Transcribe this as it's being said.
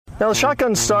Now, the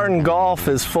shotgun start in golf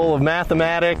is full of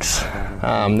mathematics.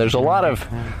 There's a lot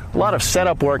of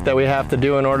setup work that we have to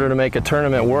do in order to make a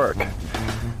tournament work.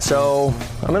 So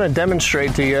I'm going to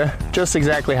demonstrate to you just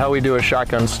exactly how we do a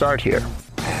shotgun start here.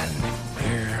 And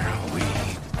here we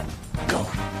go.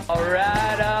 All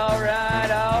right, all right,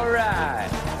 all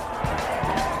right.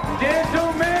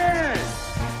 Gentlemen,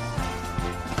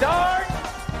 start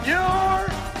your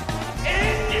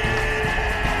engine!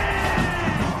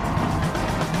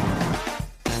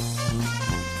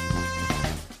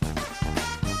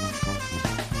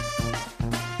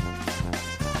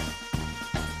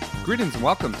 Greetings and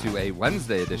welcome to a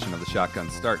Wednesday edition of the Shotgun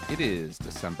Start. It is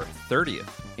December 30th.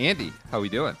 Andy, how we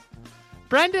doing?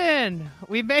 Brendan,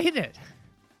 we made it.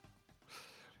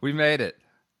 We made it.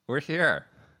 We're here.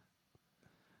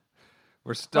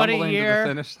 We're stumbling to the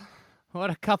finish. What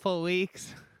a couple of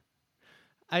weeks.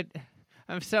 I'm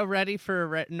so ready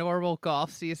for a normal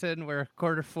golf season where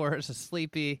quarter four is a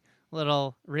sleepy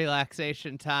little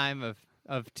relaxation time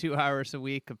of 2 hours a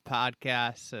week of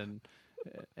podcasts and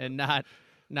not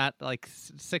like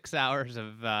 6 hours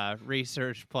of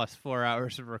research plus 4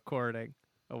 hours of recording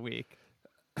a week.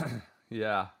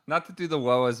 Yeah, not to do the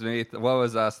woe is me, the woe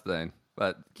is us thing,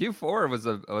 but Q4 was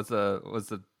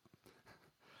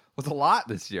a lot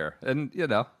this year, and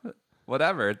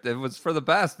whatever. It was for the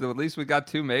best. At least we got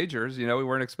 2 majors. We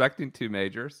weren't expecting 2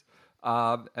 majors,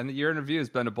 and the year in review has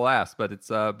been a blast. But it's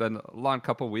been a long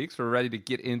couple of weeks. We're ready to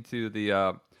get into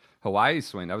the Hawaii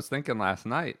swing. I was thinking last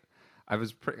night.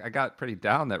 I got pretty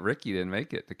down that Ricky didn't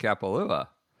make it to Kapalua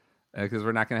because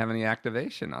we're not going to have any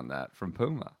activation on that from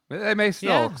Puma. They may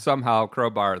still somehow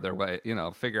crowbar their way,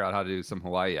 figure out how to do some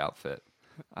Hawaii outfit.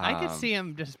 I could see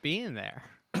him just being there.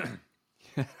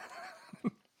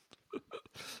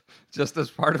 Just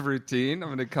as part of routine, I'm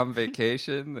going to come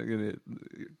vacation. I'm going to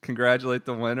congratulate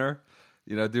the winner,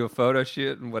 do a photo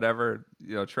shoot and whatever,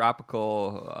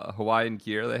 tropical Hawaiian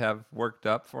gear they have worked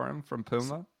up for him from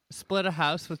Puma. Split a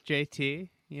house with JT,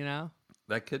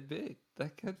 That could be.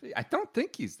 I don't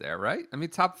think he's there, right? I mean,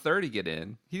 top 30 get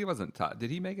in. He wasn't top.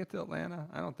 Did he make it to Atlanta?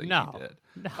 I don't think he did.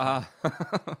 No.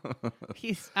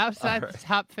 He's outside the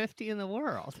top 50 in the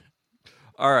world.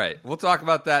 All right. We'll talk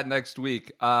about that next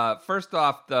week. First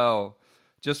off, though,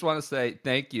 just want to say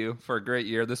thank you for a great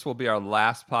year. This will be our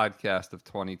last podcast of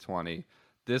 2020.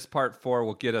 This part 4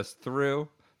 will get us through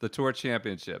the Tour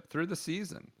Championship, through the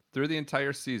season. Through the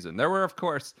entire season. There were, of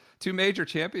course, 2 major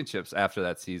championships after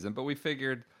that season, but we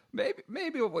figured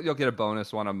maybe you'll get a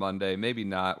bonus one on Monday, maybe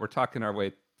not. We're talking our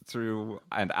way through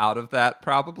and out of that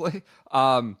probably.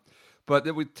 But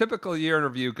the typical year in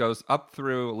review goes up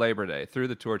through Labor Day, through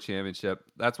the Tour Championship.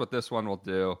 That's what this one will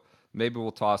do. Maybe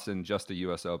we'll toss in just a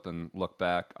U.S. Open look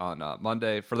back on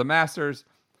Monday. For the Masters,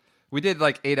 we did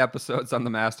like 8 episodes on the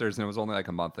Masters, and it was only like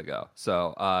a month ago.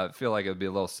 So I feel like it would be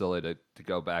a little silly to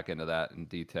go back into that in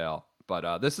detail.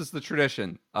 But this is the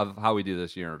tradition of how we do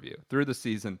this year in review. Through the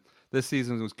season, this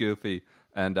season was goofy,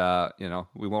 and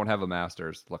we won't have a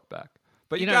Masters look back.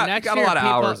 But you got a lot of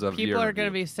hours of people are going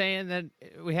to be saying that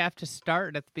we have to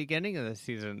start at the beginning of the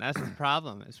season. That's the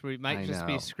problem, is we might just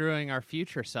be screwing our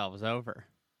future selves over.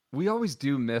 We always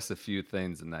do miss a few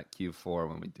things in that Q4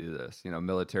 when we do this.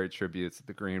 Military tributes,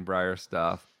 the Greenbrier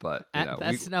stuff, but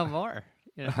that's no more.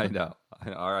 I know.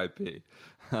 R.I.P.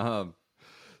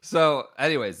 So,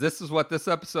 anyways, this is what this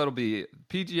episode will be: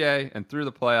 PGA and through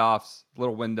the playoffs.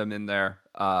 Little Wyndham in there,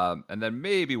 and then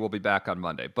maybe we'll be back on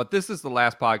Monday. But this is the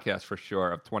last podcast for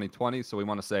sure of 2020. So we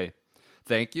want to say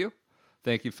thank you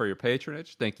for your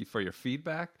patronage, thank you for your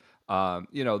feedback.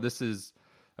 This is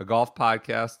a golf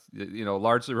podcast,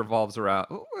 largely revolves around,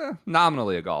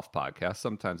 nominally a golf podcast.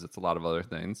 Sometimes it's a lot of other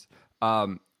things.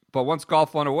 But once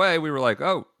golf went away, we were like,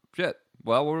 oh, shit.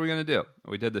 Well, what are we going to do?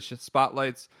 We did the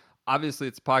spotlights. Obviously,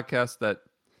 it's a podcast that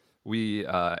we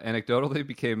anecdotally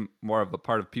became more of a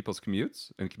part of people's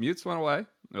commutes, and commutes went away.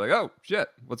 They're like, oh, shit,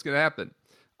 what's going to happen?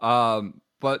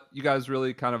 But you guys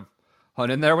really kind of hung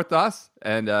in there with us,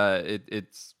 and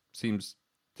it seems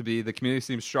to be, the community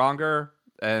seems stronger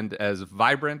and as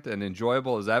vibrant and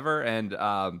enjoyable as ever. And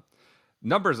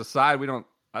numbers aside, we don't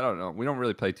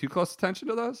really pay too close attention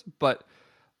to those. But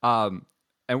and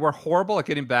we're horrible at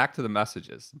getting back to the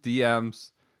messages,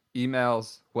 DMs,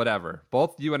 emails, whatever.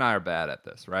 Both you and I are bad at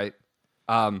this, right?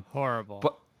 Horrible.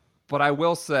 But I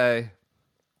will say,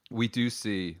 we do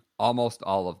see almost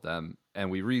all of them,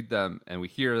 and we read them and we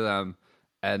hear them.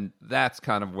 And that's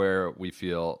kind of where we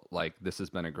feel like this has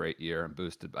been a great year and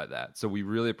boosted by that. So we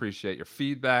really appreciate your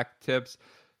feedback, tips,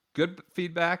 good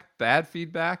feedback, bad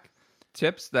feedback,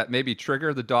 tips that maybe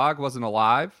trigger the dog wasn't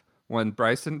alive when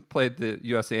Bryson played the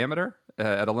U.S. Amateur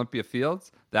at Olympia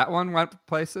Fields. That one went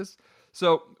places.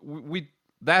 So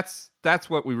that's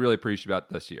what we really appreciate about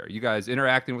this year. You guys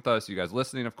interacting with us, you guys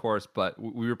listening, of course, but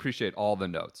we appreciate all the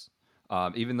notes,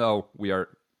 even though we are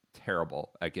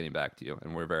terrible at getting back to you,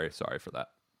 and we're very sorry for that.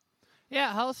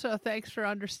 Yeah, also, thanks for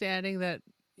understanding that,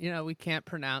 we can't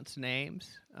pronounce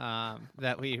names,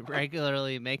 that we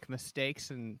regularly make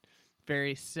mistakes in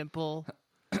very simple,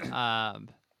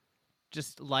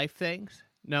 just life things,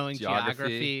 knowing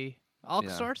geography, all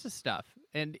sorts of stuff.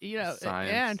 And, Science.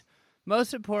 And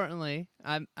most importantly,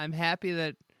 I'm happy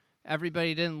that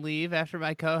everybody didn't leave after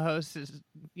my co-host is,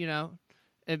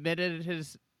 admitted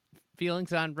his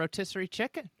feelings on rotisserie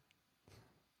chicken.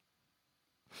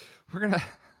 We're gonna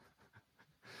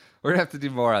have to do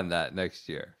more on that next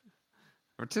year.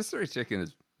 Rotisserie chicken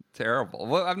is terrible.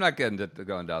 Well, I'm not getting to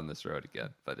going down this road again,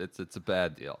 but it's a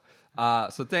bad deal.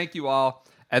 So thank you all,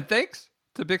 and thanks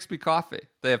to Bixby Coffee.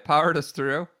 They have powered us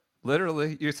through.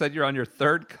 Literally, you said you're on your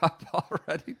third cup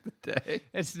already today.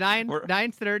 It's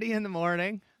 9:30 in the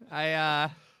morning. I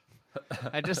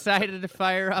decided to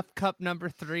fire up cup number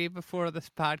 3 before this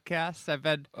podcast.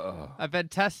 I've been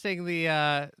testing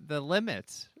the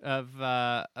limits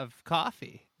of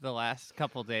coffee the last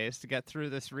couple days to get through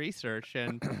this research,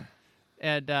 and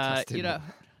I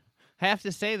have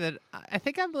to say that I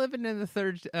think I'm living in the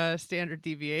third standard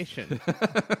deviation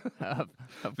of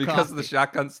because coffee. of the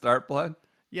shotgun start blend.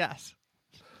 Yes.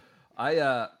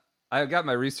 I got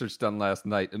my research done last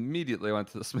night. Immediately went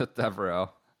to the Smith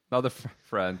Devereaux, another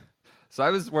friend. So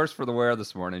I was worse for the wear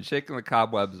this morning, shaking the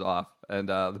cobwebs off, and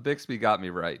the Bixby got me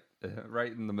right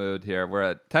in the mood here. We're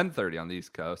at 10:30 on the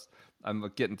East Coast. I'm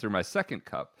getting through my second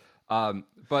cup.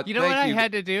 But you know what I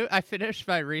had to do? I finished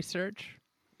my research.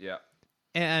 Yeah.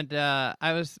 And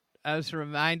I was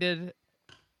reminded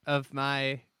of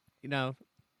my,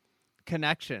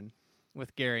 connection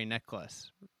with Gary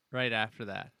Nicholas right after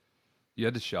that. You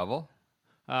had to shovel?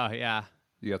 Oh, yeah.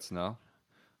 You got snow?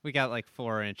 We got like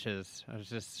 4 inches. I was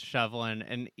just shoveling.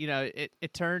 And,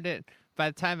 it turned it. By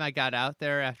the time I got out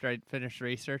there after I finished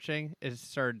researching, it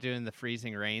started doing the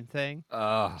freezing rain thing.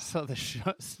 So the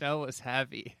snow was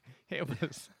heavy. It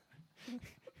was...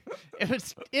 It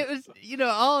was,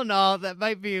 all in all, that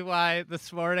might be why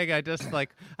this morning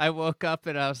I woke up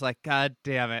and I was like, God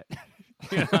damn it.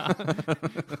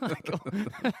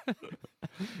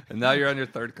 And now you're on your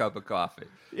third cup of coffee.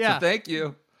 Yeah. So thank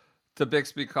you to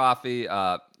Bixby Coffee.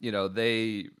 If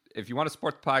you want to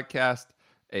support the podcast,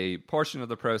 a portion of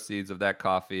the proceeds of that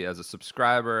coffee as a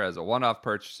subscriber, as a one-off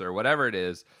purchaser, whatever it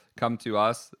is, come to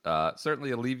us.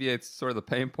 Certainly alleviates sort of the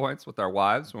pain points with our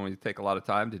wives when we take a lot of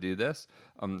time to do this.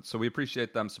 So we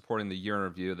appreciate them supporting the year in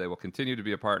review. They will continue to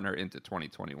be a partner into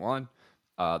 2021.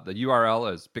 The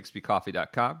URL is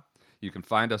bixbycoffee.com. You can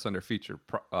find us under featured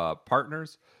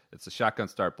partners. It's a Shotgun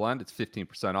Start Blend. It's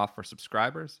 15% off for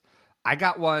subscribers. I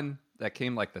got one that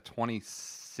came like the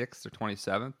 26th or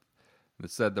 27th.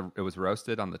 It said it was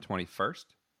roasted on the 21st.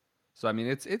 So I mean,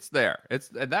 it's there.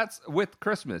 And that's with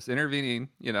Christmas intervening,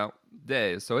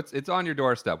 days. So it's on your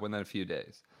doorstep within a few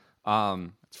days.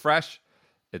 It's fresh.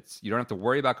 You don't have to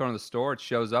worry about going to the store. It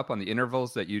shows up on the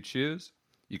intervals that you choose.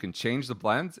 You can change the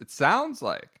blends. It sounds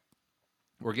like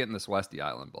we're getting this Westy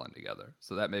Island blend together.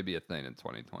 So that may be a thing in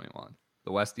 2021.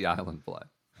 The Westy Island blend.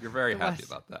 You're very happy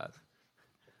about that.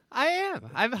 I am.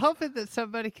 I'm hoping that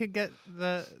somebody could get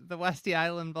the Westy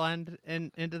Island blend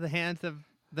into the hands of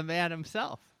the man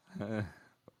himself.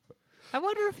 I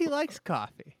wonder if he likes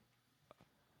coffee.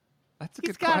 That's a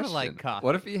He's good question. gotta like coffee.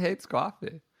 What if he hates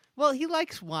coffee? Well, he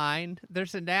likes wine.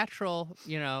 There's a natural,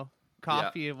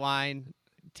 coffee wine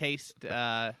taste.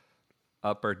 Up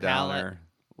or downer,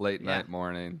 late night,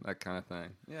 morning, that kind of thing.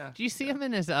 Yeah. Do you see him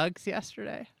in his Uggs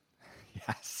yesterday?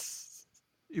 Yes.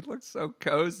 He looks so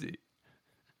cozy.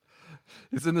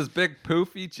 He's in this big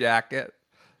poofy jacket.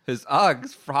 His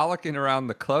Uggs frolicking around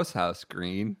the close house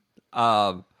green.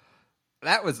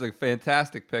 That was a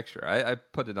fantastic picture. I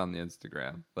put it on the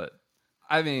Instagram, but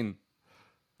I mean,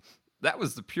 that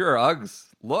was the pure Uggs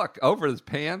look over his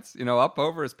pants, up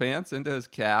over his pants into his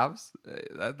calves.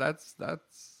 That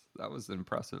was an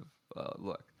impressive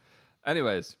look.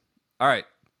 Anyways, all right,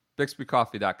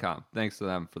 BixbyCoffee.com. Thanks to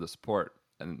them for the support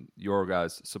and your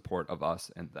guys' support of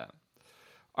us and them.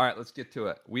 All right, let's get to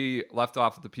it. We left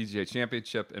off at the PGA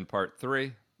Championship in part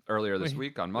 3 earlier this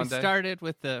week on Monday. We started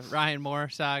with the Ryan Moore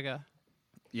saga.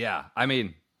 Yeah, I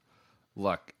mean,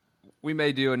 look, we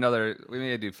may do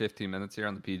 15 minutes here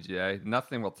on the PGA.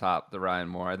 Nothing will top the Ryan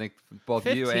Moore. I think both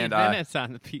you and 15 minutes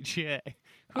on the PGA.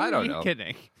 I don't know. Who are you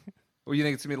kidding? Well, you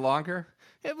think it's going to be longer?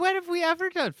 When have we ever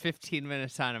done 15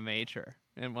 minutes on a major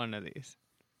in one of these?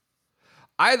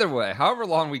 Either way, however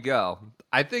long we go,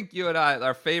 I think you and I,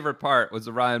 our favorite part was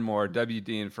the Ryan Moore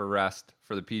WDing for rest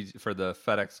for the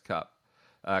FedEx Cup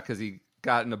because he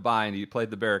got in a bind. He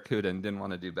played the Barracuda and didn't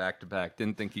want to do back-to-back.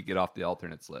 Didn't think he'd get off the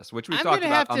alternates list, which we talked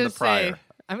about on the prior.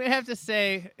 I'm going to have to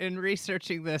say, in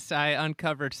researching this, I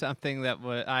uncovered something that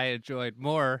I enjoyed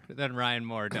more than Ryan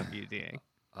Moore WDing.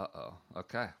 Uh-oh.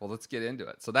 Okay. Well, let's get into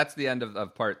it. So that's the end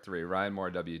of part 3, Ryan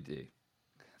Moore WD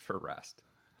for rest.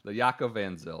 The Jaco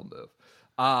Van Zyl move.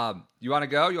 You want to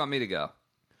go? You want me to go?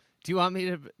 Do you want me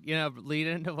to, lead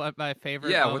into what my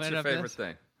favorite Yeah, moment what's your of favorite this?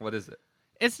 thing? What is it?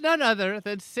 It's none other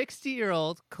than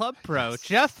 60-year-old club pro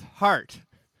Jeff Hart.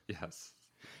 Yes.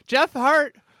 Jeff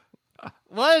Hart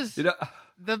was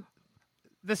the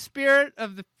spirit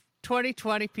of the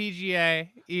 2020 PGA.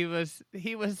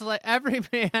 He was like every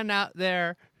man out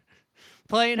there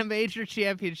playing a major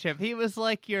championship. He was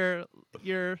like your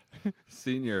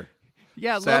Senior.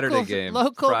 Yeah, Saturday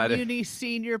local Friday. uni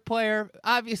senior player,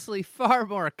 obviously far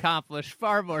more accomplished,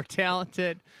 far more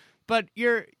talented. But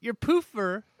your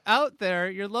poofer out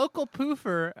there, your local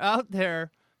poofer out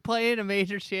there playing a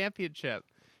major championship.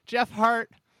 Jeff Hart,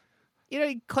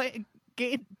 he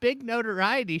gained big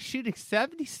notoriety shooting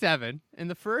 77 in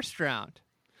the first round,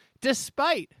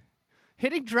 despite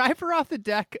hitting driver off the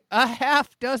deck a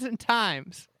half dozen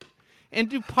times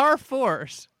into par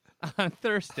fours on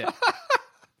Thursday.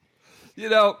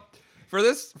 For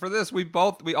this, we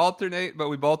alternate, but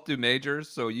we both do majors.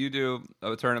 So you do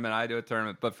a tournament, I do a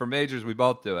tournament. But for majors, we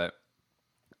both do it.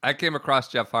 I came across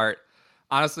Jeff Hart.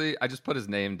 Honestly, I just put his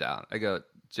name down. I go,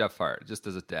 Jeff Hart, just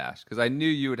as a dash, because I knew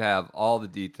you would have all the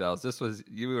details.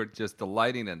 You were just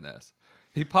delighting in this.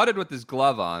 He putted with his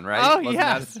glove on, right? Oh,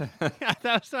 yes. Yeah,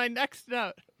 that was my next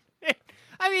note.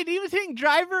 I mean, he was hitting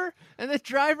driver and the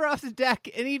driver off the deck,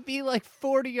 and he'd be like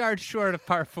 40 yards short of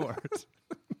par fours.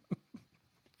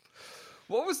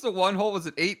 What was the one hole? Was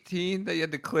it 18 that you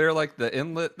had to clear like the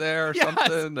inlet there or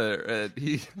something?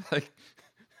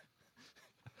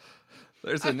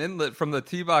 There's an inlet from the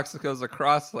tee box that goes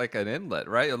across like an inlet,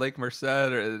 right? Lake Merced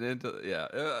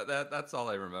that's all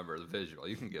I remember, the visual.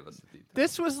 You can give us the details.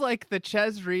 This was like the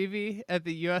Ches Reavie at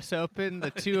the U.S. Open,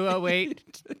 the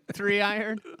 208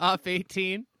 3-iron off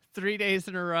 18, 3 days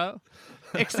in a row.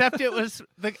 Except it was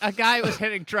a guy was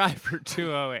hitting driver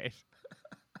 208.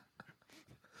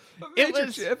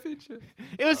 Championship.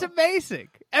 It was amazing.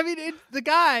 I mean, the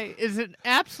guy is an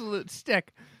absolute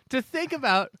stick. To think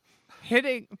about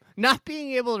not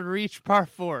being able to reach par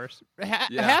fours.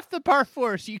 Half the par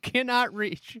fours you cannot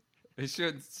reach. He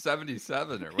shot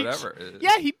 77 or whatever.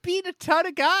 He beat a ton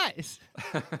of guys.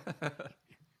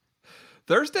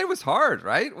 Thursday was hard,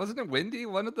 right? Wasn't it windy?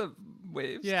 One of the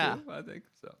waves, too, I think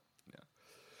so. Yeah,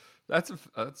 that's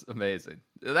amazing.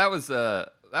 That was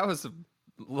a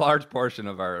large portion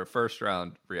of our first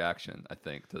round reaction, I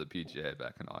think, to the PGA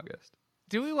back in August.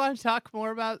 Do we want to talk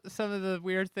more about some of the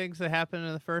weird things that happened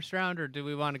in the first round, or do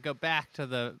we want to go back to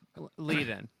the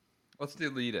lead-in? Let's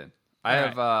do lead-in.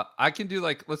 I'll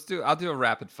do a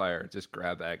rapid fire, just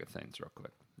grab bag of things real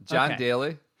quick. John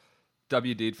Daly,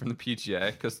 WD'd from the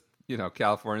PGA, because,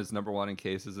 California's number 1 in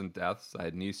cases and deaths. I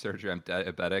had knee surgery. I'm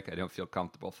diabetic. I don't feel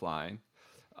comfortable flying.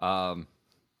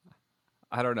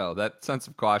 I don't know. That sense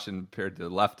of caution appeared to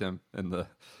have left him in the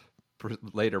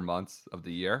later months of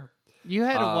the year. You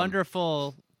had a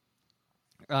wonderful,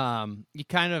 you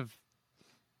kind of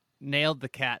nailed the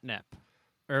catnip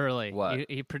early. What?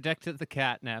 You predicted the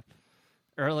catnip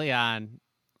early on,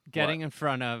 getting in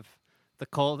front of the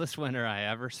coldest winter I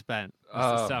ever spent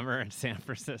was the summer in San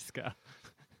Francisco.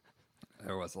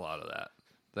 There was a lot of that.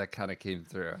 That kind of came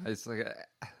through. It's like,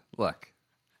 look,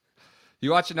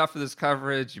 you watch enough of this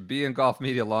coverage, you be in golf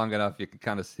media long enough, you can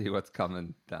kind of see what's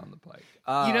coming down the pike.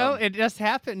 It just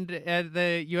happened at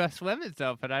the U.S. Women's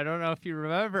Open. I don't know if you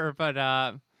remember,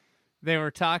 but they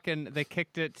were talking, they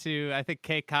kicked it to, I think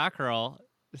Kay Cockrell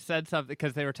said something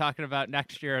because they were talking about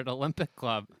next year at Olympic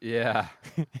Club. Yeah.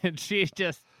 And she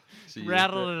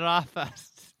rattled it off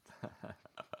us.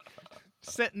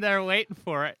 Sitting there waiting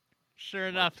for it. Sure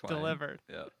enough, delivered.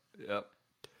 Yep.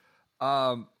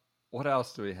 What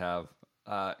else do we have?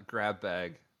 Grab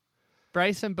bag.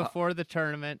 Bryson, before the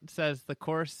tournament, says the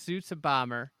course suits a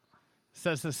bomber.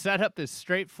 Says the setup is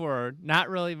straightforward, not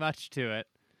really much to it.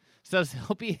 Says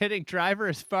he'll be hitting driver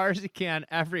as far as he can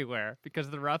everywhere because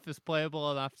the rough is playable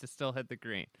enough to still hit the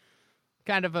green.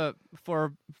 Kind of a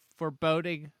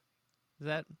foreboding. Is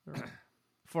that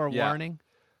forewarning?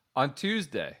 Yeah. On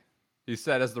Tuesday, he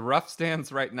said, as the rough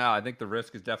stands right now, I think the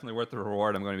risk is definitely worth the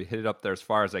reward. I'm going to be hit it up there as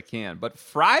far as I can. But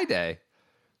Friday,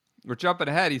 we're jumping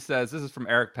ahead. He says, this is from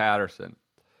Eric Patterson.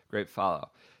 Great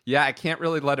follow. Yeah, I can't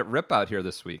really let it rip out here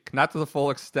this week. Not to the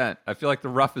full extent. I feel like the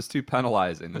rough is too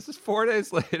penalizing. This is 4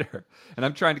 days later, and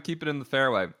I'm trying to keep it in the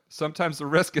fairway. Sometimes the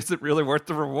risk isn't really worth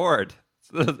the reward. It's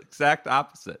the exact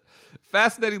opposite.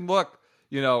 Fascinating look.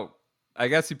 I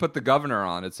guess he put the governor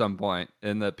on at some point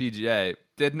in the PGA.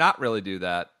 Did not really do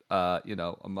that, a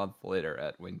month later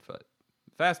at Winged Foot.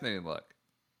 Fascinating look.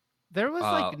 There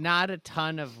was not a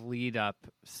ton of lead up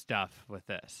stuff with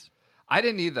this. I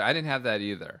didn't either. I didn't have that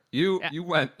either. You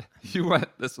went,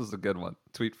 this was a good one.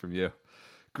 Tweet from you.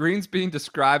 Greens being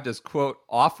described as, quote,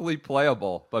 awfully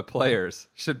playable by players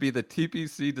should be the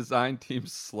TPC design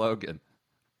team's slogan.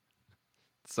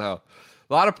 So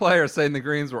a lot of players saying the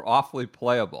greens were awfully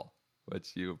playable, which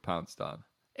you pounced on.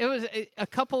 It was a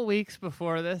couple weeks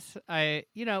before this.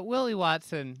 Willie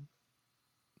Watson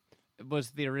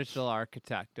was the original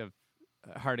architect of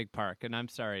Harding Park, and I'm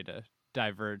sorry to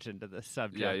diverge into this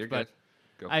subject. Yeah, you're good.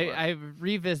 I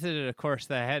revisited a course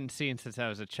that I hadn't seen since I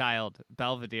was a child,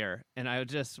 Belvedere, and I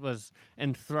just was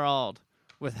enthralled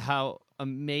with how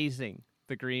amazing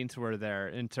the greens were there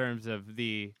in terms of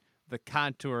the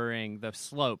contouring, the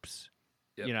slopes.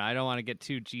 Yep. I don't want to get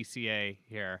too GCA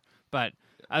here, but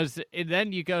and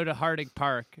then you go to Harding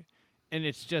Park, and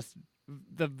it's just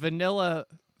the vanilla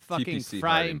fucking TPC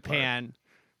frying pan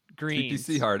greens.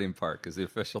 TPC Harding Park is the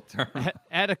official term.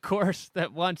 At a course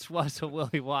that once was a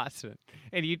Willie Watson.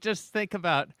 And you just think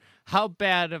about how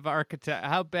bad of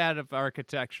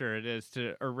architecture it is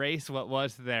to erase what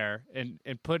was there and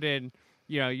put in,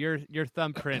 your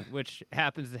thumbprint, which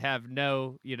happens to have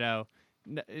no,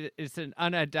 it's an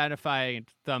unidentified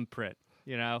thumbprint,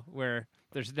 where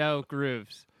there's no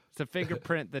grooves. It's a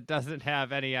fingerprint that doesn't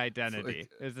have any identity.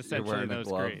 Is essentially those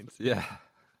greens. Yeah.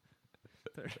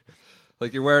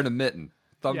 Like you're wearing a mitten,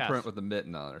 thumbprint with a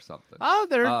mitten on or something. Oh,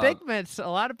 there are big mitts, a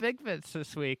lot of big mitts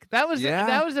this week. That was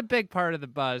a big part of the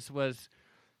buzz was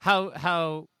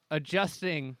how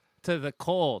adjusting to the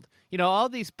cold. All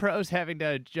these pros having to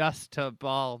adjust to a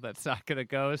ball that's not going to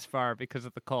go as far because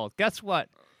of the cold. Guess what?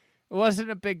 It wasn't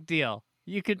a big deal.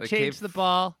 You could change the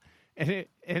ball, and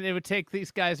it would take these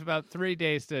guys about 3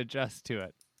 days to adjust to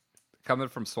it. Coming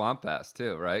from Swamp Pass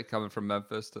too, right? Coming from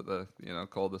Memphis to the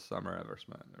coldest summer ever,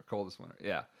 or coldest winter.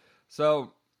 Yeah.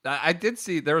 So I did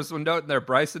see there was one note in there.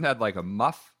 Bryson had like a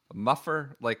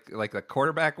muffer, like the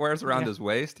quarterback wears around his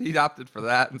waist. He opted for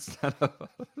that instead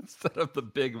of the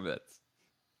big mitts.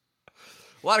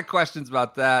 A lot of questions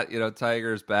about that.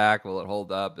 Tiger's back. Will it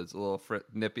hold up? It's a little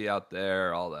nippy out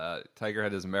there. All that. Tiger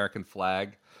had his American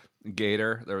flag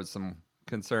gaiter. There was some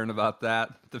concern about that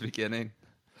at the beginning.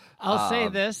 I'll say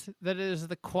this, that it is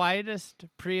the quietest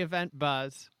pre-event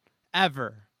buzz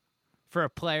ever for a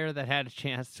player that had a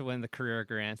chance to win the career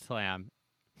Grand Slam.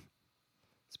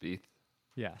 Spieth?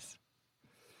 Yes.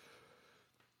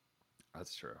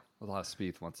 That's true. A lot of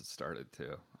Spieth once it started,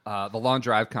 too. The long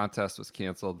drive contest was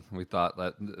canceled. We thought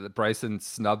that Bryson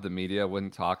snubbed the media,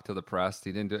 wouldn't talk to the press.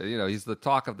 He didn't do. He's the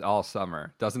talk of all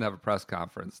summer. Doesn't have a press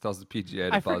conference. Tells the PGA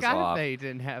to buzz off. I forgot they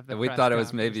didn't have the. And we thought it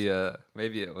was maybe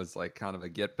it was like kind of a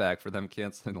get back for them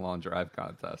canceling the long drive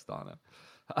contest on him.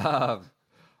 All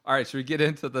right, should we get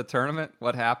into the tournament?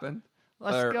 What happened?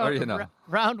 Let's go.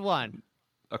 Round one.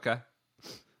 Okay.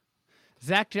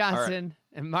 Zach Johnson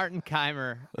and Martin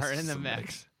Keimer are in the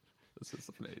mix. This is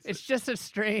amazing. It's just a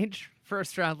strange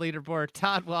first-round leaderboard.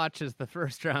 Todd Watch is the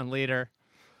first-round leader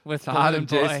with Todd and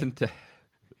Jason Day.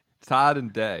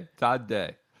 Todd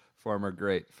Day, former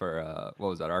great for what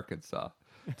was that, Arkansas.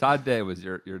 Todd Day was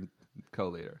your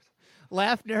co-leader.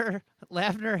 Lafner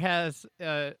has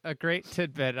a great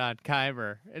tidbit on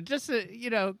Keimer. And just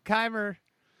Keimer,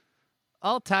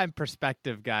 all-time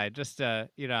perspective guy. Just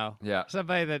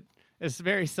somebody that is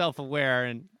very self-aware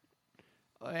and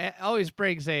always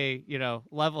brings a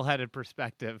level-headed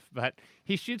perspective. But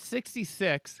he shoots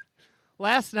 66.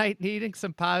 Last night, needing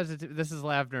some positive. This is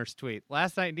Lavner's tweet.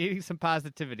 Last night, needing some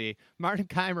positivity, Martin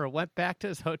Keimer went back to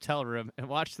his hotel room and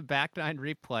watched the back nine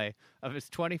replay of his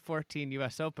 2014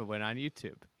 U.S. Open win on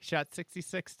YouTube. He shot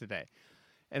 66 today.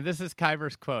 And this is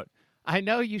Keimer's quote. "I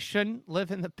know you shouldn't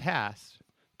live in the past,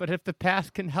 but if the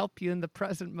past can help you in the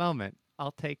present moment,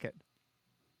 I'll take it."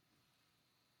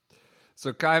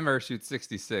 So Keimer shoots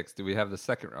 66. Do we have the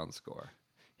second round score?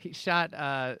 He shot,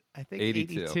 I think,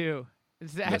 82.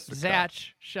 Zach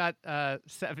shot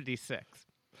 76.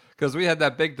 Because we had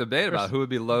that big debate about who would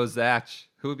be low Zach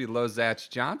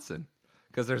Johnson.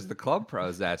 Because there's the club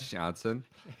pro Zach Johnson,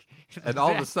 and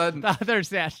all of a sudden the other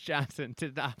Zach Johnson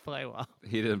did not play well.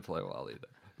 He didn't play well either.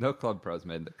 No club pros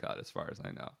made the cut, as far as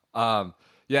I know.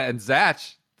 Yeah, and Zach,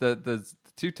 the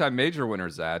two-time major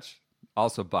winner Zach,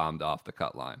 also bombed off the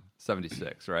cut line,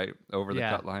 76, right over the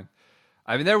cut line.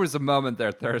 I mean, there was a moment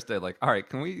there Thursday, like, all right,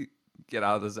 can we get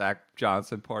out of the Zach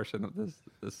Johnson portion of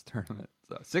this tournament?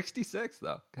 So 66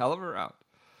 though, hell of a round.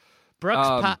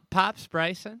 Brooks pops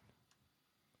Bryson.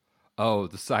 Oh,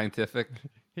 the scientific.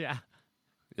 Yeah.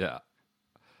 Yeah.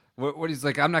 What he's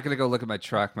like, I'm not going to go look at my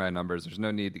TrackMan numbers. There's no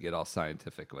need to get all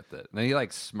scientific with it. And then he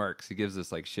like smirks. He gives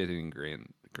this like shitting grin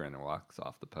and walks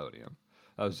off the podium.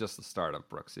 That was just the start of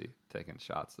Brooksy taking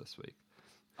shots this week.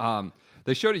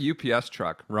 They showed a UPS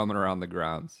truck roaming around the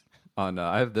grounds.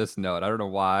 I have this note. I don't know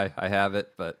why I have it,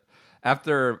 but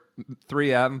after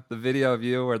 3M, the video of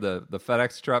you where the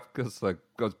FedEx truck goes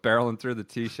barreling through the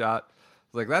tee shot,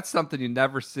 it's like that's something you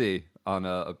never see on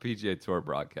a PGA Tour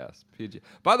broadcast.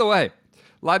 By the way,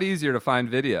 a lot easier to find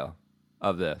video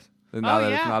of this now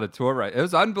that it's not a tour, right? It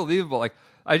was unbelievable. Like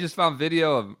I just found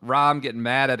video of Rahm getting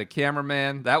mad at a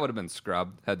cameraman. That would have been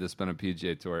scrubbed had this been a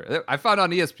PGA Tour. I found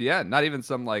on ESPN, not even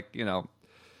some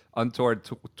untoward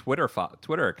Twitter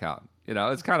account.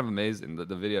 It's kind of amazing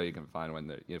the video you can find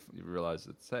when you realize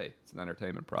it's an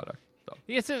entertainment product.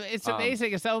 So, it's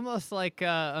amazing. It's almost like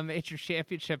a major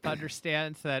championship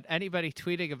understands that anybody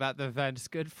tweeting about the event is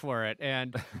good for it,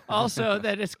 and also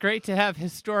that it's great to have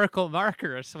historical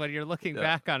markers when you're looking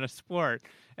back on a sport.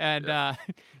 And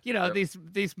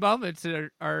these moments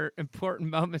are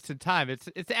important moments in time.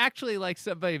 It's actually like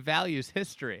somebody values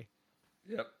history.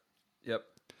 Yep.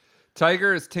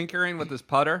 Tiger is tinkering with his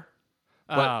putter,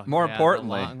 but more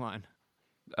importantly, the long one.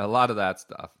 A lot of that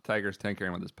stuff. Tiger's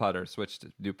tinkering with his putter, switched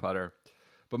to new putter.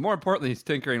 But more importantly, he's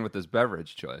tinkering with his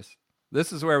beverage choice.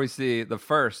 This is where we see the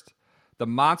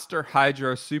Monster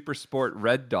Hydro Super Sport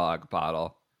Red Dog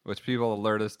bottle, which people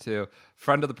alert us to.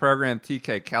 Friend of the program,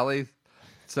 TK Kelly,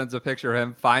 sends a picture of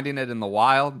him finding it in the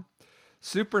wild.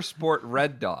 Super Sport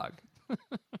Red Dog.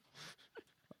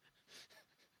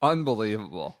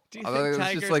 Unbelievable. Do you think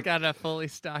Tiger's got a fully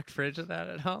stocked fridge of that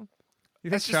at home?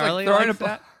 You think Charlie likes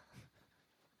that?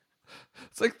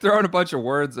 It's like throwing a bunch of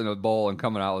words in a bowl and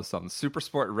coming out with something. Super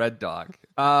Sport Red Dog.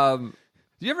 Do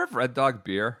you ever have Red Dog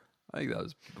beer? I think that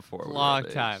was before. Long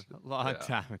time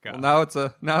ago. Well,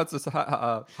 now it's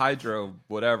a hydro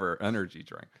whatever energy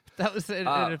drink. That was in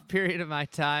a period of my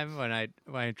time when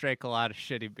I drank a lot of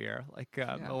shitty beer, like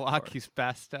Milwaukee's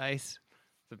Best Ice,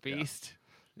 the Beast.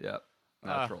 Yeah.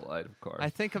 Natural light, of course.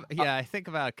 I think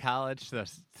about college,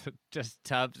 those just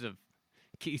tubs of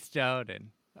Keystone and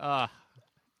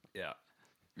Yeah.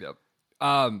 Yep.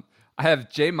 I have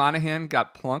Jay Monahan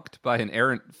got plunked by an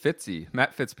errant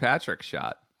Matt Fitzpatrick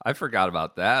shot. I forgot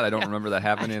about that. I don't remember that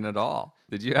happening at all.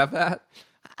 Did you have that?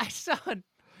 I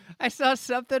saw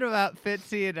something about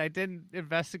Fitzy and I didn't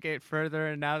investigate further.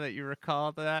 And now that you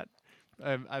recall that,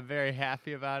 I'm very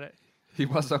happy about it. He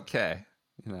was okay.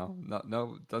 No,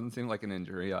 doesn't seem like an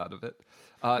injury out of it.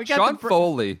 Sean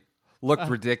Foley looked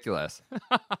ridiculous.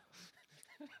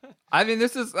 I mean,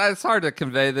 it's hard to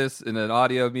convey this in an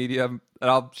audio medium, and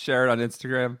I'll share it on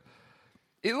Instagram.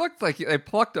 It looked like they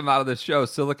plucked him out of the show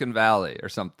Silicon Valley or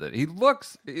something. He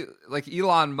looks like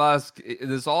Elon Musk.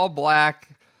 This all black,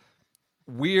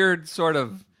 weird sort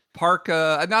of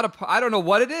parka. I don't know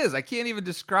what it is. I can't even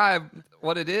describe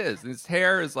what it is. And his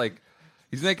hair is like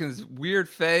he's making this weird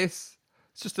face.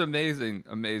 It's just an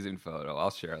amazing photo.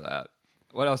 I'll share that.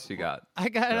 What else you got? I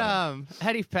got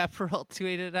Eddie Pepperell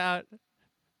tweeted out.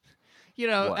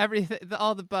 Everything,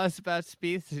 all the buzz about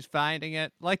Spieth, he's finding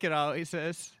it like it always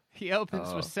is. He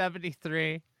opens with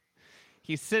 73.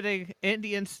 He's sitting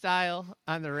Indian style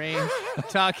on the range,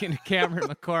 talking to Cameron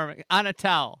McCormick on a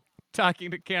towel,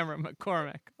 talking to Cameron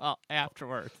McCormick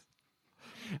afterwards.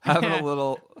 Having a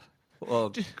little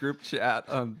group chat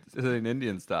in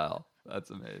Indian style.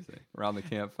 That's amazing. Around the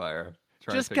campfire.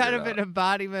 Just kind of an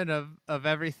embodiment of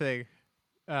everything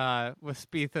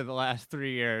with Spieth in the last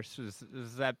 3 years.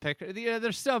 Is that picture?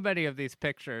 There's so many of these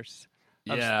pictures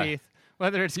of Spieth,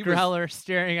 whether it's Greller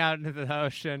staring out into the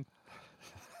ocean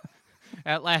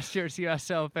at last year's U.S.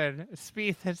 Open.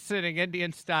 Spieth is sitting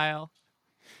Indian style.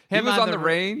 He was on the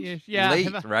range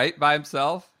late, right? By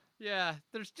himself? Yeah.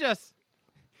 There's just...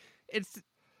 It's...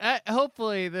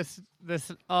 hopefully this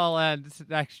all ends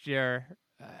next year.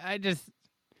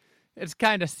 It's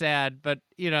kind of sad, but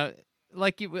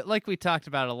like we talked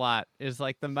about a lot is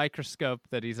like the microscope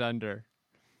that he's under,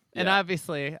 and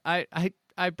obviously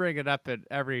I bring it up at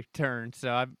every turn,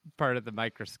 so I'm part of the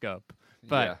microscope.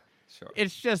 But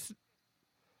it's just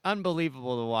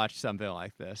unbelievable to watch something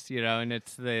like this, And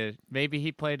it's maybe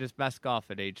he played his best golf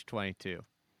at age 22.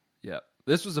 Yeah,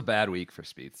 this was a bad week for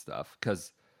Spieth stuff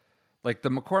because. Like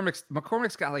the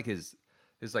McCormick's got like his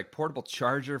his like portable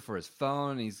charger for his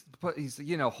phone. He's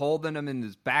holding him in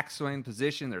his backswing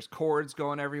position. There's cords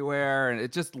going everywhere, and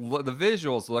it just the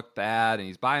visuals look bad. And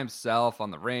he's by himself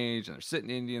on the range, and they're sitting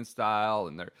Indian style,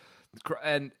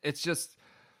 and it's just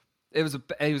he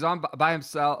was on by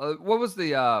himself. What was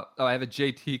the I have a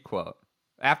JT quote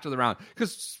after the round,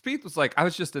 because Spieth was like, I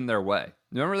was just in their way.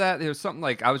 Remember that? It was something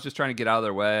like, I was just trying to get out of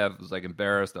their way. I was like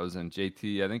embarrassed. I was in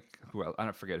JT. I think I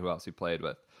don't forget who else he played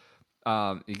with.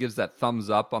 He gives that thumbs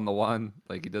up on the one,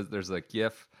 like he does. There's a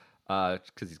GIF because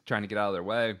he's trying to get out of their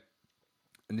way.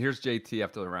 And here's JT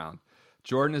after the round.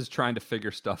 Jordan is trying to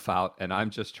figure stuff out, and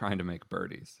I'm just trying to make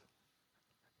birdies.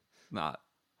 Not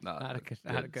a good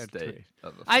state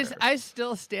of affairs. I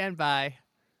still stand by.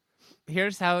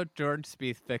 Here's how Jordan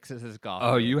Spieth fixes his golf.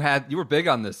 Oh, you were big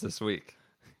on this week.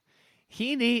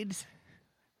 He needs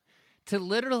to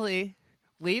literally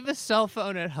leave his cell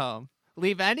phone at home,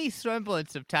 leave any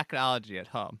semblance of technology at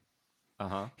home.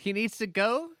 Uh-huh. He needs to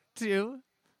go to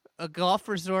a golf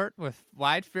resort with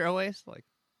wide fairways like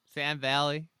Sand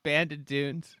Valley, Banded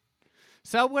Dunes,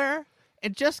 somewhere,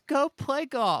 and just go play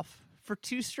golf for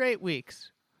 2 straight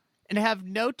weeks and have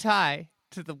no tie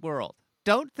to the world.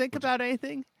 Don't think about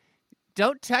anything.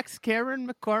 Don't text Cameron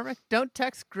McCormick. Don't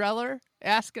text Greller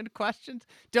asking questions.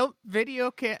 Don't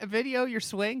video your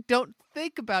swing. Don't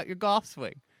think about your golf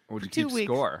swing. Would you for 2 keep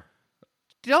weeks. Score?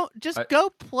 Don't go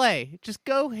play. Just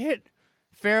go hit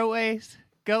fairways.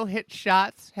 Go hit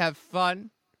shots. Have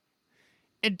fun,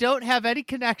 and don't have any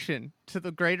connection to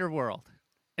the greater world.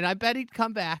 And I bet he'd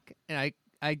come back, and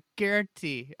I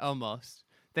guarantee almost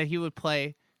that he would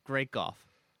play great golf.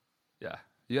 Yeah.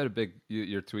 You had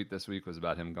your tweet this week was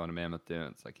about him going to Mammoth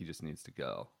Dunes. Like, he just needs to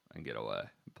go and get away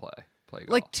and play golf.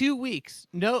 Like 2 weeks.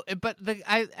 No, but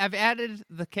I've added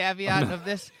the caveat of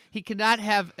this. He cannot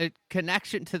have a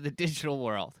connection to the digital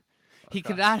world. Okay. He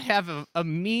cannot have a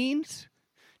means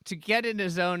to get in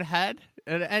his own head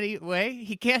in any way.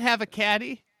 He can't have a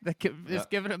caddy that is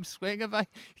giving him swing advice.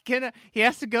 He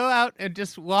has to go out and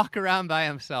just walk around by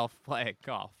himself playing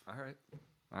golf. All right.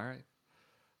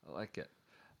 I like it.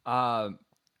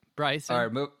 Bryson. All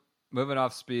right, moving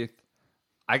off Spieth.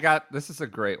 This is a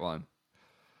great one.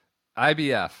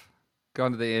 IBF,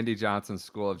 going to the Andy Johnson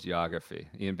School of Geography,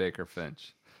 Ian Baker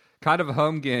Finch. Kind of a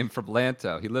home game for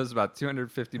Blanto. He lives about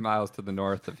 250 miles to the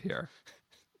north of here.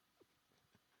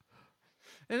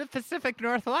 In the Pacific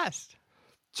Northwest.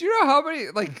 Do you know how many,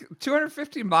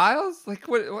 250 miles? Like,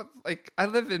 what, I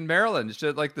live in Maryland.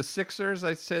 Should, the Sixers,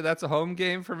 I say that's a home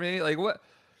game for me? Like, what?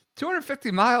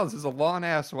 250 miles is a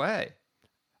long-ass way.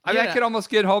 I mean, I could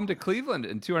almost get home to Cleveland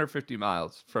in 250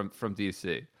 miles from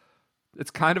D.C.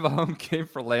 It's kind of a home game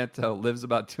for Lanto. Lives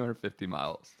about 250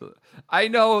 miles. I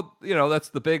know, that's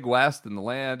the big West and the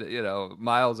land.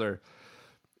 Miles are,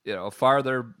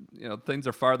 farther. Things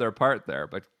are farther apart there.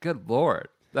 But good Lord,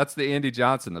 that's the Andy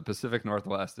Johnson. The Pacific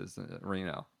Northwest is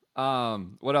Reno.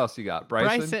 What else you got,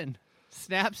 Bryson? Bryson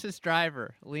snaps his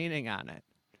driver, leaning on it.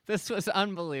 This was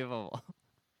unbelievable.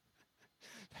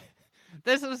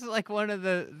 This was like one of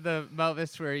the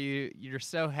moments where you're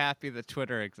so happy that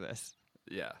Twitter exists.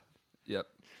 Yeah. Yep.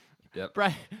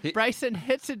 Bryson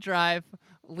hits a drive,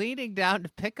 leaning down to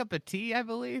pick up a tee, I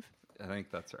believe. I think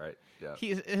that's right. Yeah.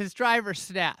 His driver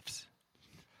snaps.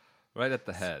 Right at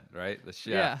the head, right? The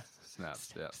shaft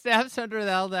snaps. Yeah. Snaps under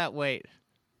all that weight.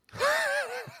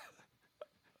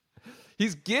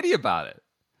 He's giddy about it.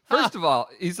 First of all,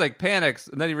 he's panics,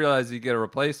 and then he realizes he get a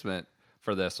replacement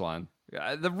for this one.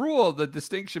 The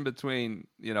distinction between,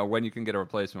 when you can get a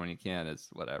replacement, when you can, is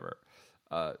whatever.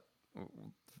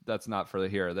 That's not for the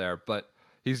here or there, but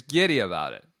he's giddy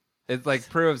about it. It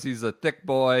proves he's a thick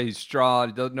boy. He's strong.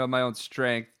 He doesn't know my own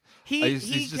strength. He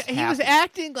was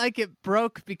acting like it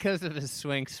broke because of his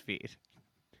swing speed.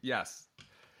 Yes.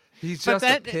 He's just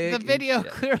a pig. The video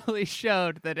clearly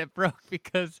showed that it broke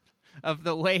because of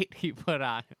the weight he put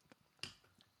on it.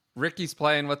 Ricky's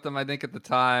playing with them, I think, at the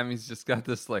time. He's just got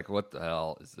this, what the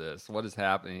hell is this? What is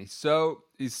happening? He's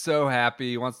so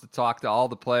happy. He wants to talk to all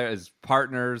the players, his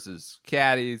partners, his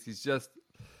caddies.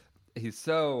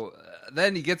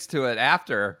 Then he gets to it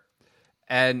after,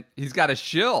 and he's got a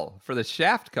shill for the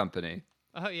shaft company.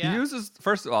 Oh, yeah. He uses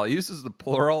the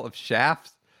plural of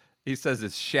shafts. He says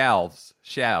it's shalves.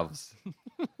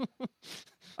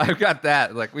 I've got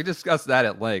that. We discussed that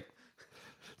at length.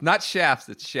 Not shafts,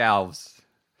 it's shalves.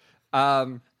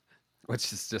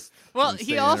 Which is just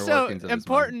he also,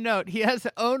 important note, he has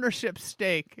an ownership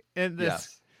stake in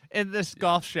this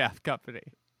golf shaft company.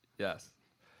 Yes.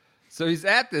 So he's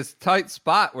at this tight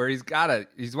spot where he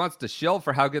wants to shill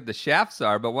for how good the shafts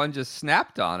are, but one just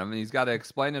snapped on him, and he's got to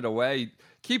explain it away. He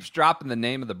keeps dropping the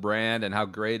name of the brand and how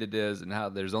great it is and how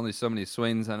there's only so many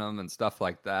swings in them and stuff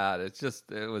like that.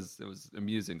 It was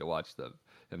amusing to watch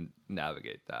him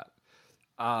navigate that.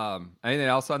 Anything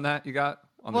else on that you got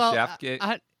on the shaft gate?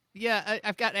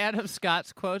 I've got Adam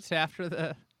Scott's quotes after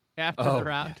the round.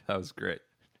 Yeah, that was great.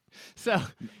 So,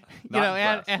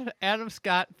 Adam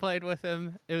Scott played with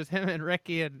him. It was him and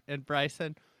Ricky and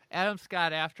Bryson. Adam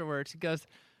Scott afterwards, he goes,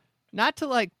 not to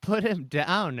like put him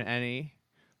down any,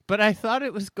 but I thought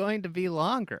it was going to be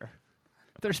longer.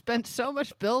 There's been so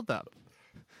much buildup.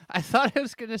 I thought I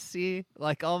was going to see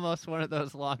like almost one of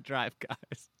those long drive guys.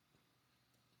 It's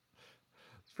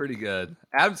pretty good.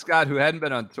 Adam Scott, who hadn't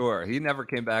been on tour, he never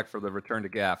came back for the return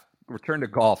to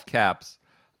golf caps.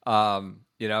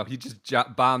 He just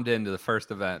bombed into the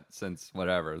first event since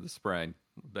whatever, the spring,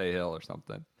 Bay Hill or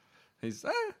something. He's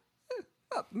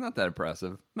not that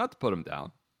impressive. Not to put him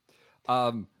down.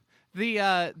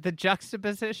 The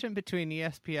juxtaposition between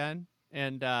ESPN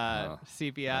and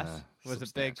CBS was a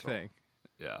big thing.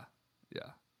 Yeah.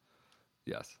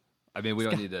 Yes. I mean, we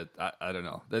don't need to. I don't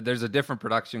know. There's a different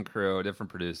production crew, a different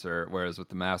producer. Whereas with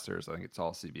the Masters, I think it's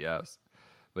all CBS,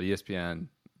 but ESPN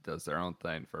does their own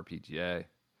thing for PGA.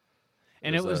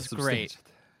 And it was great.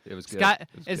 It was good. Scott,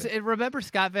 remember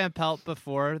Scott Van Pelt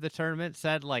before the tournament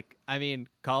said, like, I mean,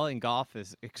 calling golf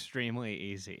is extremely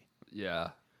easy. Yeah,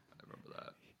 I remember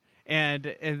that.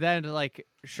 And then, like,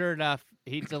 sure enough,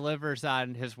 he delivers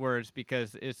on his words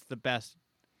because it's the best.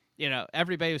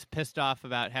 Everybody was pissed off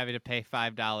about having to pay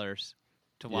 $5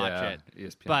 to watch it.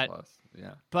 ESPN Plus.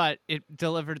 Yeah. But it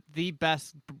delivered the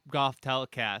best golf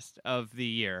telecast of the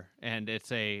year, and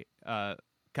it's a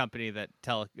company that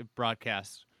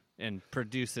broadcasts and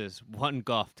produces one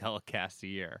golf telecast a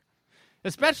year.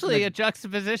 Especially a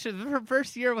juxtaposition of her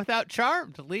first year without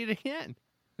Charmed leading in.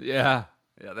 Yeah,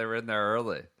 they were in there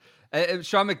early. And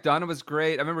Sean McDonough was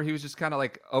great. I remember he was just kind of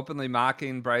like openly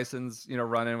mocking Bryson's,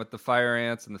 running with the fire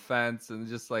ants and the fence and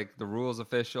just like the rules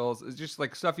officials. It's just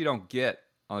like stuff you don't get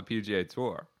on the PGA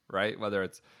Tour, right? Whether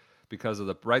it's because of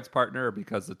the rights partner or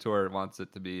because the tour wants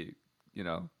it to be,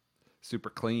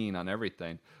 super clean on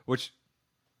everything.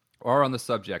 Or on the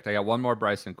subject, I got one more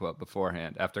Bryson quote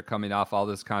beforehand after coming off all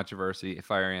this controversy,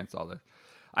 fire ants, all this.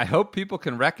 I hope people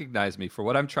can recognize me for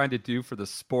what I'm trying to do for the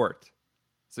sport.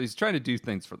 So he's trying to do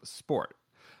things for the sport,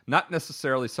 not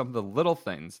necessarily some of the little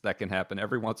things that can happen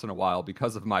every once in a while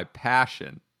because of my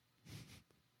passion.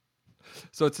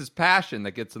 So it's his passion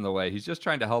that gets in the way. He's just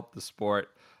trying to help the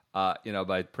sport,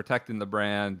 by protecting the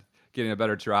brand, getting a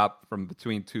better drop from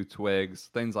between two twigs,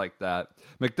 things like that.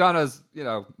 McDonough's,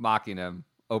 mocking him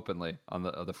openly on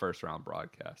the first round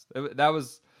broadcast. That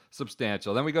was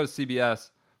substantial. Then we go to CBS.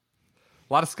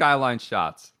 A lot of skyline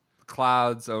shots.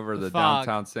 Clouds over the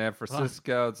downtown San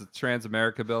Francisco. It's a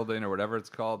Transamerica building or whatever it's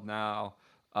called now.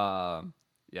 That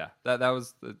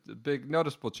was the big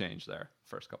noticeable change there.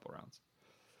 First couple rounds.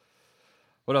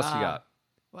 What else you got?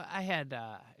 Well, I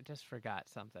just forgot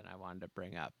something I wanted to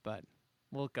bring up, but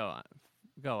we'll go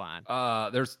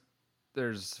on.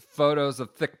 There's photos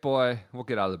of Thick Boy. We'll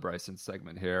get out of the Bryson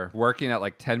segment here. Working at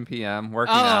like 10 p.m.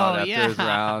 Working out after his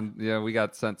round. We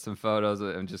got sent some photos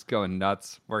of him just going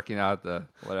nuts. Working out at the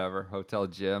whatever hotel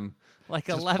gym. Like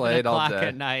just 11 o'clock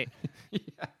at night.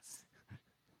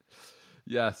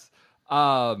 Yes.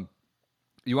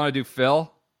 You want to do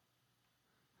Phil?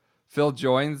 Phil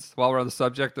joins while we're on the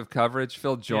subject of coverage.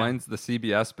 Phil joins the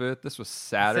CBS booth. This was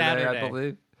Saturday, I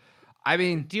believe. I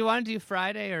mean, do you want to do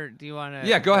Friday or do you want to?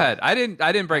 Yeah, go ahead. I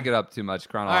didn't break it up too much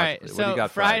chronologically. All right, so what do you got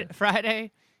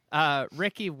Friday,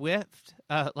 Ricky whiffed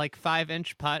like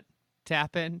 5-inch putt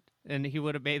tap in, and he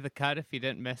would have made the cut if he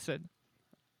didn't miss it.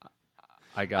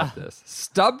 I got this.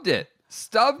 Stubbed the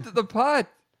putt,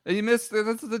 and you missed it.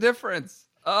 That's the difference.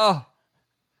 Oh.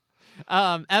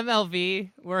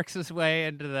 MLV works his way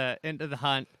into the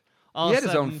hunt. He had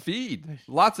his own feed.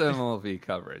 Lots of MLV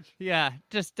coverage. Yeah,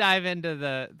 just dive into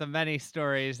the many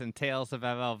stories and tales of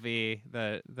MLV,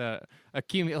 the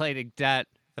accumulating debt,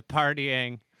 the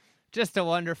partying. Just a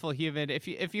wonderful human.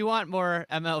 If you want more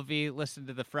MLV, listen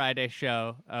to the Friday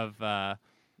show of the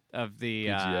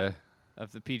PGA.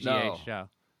 Of the PGA show.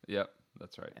 Yep,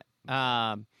 that's right.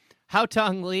 Hao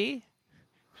Tong Lee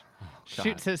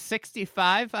shoots his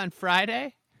 65 on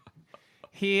Friday.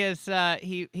 He is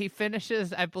he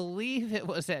finishes, I believe it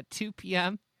was at 2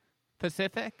 p.m.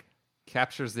 Pacific.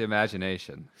 Captures the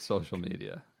imagination. Social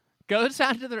media. Goes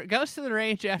to the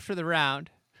range after the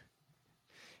round.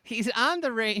 He's on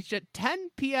the range at 10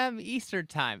 p.m. Eastern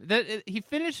time. He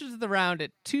finishes the round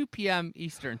at 2 p.m.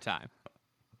 Eastern time.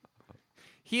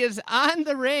 He is on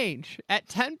the range at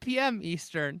 10 p.m.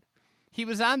 Eastern he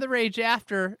was on the range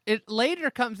after. It later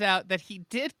comes out that he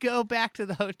did go back to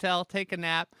the hotel, take a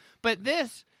nap, but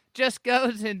this just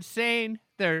goes insane.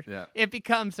 It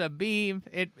becomes a meme.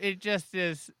 It just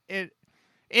is. It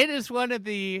is one of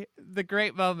the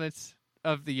great moments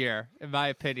of the year, in my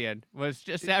opinion. Was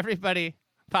just everybody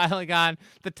piling on,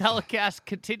 the telecast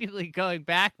continually going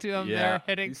back to him. They're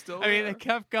hitting. They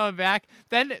kept going back.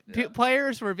 Then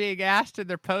players were being asked in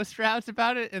their post rounds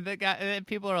about it, and then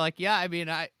people are like, "Yeah, I mean,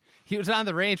 he was on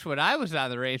the range when I was on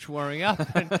the range warming up,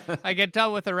 and I get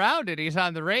done with a round, and he's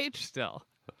on the range still."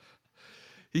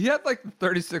 He had like the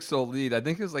 36-hole lead. I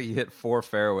think it was like he hit 4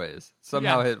 fairways.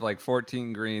 Somehow hit like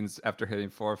 14 greens after hitting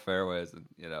 4 fairways, and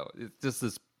it's just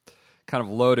this kind of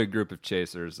loaded group of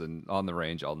chasers and on the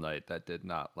range all night. That did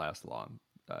not last long.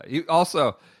 He was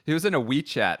in a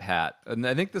WeChat hat, and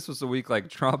I think this was the week like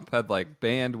Trump had like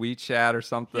banned WeChat or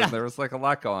something. Yeah. There was like a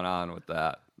lot going on with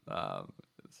that.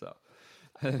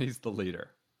 And he's the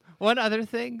leader. One other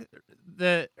thing,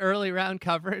 the early round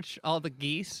coverage, all the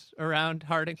geese around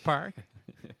Harding Park.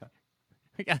 Yeah.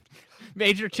 We got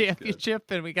major championship,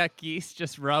 and we got geese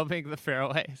just roaming the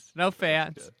fairways. No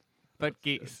fans, but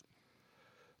geese.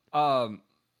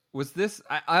 Was this?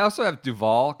 I also have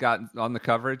Duval got on the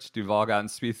coverage. Duval got in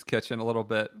Spieth's kitchen a little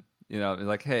bit.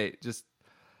 Like, hey, just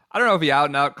I don't know if he out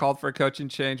and out called for a coaching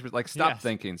change, but like stop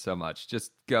thinking so much.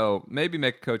 Just go, maybe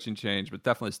make a coaching change, but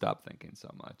definitely stop thinking so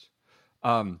much.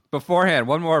 Beforehand,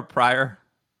 one more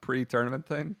pre-tournament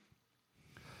thing.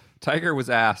 Tiger was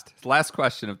asked, last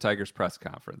question of Tiger's press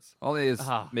conference, only his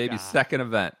second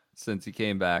event since he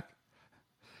came back.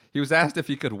 He was asked if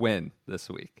he could win this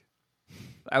week.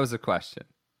 That was a question.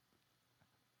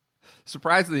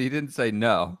 Surprisingly, he didn't say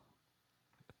no.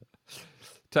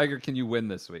 Tiger, can you win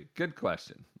this week? Good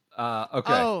question.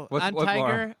 Okay. Oh, what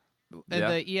Tiger and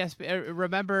the ESPN.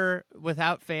 Remember,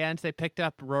 without fans, they picked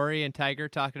up Rory and Tiger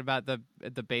talking about the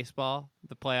baseball,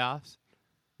 the playoffs.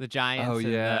 The Giants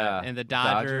and the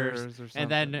Dodgers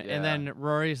and then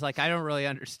Rory's like, I don't really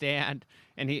understand,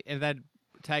 and then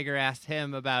Tiger asked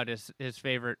him about his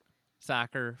favorite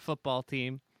football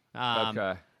team,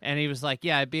 and he was like,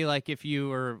 yeah, it'd be like if you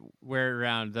were wearing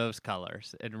around those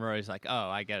colors, and Rory's like, oh,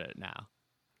 I get it now.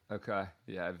 Okay,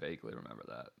 yeah, I vaguely remember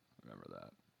that.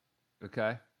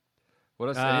 Okay, what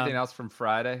else? Anything else from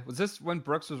Friday? Was this when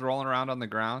Brooks was rolling around on the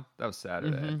ground? That was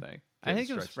Saturday, I think. I think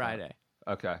it was Friday.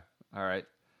 Okay, all right.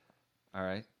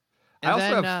 And I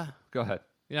also then, have. Go ahead.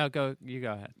 You go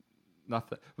ahead.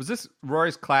 Nothing. Was this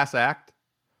Rory's class act?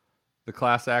 The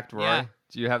class act, Rory? Yeah.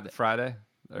 Do you have the Friday?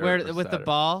 Where with Saturday? The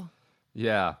ball?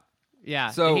 Yeah.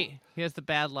 Yeah. So he has the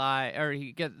bad lie, or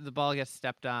the ball gets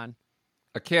stepped on.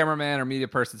 A cameraman or media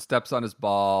person steps on his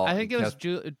ball. I think it was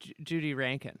Judy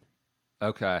Rankin.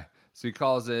 Okay. So he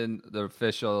calls in the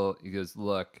official. He goes,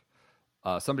 look,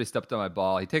 somebody stepped on my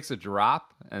ball. He takes a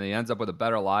drop, and he ends up with a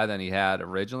better lie than he had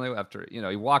originally. After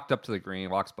he walked up to the green,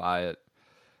 walks by it.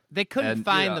 They couldn't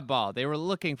find the ball. They were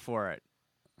looking for it.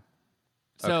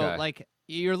 So, like,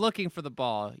 you're looking for the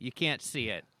ball. You can't see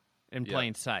it in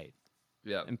plain sight.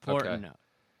 Yeah. Important note.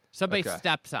 Somebody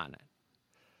steps on it.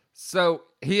 So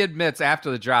he admits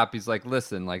after the drop, he's like,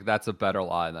 listen, like, that's a better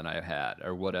lie than I had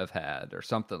or would have had or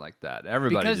something like that.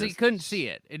 Everybody Because he couldn't see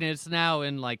it. And it's now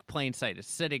in, like, plain sight.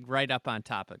 It's sitting right up on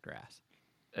top of grass.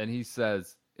 And he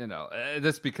says,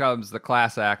 this becomes the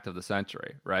class act of the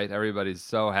century, right? Everybody's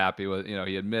so happy with,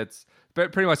 he admits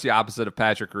pretty much the opposite of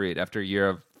Patrick Reed after a year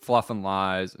of fluffing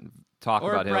lies and talk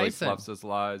about how he fluffs his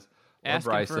lies. Asking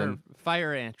or Bryson. For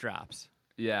fire ant drops.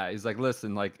 Yeah, he's like,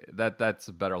 listen, like that's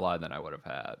a better lie than I would have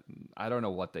had. I don't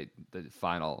know what the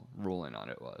final ruling on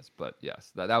it was, but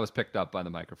yes, that was picked up by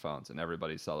the microphones, and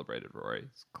everybody celebrated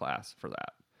Rory's class for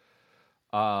that.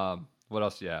 What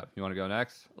else do you have? You want to go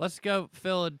next? Let's go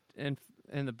Phil in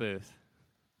the booth.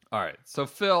 All right, so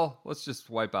Phil, let's just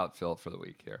wipe out Phil for the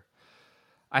week here.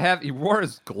 He wore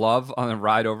his glove on the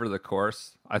ride over to the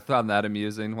course. I found that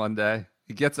amusing one day.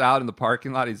 He gets out in the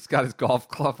parking lot. He's got his golf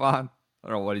glove on. I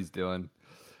don't know what he's doing.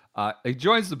 He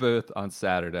joins the booth on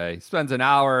Saturday. He spends an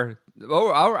hour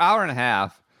and a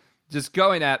half just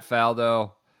going at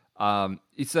Faldo.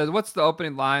 He says, what's the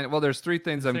opening line? Well, there's 3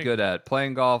 things I'm good at: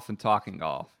 playing golf and talking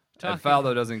golf. And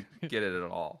Faldo doesn't get it at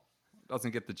all.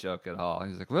 Doesn't get the joke at all.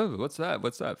 He's like, whoa, what's that?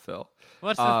 What's that, Phil?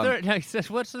 What's the third? No, he says,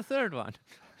 what's the third one?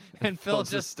 And Phil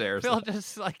just stares. Phil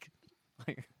just like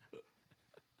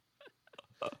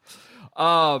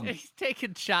he's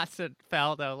taking shots at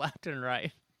Faldo left and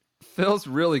right. Phil's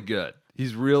really good.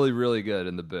 He's really, really good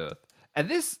in the booth. And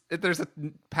there's a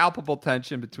palpable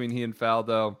tension between he and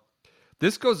Faldo.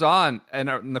 This goes on, and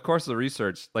in the course of the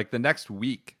research, like the next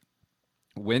week,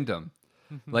 Wyndham,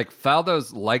 like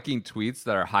Faldo's liking tweets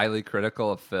that are highly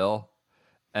critical of Phil.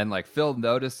 and like Phil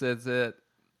notices it,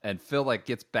 and Phil like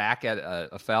gets back at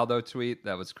a Faldo tweet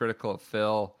that was critical of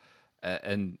Phil,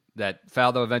 and that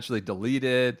Faldo eventually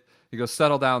deleted. He goes,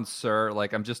 "Settle down, sir.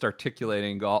 Like, I'm just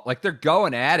articulating golf." Like, they're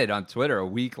going at it on Twitter a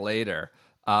week later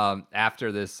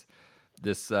after this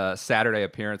Saturday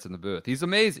appearance in the booth. He's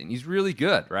amazing. He's really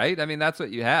good, right? I mean, that's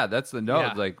what you had. That's the note.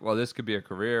 Yeah. Like, well, this could be a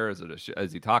career.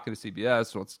 Is he talking to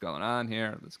CBS? What's going on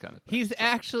here? This kind of thing. He's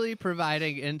actually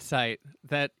providing insight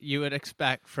that you would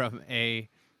expect from a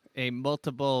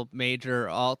multiple major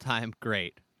all-time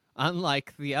great.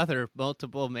 Unlike the other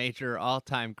multiple major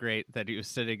all-time great that he was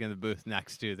sitting in the booth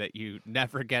next to that you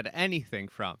never get anything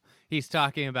from. He's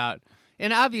talking about,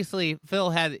 and obviously Phil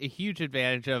had a huge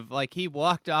advantage of, like, he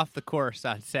walked off the course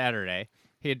on Saturday.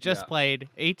 He had just played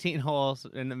 18 holes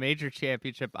in the major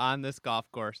championship on this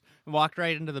golf course and walked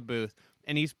right into the booth.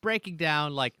 And he's breaking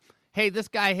down, like, hey, this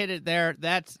guy hit it there.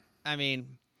 That's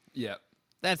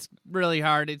really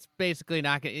hard. It's basically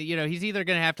not going to, he's either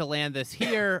going to have to land this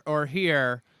here or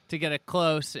here to get it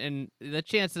close, and the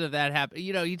chances of that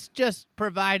happening, he's just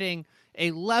providing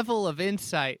a level of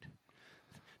insight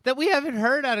that we haven't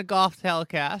heard on a golf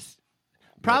telecast.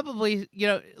 Probably,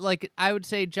 like I would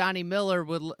say Johnny Miller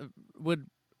would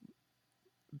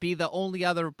be the only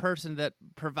other person that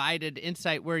provided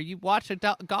insight where you watch a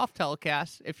golf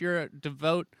telecast if you're a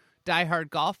devout, diehard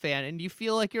golf fan, and you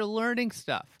feel like you're learning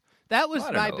stuff. That was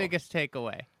my biggest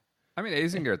takeaway. I mean,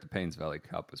 Azinger at the Paynes Valley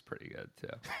Cup was pretty good, too.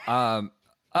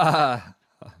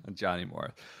 Johnny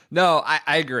Morris. No,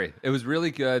 I agree. It was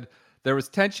really good. There was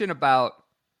tension about,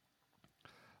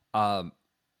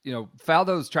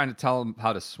 Faldo's trying to tell him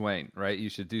how to swing, right? You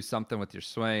should do something with your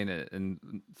swing.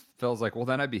 And Phil's like, well,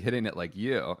 then I'd be hitting it like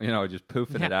you, just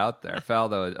poofing it out there.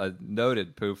 Faldo, a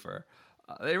noted poofer.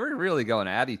 They were really going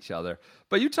at each other.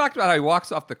 But you talked about how he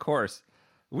walks off the course.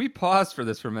 We paused for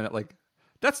this for a minute. Like,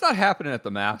 that's not happening at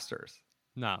the Masters.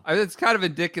 No. I mean, it's kind of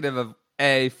indicative of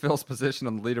A, Phil's position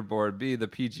on the leaderboard, B, the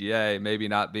PGA maybe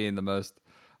not being the most,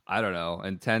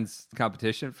 intense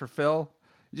competition for Phil.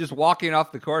 Just walking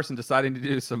off the course and deciding to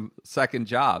do some second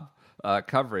job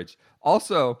coverage.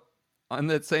 Also, on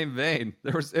that same vein,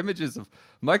 there was images of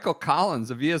Michael Collins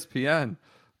of ESPN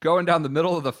going down the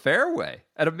middle of the fairway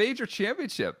at a major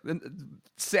championship.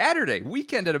 Saturday,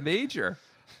 weekend at a major.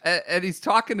 And he's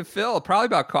talking to Phil, probably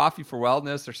about coffee for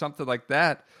wellness or something like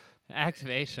that.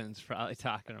 Activation's probably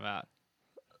talking about.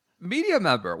 Media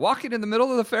member walking in the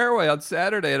middle of the fairway on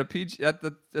Saturday at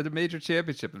a major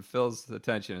championship, and Phil's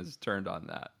attention is turned on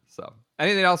that. So,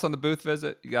 anything else on the booth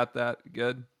visit? You got that?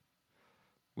 Good?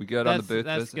 We good on the booth visit?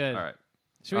 That's good. All right.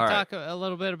 Should we talk a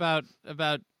little bit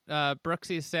about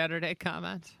Brooksy's Saturday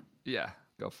comment? Yeah,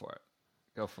 go for it.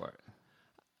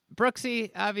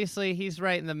 Brooksy, obviously, he's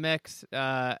right in the mix.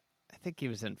 I think he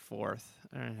was in fourth.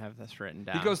 I don't have this written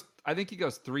down. I think he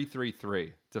goes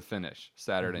 3-3-3 to finish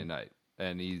Saturday night,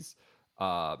 and he's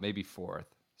maybe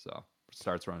fourth. So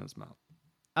starts running his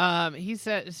mouth. He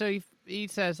said. So he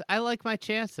says, "I like my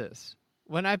chances.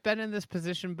 When I've been in this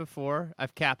position before,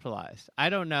 I've capitalized. I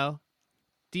don't know.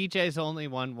 DJ's only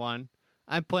won one.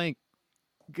 I'm playing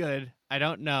good. I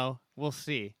don't know. We'll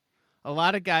see. A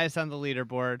lot of guys on the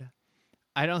leaderboard.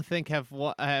 I don't think have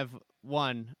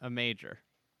won a major."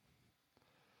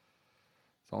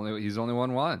 He's only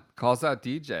won one. Calls out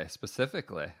DJ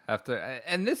specifically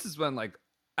and this is when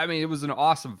it was an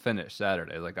awesome finish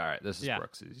Saturday. Like, all right, this is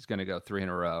Brooks. He's going to go 3 in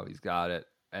a row. He's got it,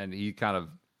 and he kind of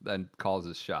then calls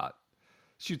his shot.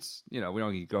 Shoots. We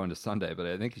don't keep going to Sunday, but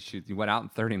I think he went out in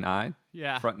 39.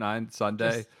 Yeah, front nine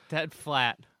Sunday. Just dead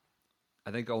flat.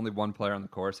 I think only one player on the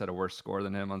course had a worse score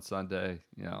than him on Sunday.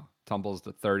 Tumbles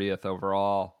to 30th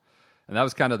overall. And that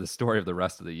was kind of the story of the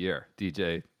rest of the year.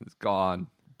 DJ is gone.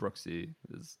 Brooksy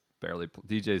is barely...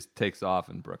 DJ takes off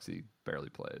and Brooksy barely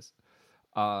plays.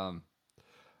 All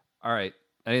right.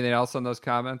 Anything else on those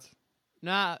comments?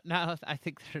 No, I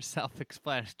think they're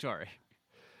self-explanatory.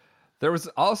 There was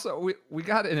also... We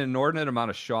got an inordinate amount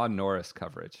of Sean Norris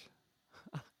coverage.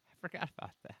 I forgot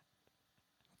about that.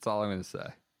 That's all I'm going to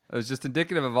say. It was just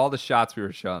indicative of all the shots we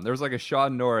were showing. There was like a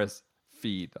Sean Norris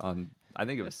feed on, I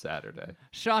think it was Saturday.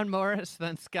 Sean Morris,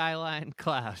 then Skyline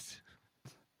Klaus.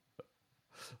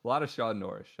 A lot of Sean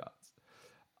Norris shots.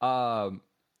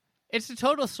 It's a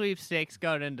total sweepstakes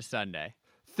going into Sunday.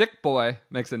 Thick Boy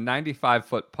makes a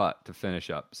 95-foot putt to finish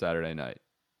up Saturday night,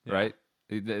 right?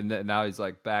 Now he's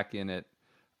back in it.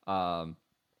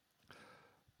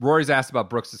 Rory's asked about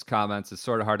Brooks' comments. It's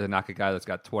sort of hard to knock a guy that's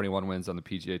got 21 wins on the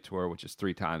PGA Tour, which is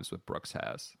 3 times what Brooks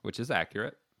has, which is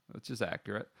accurate.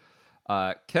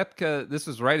 Koepka, this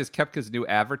was right as Koepka's new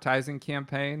advertising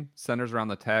campaign centers around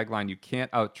the tagline, "You can't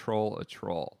out-troll a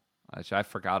troll." Actually, I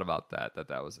forgot about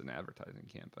that was an advertising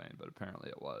campaign, but apparently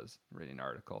it was. Reading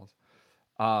articles.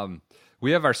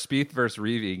 We have our Spieth versus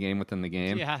Reeve game within the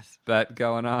game. Yes. Bet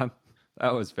going on.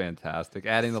 That was fantastic.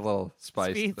 Adding the little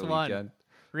spice Spieth to the won. weekend.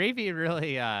 Reeve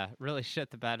really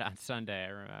shit the bed on Sunday, I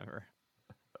remember.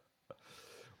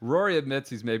 Rory admits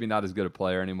he's maybe not as good a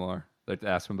player anymore. They're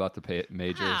asking about the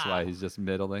majors, why he's just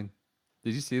middling.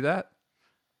 Did you see that?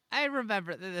 I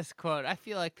remember this quote. I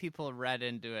feel like people read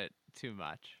into it too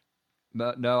much.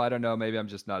 No, I don't know. Maybe I'm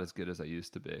just not as good as I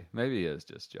used to be. Maybe he is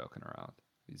just joking around.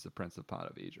 He's the Prince of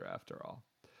Ponte Vedra after all.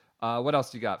 What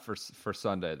else you got for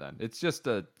Sunday then? It's just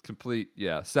a complete,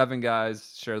 7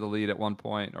 guys share the lead at one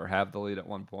point or have the lead at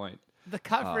one point. The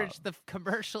coverage, the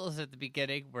commercials at the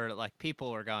beginning were like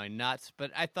people were going nuts,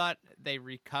 but I thought they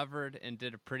recovered and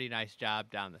did a pretty nice job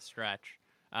down the stretch.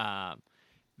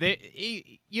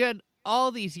 You had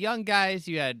all these young guys,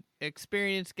 you had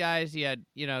experienced guys, you had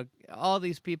all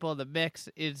these people in the mix.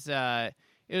 It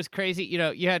was crazy.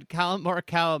 You had Colin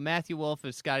Morikawa, Matthew Wolff,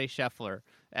 and Scotty Scheffler.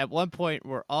 At one point,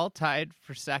 were all tied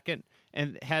for second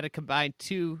and had a combined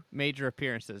 2 major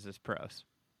appearances as pros.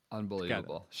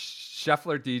 Unbelievable.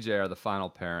 Scheffler DJ are the final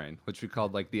pairing, which we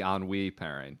called like the ennui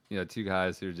pairing. 2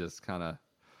 guys who just kind of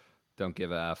don't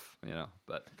give a F,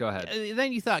 but go ahead.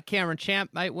 Then you thought Cameron Champ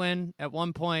might win at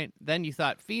one point. Then you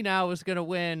thought Finau was going to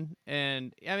win.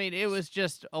 And, I mean, it was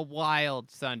just a wild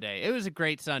Sunday. It was a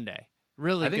great Sunday.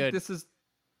 Really good. I think this is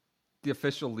the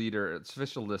official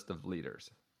list of leaders.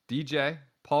 DJ,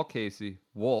 Paul Casey,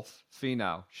 Wolff,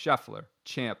 Finau, Scheffler,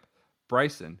 Champ,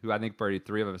 Bryson, who I think birdied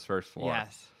 3 of his first 4.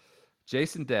 Yes.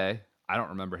 Jason Day, I don't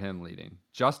remember him leading.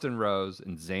 Justin Rose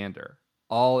and Xander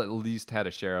all at least had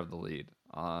a share of the lead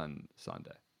on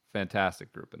Sunday.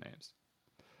 Fantastic group of names.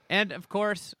 And, of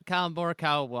course, Colin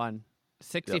Morikawa won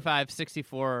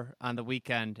 65-64 on the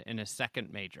weekend in his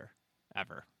second major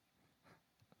ever.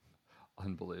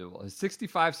 Unbelievable. His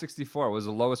 65-64 was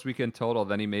the lowest weekend total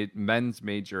than he made men's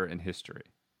major in history.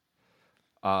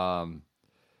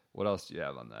 What else do you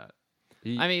have on that?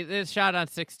 This shot on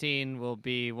 16 will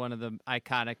be one of the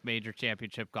iconic major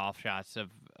championship golf shots of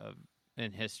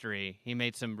in history. He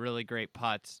made some really great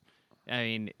putts.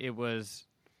 It was...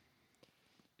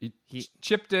 He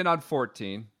chipped in on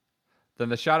 14. Then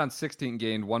the shot on 16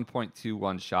 gained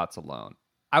 1.21 shots alone.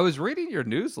 I was reading your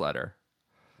newsletter,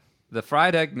 the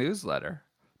Fried Egg newsletter.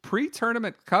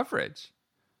 Pre-tournament coverage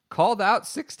called out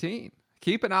 16.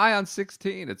 Keep an eye on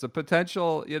 16. It's a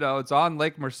potential, it's on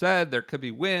Lake Merced. There could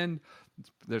be wind.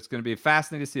 There's going to be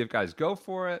fascinating to see if guys go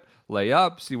for it, lay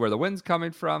up, see where the wind's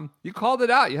coming from. You called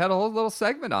it out. You had a whole little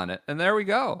segment on it. And there we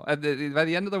go. By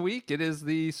the end of the week, it is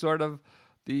the sort of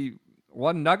the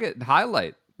one nugget and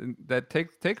highlight that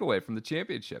take away from the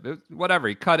championship. Whatever.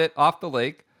 He cut it off the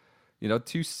lake,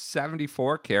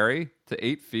 274 carry to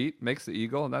 8 feet, makes the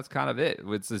eagle, and that's kind of it.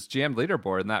 It's this jammed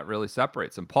leaderboard, and that really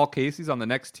separates him. Paul Casey's on the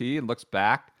next tee and looks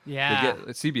back. Yeah.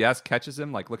 CBS catches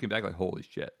him, looking back, holy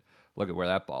shit, look at where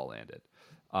that ball landed.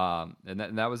 And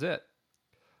that was it.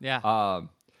 Yeah.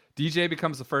 DJ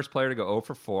becomes the first player to go 0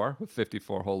 for 4 with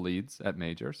 54-hole leads at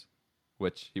majors,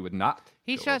 which he would not.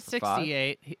 He shot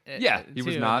 68. He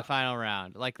was not in the final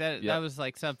round. That was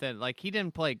something he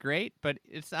didn't play great, but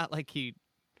it's not like he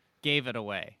gave it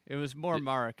away. It was more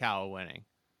Morikawa winning.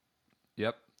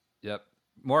 Yep.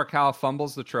 Morikawa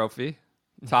fumbles the trophy.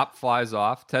 Top flies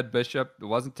off. Ted Bishop. It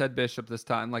wasn't Ted Bishop this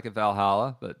time like at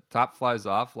Valhalla, but top flies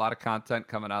off. A lot of content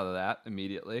coming out of that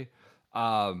immediately.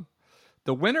 The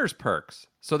winner's perks.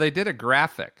 So they did a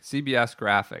graphic, CBS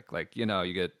graphic.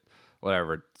 You get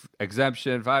whatever,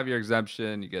 exemption, 5-year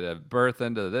exemption. You get a berth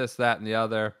into this, that, and the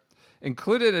other.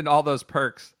 Included in all those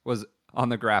perks was on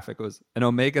the graphic was an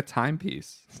Omega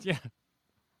timepiece. Yeah.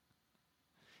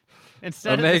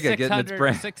 Instead Omega of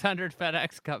the 600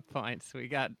 FedEx Cup points, we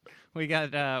got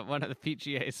one of the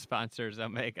PGA sponsors,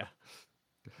 Omega.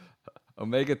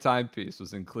 Omega timepiece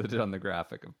was included on the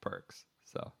graphic of perks.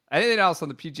 So, anything else on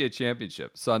the PGA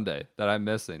Championship Sunday that I'm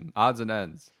missing? Odds and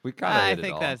ends. We kind of. I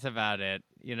think that's about it.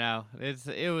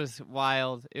 It was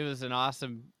wild. It was an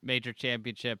awesome major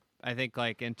championship. I think,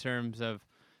 in terms of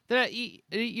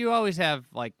you always have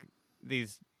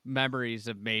these memories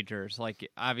of majors.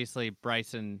 Obviously,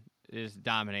 Bryson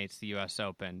dominates the U.S.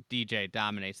 Open. DJ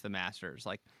dominates the Masters.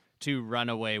 2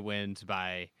 runaway wins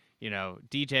by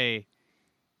DJ.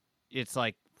 It's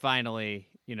finally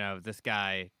this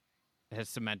guy has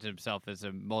cemented himself as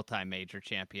a multi-major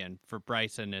champion. For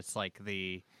Bryson, it's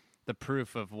the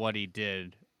proof of what he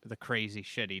did, the crazy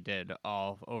shit he did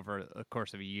all over the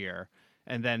course of a year.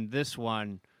 And then this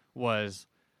one was,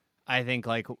 I think,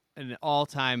 an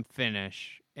all-time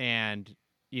finish and,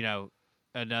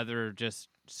 another just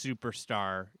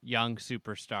young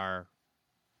superstar,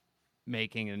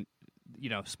 making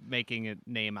a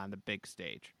name on the big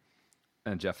stage.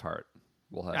 And Jeff Hart.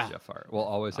 We'll have Jeff Hart. We'll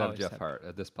always have Jeff Hart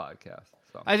at this podcast.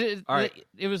 So. All right.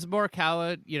 It was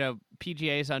Morikawa,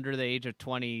 PGA's under the age of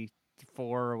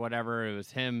 24 or whatever. It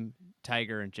was him,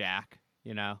 Tiger, and Jack,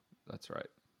 That's right.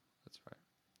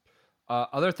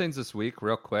 Other things this week,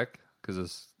 real quick,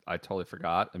 because I totally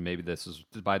forgot, and maybe this is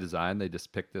by design. They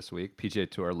just picked this week. PGA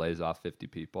Tour lays off 50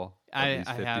 people. I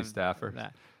 50 have staffers.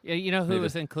 That. Yeah, who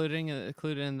was included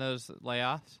in those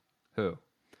layoffs? Who?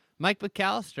 Mike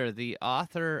McAllister, the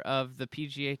author of the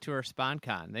PGA Tour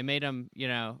SponCon. They made him,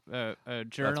 a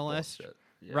journalist,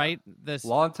 write this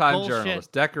longtime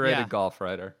journalist, decorated golf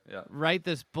writer. Yeah, write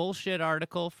this bullshit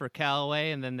article for Callaway,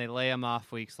 and then they lay him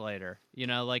off weeks later.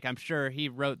 I'm sure he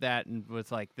wrote that and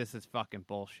was like, "This is fucking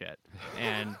bullshit,"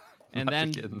 and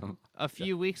then a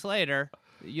few weeks later,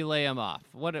 you lay him off.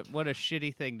 What a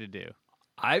shitty thing to do.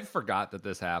 I forgot that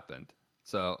this happened.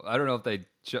 So I don't know if they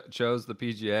chose the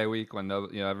PGA week when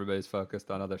everybody's focused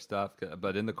on other stuff.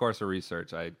 But in the course of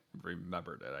research, I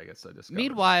remembered it. I guess I discovered.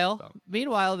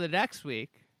 Meanwhile, the next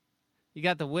week, you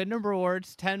got the Wyndham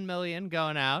Rewards $10 million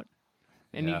going out,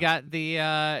 and you got the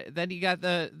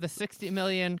 $60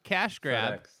 million cash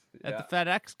grab at the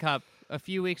FedEx Cup a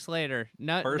few weeks later.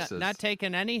 Not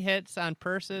taking any hits on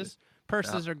purses.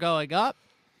 Purses are going up,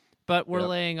 but we're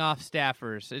laying off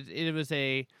staffers. It was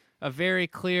a very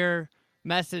clear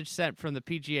message sent from the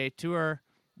PGA Tour.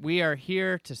 We are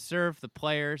here to serve the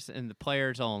players and the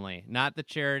players only, not the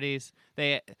charities.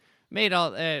 They made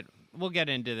all. We'll get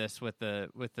into this with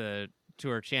the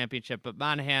Tour Championship, but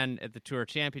Monahan at the Tour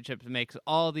Championship makes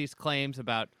all these claims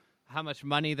about how much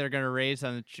money they're going to raise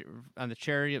on the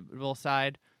charitable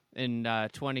side in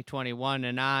 2021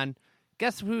 and on.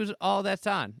 Guess who's all that's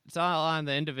on? It's all on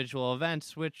the individual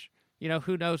events, which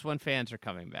who knows when fans are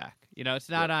coming back. It's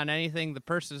not on anything. The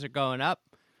purses are going up,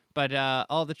 but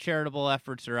all the charitable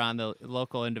efforts are on the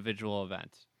local individual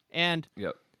events. And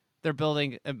they're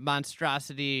building a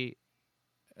monstrosity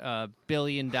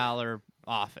 $billion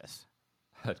office.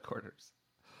 Headquarters.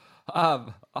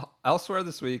 Elsewhere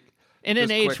this week. In an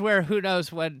age where who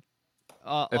knows when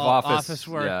office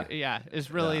work is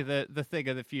really the thing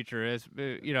of the future. Is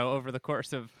over the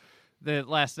course of the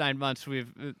last 9 months,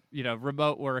 we've,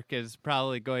 remote work is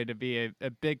probably going to be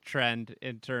a big trend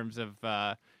in terms of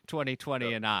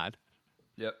 2020 and on.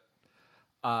 Yep.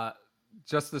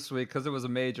 Just this week, because it was a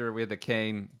major, we had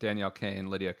the Danielle Kane,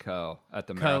 Lydia Ko at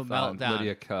the marathon. Meltdown.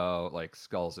 Lydia Ko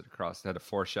sculls it across. Had a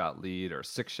 4-shot lead or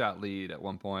 6-shot lead at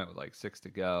one point with 6 to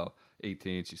go.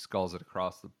 18, she sculls it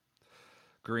across the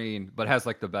green, but has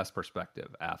the best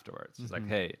perspective afterwards. It's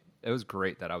hey, it was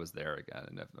great that I was there again,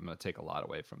 and I'm going to take a lot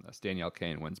away from this. Danielle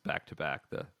Kane wins back-to-back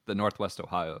the Northwest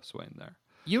Ohio swing there.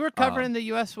 You were covering the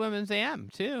U.S. Women's AM,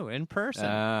 too, in person.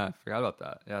 I forgot about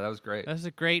that. Yeah, that was great. That was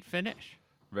a great finish.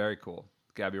 Very cool.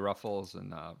 Gabby Ruffles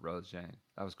and Rose Jane.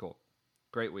 That was cool.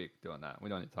 Great week doing that. We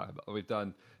don't need to talk about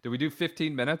it. Did we do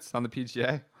 15 minutes on the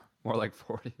PGA? More like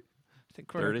 40? I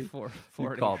think we're 30? 40 you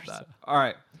called that. So. All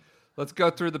right. Let's go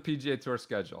through the PGA Tour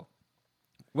schedule.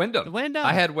 Wyndham.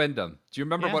 I had Wyndham. Do you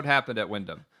remember what happened at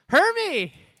Wyndham?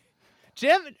 Hermie!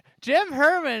 Jim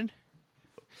Herman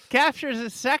captures a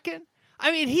second.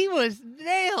 I mean, he was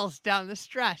nails down the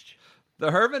stretch.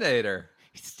 The Herminator.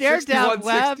 He stared down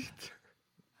Webb.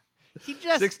 He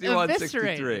just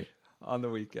 61-63 on the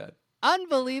weekend.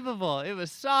 Unbelievable. It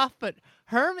was soft, but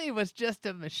Hermie was just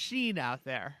a machine out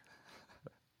there.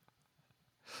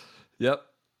 Yep.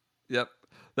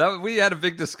 We had a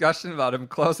big discussion about him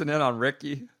closing in on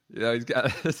Ricky. He's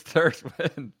got his third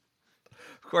win.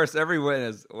 Of course, every win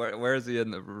is where is he in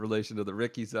the relation to the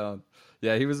Ricky zone?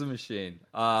 Yeah, he was a machine. He's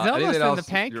almost in the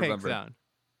pancake zone.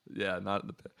 Yeah, not in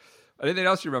the. Anything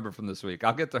else you remember from this week?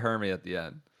 I'll get to Hermie at the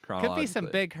end. Could be some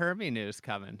big Hermie news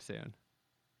coming soon.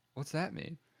 What's that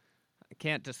mean? I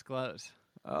can't disclose.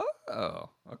 Oh,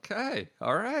 okay.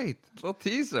 All right. Little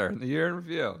teaser in the year in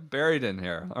review. Buried in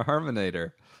here. A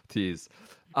Herminator tease.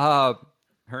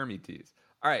 Hermie tease.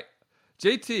 All right.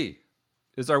 JT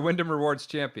is our Wyndham Rewards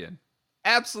champion.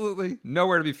 Absolutely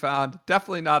nowhere to be found.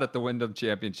 Definitely not at the Wyndham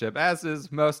Championship, as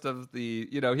is most of the,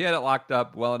 he had it locked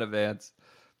up well in advance.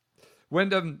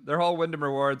 Wyndham, their whole Wyndham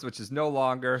Rewards, which is no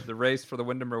longer the race for the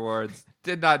Wyndham Rewards,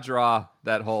 did not draw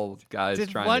that whole guys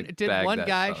trying to bag Did one that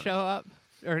guy phone. show up?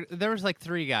 Or there was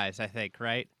 3 guys, I think,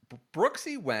 right?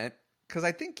 Brooksy went because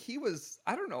I think he was,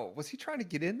 I don't know, was he trying to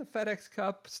get in the FedEx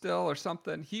Cup still or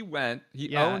something? He went.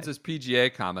 He owns his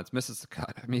PGA comments, misses the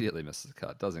cut, immediately misses the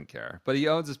cut, doesn't care. But he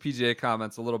owns his PGA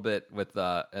comments a little bit with,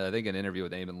 I think, an interview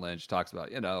with Eamon Lynch talks about,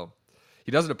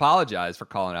 he doesn't apologize for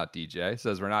calling out DJ,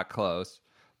 says we're not close.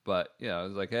 But, you know, it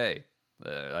was like, hey,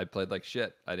 I played like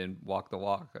shit. I didn't walk the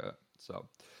walk.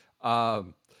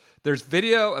 There's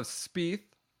video of Spieth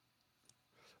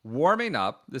warming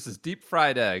up. This is deep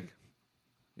fried egg,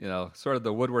 you know, sort of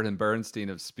the Woodward and Bernstein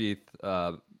of Spieth,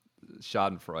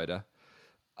 Schadenfreude.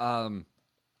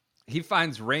 He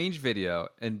finds range video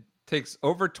and takes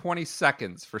over 20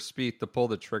 seconds for Spieth to pull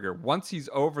the trigger once he's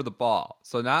over the ball.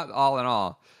 So not all in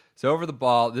all. It's over the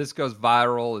ball. This goes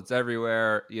viral. It's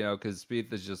everywhere, you know, because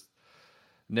Spieth is just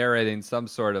narrating some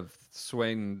sort of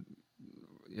swing,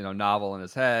 you know, novel in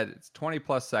his head. It's 20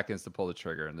 plus seconds to pull the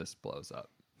trigger, and this blows up.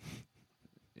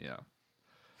 You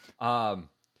know.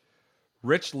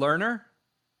 Rich Lerner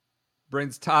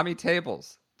brings Tommy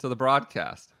Tables to the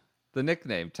broadcast. The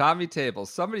nickname, Tommy Tables.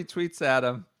 Somebody tweets at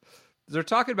him. They're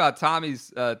talking about Tom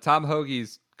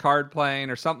Hoagie's card playing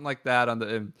or something like that.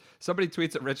 And somebody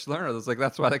tweets at Rich Lerner. It's like,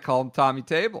 that's why they call him Tommy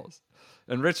Tables.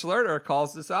 And Rich Lerner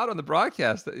calls this out on the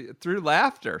broadcast through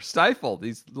laughter, stifled.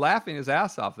 He's laughing his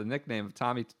ass off, the nickname of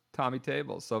Tommy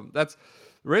Tables. So that's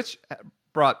Rich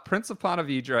brought Prince of Ponte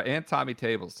Vedra and Tommy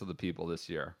Tables to the people this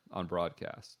year on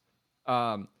broadcast.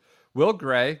 Will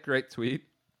Gray, great tweet.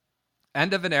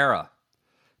 End of an era.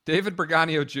 David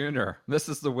Berganio Jr.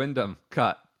 misses the Wyndham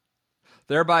cut,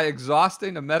 thereby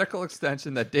exhausting a medical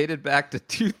extension that dated back to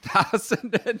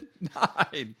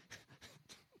 2009.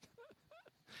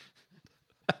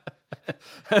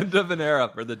 End of an era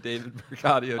for the David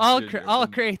Berganio Jr. All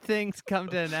great things come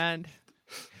to an end.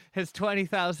 His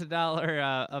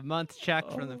 $20,000 a month check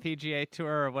from the PGA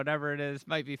Tour or whatever it is,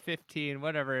 might be 15,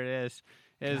 whatever it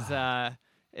is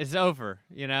over.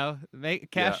 You know,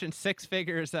 cashing 6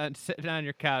 figures on sitting on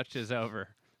your couch is over.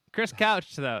 Chris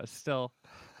Couch though is still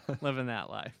living that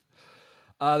life.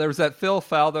 There was that Phil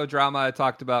Faldo drama I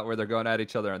talked about where they're going at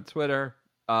each other on Twitter.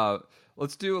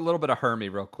 Let's do a little bit of Hermie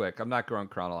real quick. I'm not going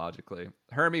chronologically.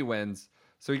 Hermie wins.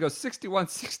 So he goes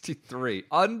 61-63.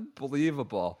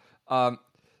 Unbelievable. And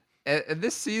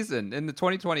this season, in the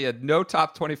 2020, he had no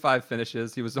top 25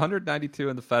 finishes. He was 192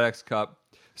 in the FedEx Cup.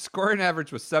 Scoring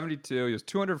average was 72. He was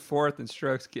 204th in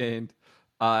strokes gained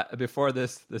before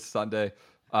this Sunday.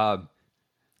 In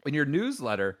your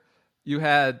newsletter, you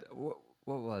had, what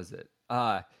was it?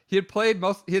 He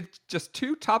had just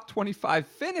 2 top 25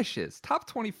 finishes, top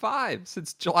 25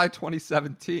 since July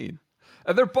 2017.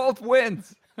 And they're both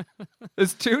wins.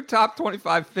 There's 2 top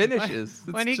 25 finishes.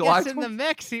 When he gets in the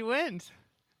mix, he wins.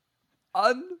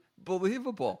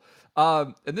 Unbelievable.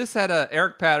 And this had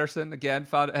Eric Patterson, again,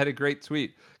 had a great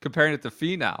tweet comparing it to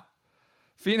Finau.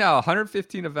 Finau,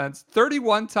 115 events,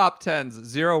 31 top 10s,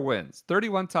 0 wins.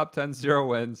 31 top 10s, 0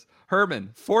 wins.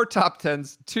 Herman, 4 top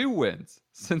 10s, 2 wins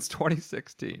since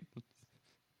 2016.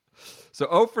 So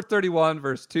 0 for 31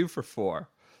 versus 2 for 4.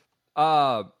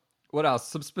 What else?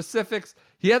 Some specifics.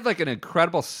 He had like an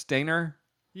incredible stinger.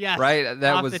 Yes. Right?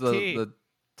 That was the the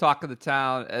talk of the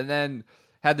town. And then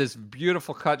had this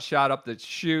beautiful cut shot up the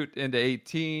chute into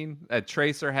 18.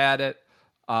 Tracer had it.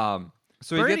 So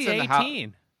birdied he gets in the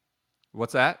 18.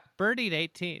 What's that? Birdied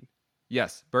 18.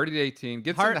 Yes, birdied 18.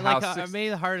 Gets in the house. Maybe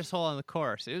the hardest hole on the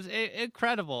course. It was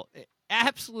incredible.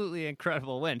 Absolutely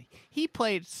incredible win. He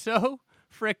played so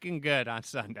freaking good on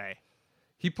Sunday.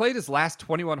 He played his last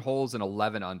 21 holes in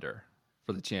 11 under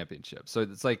for the championship. So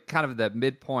it's like kind of that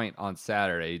midpoint on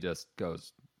Saturday. He just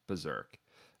goes berserk.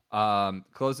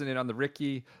 Closing in on the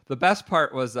Ricky. The best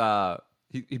part was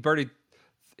he birdied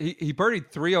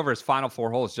 3 over his final 4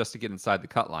 holes just to get inside the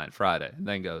cut line Friday, and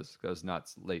then goes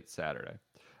nuts late Saturday.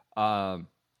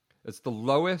 It's the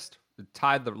lowest,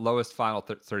 tied the lowest final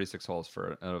 36 holes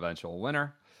for an eventual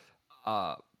winner.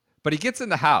 But he gets in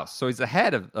the house, so he's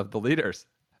ahead of the leaders.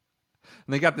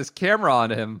 And they got this camera on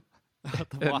him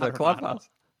in the clubhouse.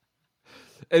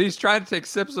 And he's trying to take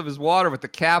sips of his water with the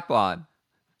cap on.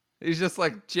 He's just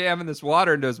like jamming this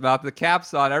water into his mouth. The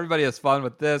cap's on. Everybody has fun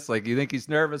with this. Like, you think he's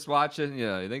nervous watching? You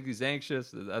know, you think he's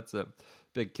anxious? That's a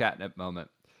big catnip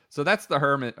moment. So that's the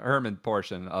Herman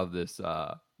portion of this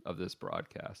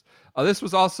broadcast. This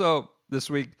was also this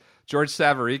week. George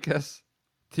Savarikas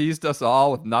teased us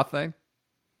all with nothing.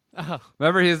 Oh.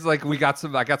 Remember, he's like, I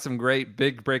got some great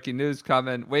big breaking news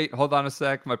coming. Wait, hold on a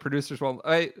sec. My producers won't.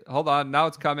 Wait, hold on. Now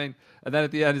it's coming. And then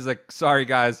at the end, he's like, sorry,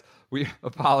 guys.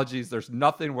 Apologies. There's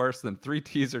nothing worse than 3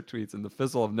 teaser tweets and the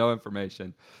fizzle of no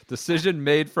information. Decision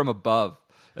made from above.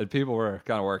 And people were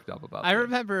kind of worked up about that. I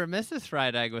remember Mrs.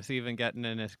 Fried Egg was even getting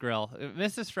in his grill.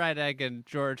 Mrs. Fried Egg and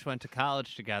George went to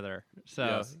college together. So,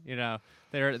 yes. You know,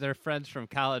 they're friends from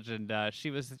college, and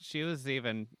she was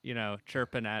even, you know,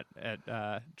 chirping at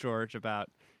George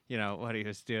about, you know, what he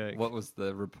was doing. What was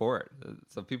the report?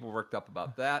 So people worked up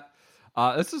about that.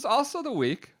 This is also the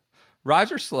week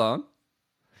Roger Sloan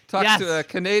Talked to a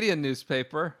Canadian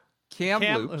newspaper,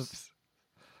 Kamloops.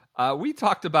 We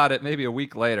talked about it maybe a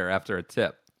week later after a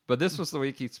tip, but this was the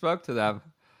week he spoke to them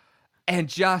and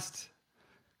just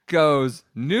goes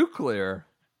nuclear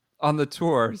on the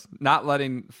tours, not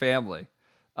letting family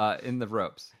in the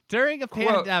ropes. During a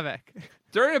pandemic.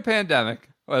 During a pandemic,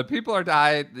 when people are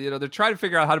dying, they're trying to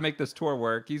figure out how to make this tour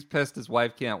work. He's pissed his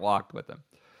wife can't walk with him.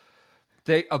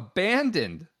 They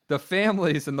abandoned the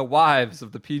families and the wives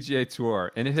of the PGA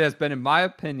Tour, and it has been, in my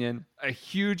opinion, a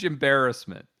huge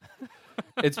embarrassment.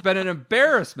 It's been an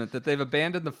embarrassment that they've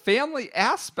abandoned the family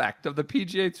aspect of the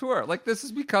PGA Tour. Like, this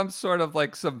has become sort of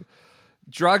like some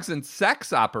drugs and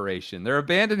sex operation. They're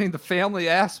abandoning the family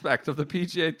aspect of the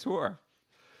PGA Tour.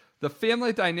 The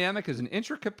family dynamic is an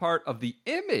intricate part of the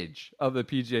image of the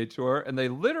PGA Tour, and they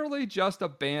literally just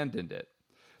abandoned it.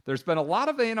 There's been a lot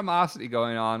of animosity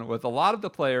going on with a lot of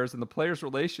the players and the players'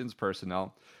 relations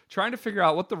personnel trying to figure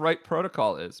out what the right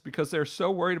protocol is because they're so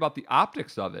worried about the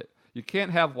optics of it. You can't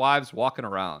have wives walking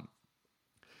around.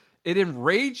 It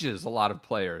enrages a lot of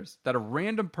players that a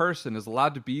random person is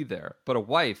allowed to be there, but a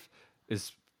wife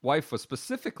was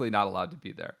specifically not allowed to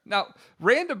be there. Now,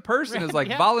 random person is like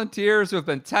volunteers who have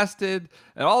been tested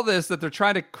and all this that they're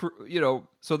trying to,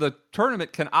 so the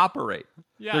tournament can operate.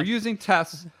 Yeah. They're using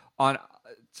tests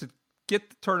to get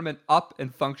the tournament up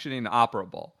and functioning and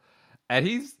operable. And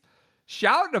he's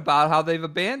shouting about how they've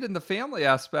abandoned the family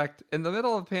aspect in the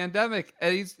middle of a pandemic.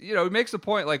 And he's, he makes a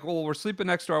point like, well, we're sleeping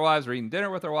next to our wives, we're eating dinner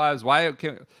with our wives. Why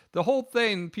can't the whole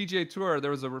thing, PGA Tour,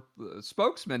 there was a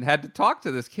spokesman had to talk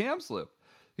to this Kamloops.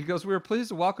 He goes, we were pleased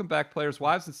to welcome back players'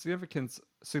 wives and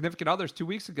significant others 2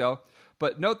 weeks ago,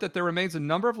 but note that there remains a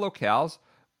number of locales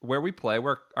where we play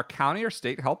where our county or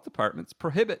state health departments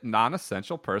prohibit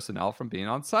non-essential personnel from being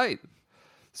on site.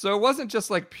 So it wasn't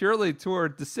just like purely tour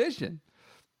decision.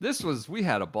 We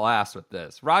had a blast with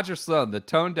this. Roger Sloan, the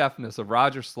tone deafness of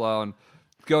Roger Sloan.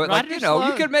 You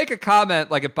could make a comment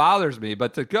like it bothers me,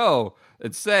 but to go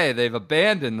and say they've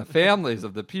abandoned the families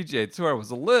of the PGA Tour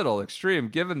was a little extreme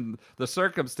given the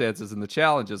circumstances and the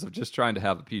challenges of just trying to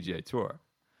have a PGA Tour.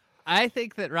 I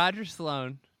think that Roger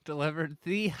Sloan delivered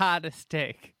the hottest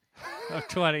take of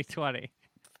 2020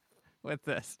 with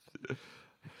this.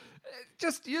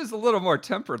 Just use a little more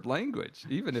tempered language,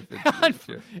 even if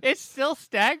it's still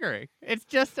staggering. It's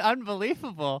just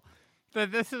unbelievable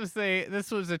that this was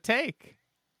a take.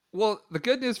 Well, the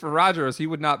good news for Roger is he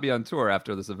would not be on tour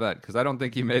after this event because I don't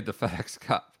think he made the FedEx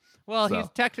Cup. Well, he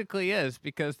technically is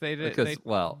because they did.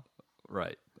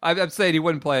 Right. I'm saying he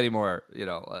wouldn't play anymore.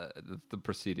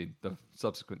 The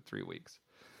subsequent 3 weeks.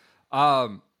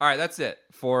 All right, that's it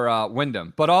for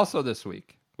Wyndham. But also this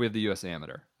week we have the U.S.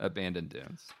 Amateur at Bandon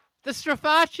Dunes. The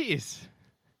Strafaccis.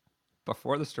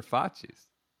 Before the Strafaccis.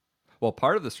 Well,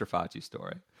 part of the Strafacci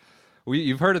story.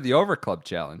 You've heard of the Over Club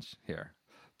Challenge here.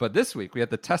 But this week, we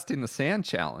had the Testing the Sand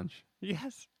Challenge.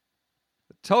 Yes.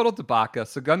 Total debacle.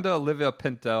 Segunda Olivia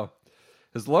Pinto,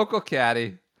 his local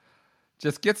caddy,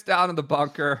 just gets down in the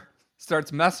bunker,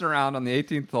 starts messing around on the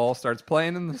 18th hole, starts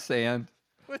playing in the sand.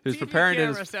 With TV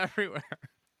cameras everywhere.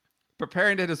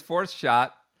 Preparing to hit his fourth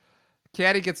shot.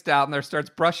 Caddy gets down there, starts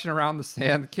brushing around the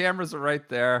sand. The cameras are right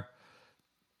there.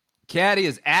 Caddy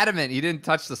is adamant he didn't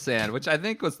touch the sand, which I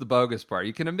think was the bogus part.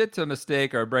 You can admit to a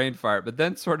mistake or a brain fart, but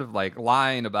then sort of like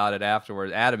lying about it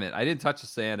afterwards. Adamant, I didn't touch the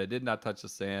sand. I did not touch the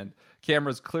sand.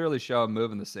 Cameras clearly show him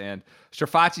moving the sand.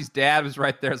 Strafacci's dad was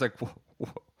right there. It's like,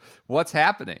 what's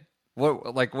happening? What?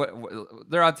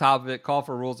 They're on top of it. Call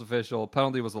for rules official.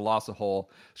 Penalty was a loss of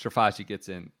hole. Strafacci gets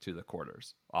into the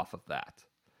quarters off of that.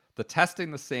 The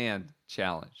Testing the Sand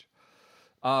Challenge.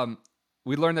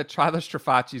 We learned that Tyler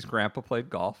Strafacci's grandpa played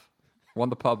golf. Won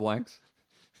the pub links.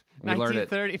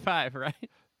 1935, right?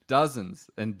 Dozens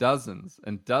and dozens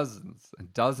and dozens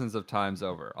and dozens of times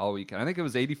over all weekend. I think it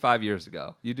was 85 years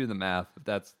ago. You do the math, if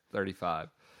that's 35.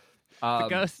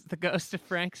 The ghost of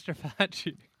Frank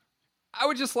Strafacci. I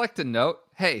would just like to note,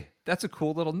 hey, that's a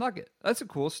cool little nugget. That's a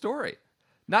cool story.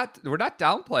 We're not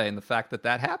downplaying the fact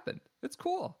that happened. It's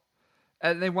cool.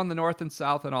 And they won the North and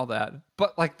South and all that.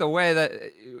 But like the way that,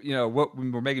 what we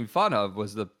were making fun of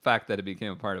was the fact that it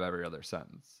became a part of every other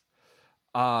sentence.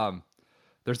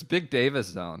 There's a big Davis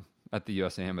zone at the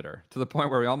U.S. Amateur to the point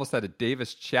where we almost had a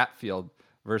Davis Chatfield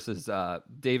versus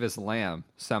Davis Lamb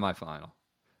semifinal.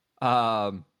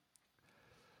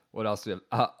 What else do we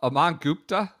have? Aman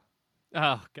Gupta.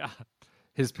 Oh, God.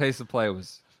 His pace of play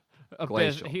was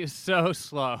glacial. He was so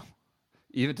slow.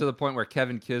 Even to the point where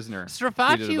Kevin Kisner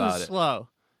Strafacci was slow.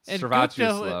 And Strafacci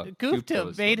was slow.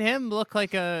 Gupta made him look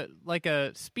like a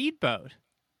speedboat.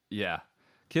 Yeah.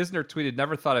 Kisner tweeted,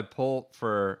 never thought I'd pull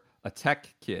for a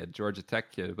Georgia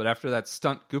Tech kid. But after that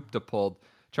stunt Gupta pulled,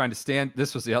 trying to stand.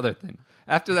 This was the other thing.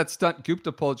 After that stunt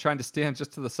Gupta pulled, trying to stand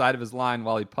just to the side of his line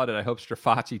while he putted, I hope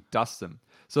Strafacci dusts him.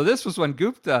 So this was when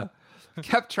Gupta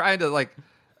kept trying to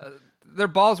their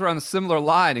balls were on a similar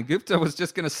line, and Gupta was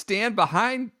just going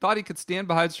to thought he could stand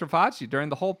behind Strafacci during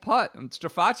the whole putt. And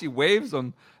Strafacci waves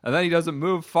him, and then he doesn't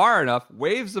move far enough,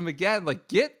 waves him again,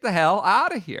 get the hell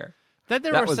out of here. Then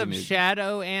there were some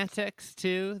shadow antics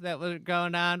too that were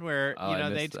going on where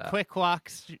they'd quick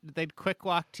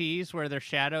walk tees where their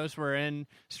shadows were in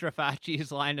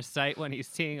Strafacci's line of sight when he's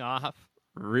teeing off.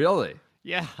 Really?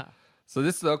 Yeah. So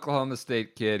this is the Oklahoma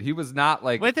State kid. He was not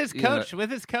with his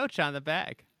coach on the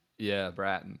bag. Yeah,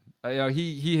 Bratton.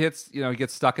 He hits. He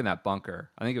gets stuck in that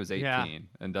bunker. I think it was 18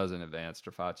 and doesn't advance.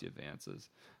 Strafacci advances.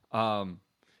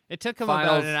 It took him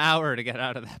about an hour to get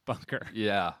out of that bunker.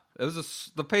 Yeah, it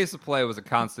was the pace of play was a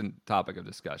constant topic of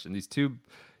discussion. These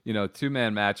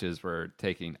two-man matches were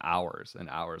taking hours and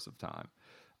hours of time.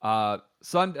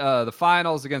 The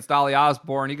finals against Ollie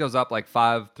Osborne, he goes up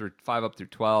 5 up through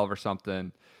 12 or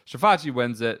something. Strafacci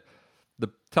wins it. The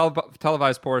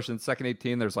televised portion, second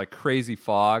 18, there's crazy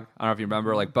fog. I don't know if you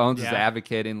remember. Bones is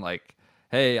advocating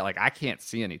hey, I can't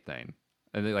see anything.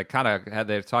 And they they're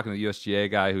talking to the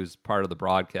USGA guy who's part of the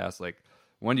broadcast.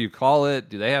 When do you call it?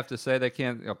 Do they have to say they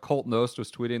can't? Colt Knost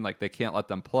was tweeting they can't let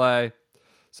them play.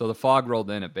 So the fog rolled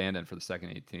in, abandoned for the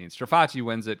second 18. Strafacci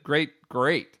wins it. Great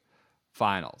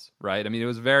finals, right? I mean, it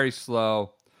was very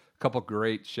slow. A couple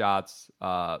great shots,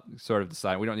 sort of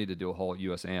deciding. We don't need to do a whole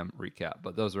USAM recap,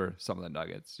 but those were some of the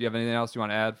nuggets. Do you have anything else you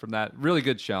want to add from that? Really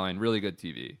good showing, really good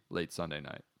TV late Sunday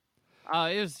night.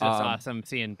 It was just awesome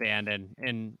seeing Bandon,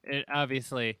 and it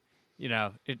obviously,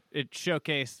 it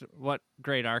showcased what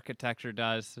great architecture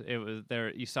does. It was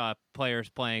there. You saw players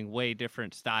playing way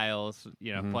different styles,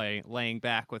 laying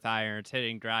back with irons,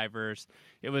 hitting drivers.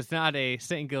 It was not a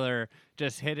singular,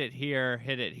 just hit it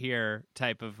here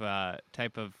type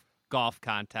of golf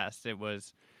contest. It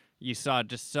was, you saw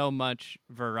just so much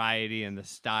variety in the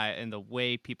style and the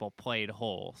way people played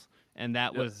holes, and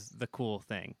that was the cool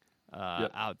thing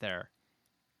out there.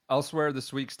 Elsewhere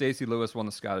this week, Stacey Lewis won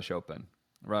the Scottish Open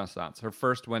Renaissance, her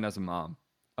first win as a mom.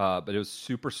 But it was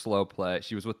super slow play.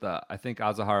 She was with I think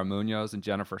Azahara Munoz and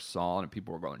Jennifer Saul, and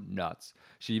people were going nuts.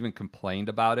 She even complained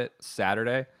about it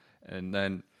Saturday, and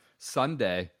then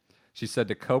Sunday, she said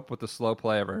to cope with the slow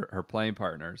play of her playing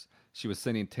partners, she was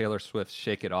singing Taylor Swift's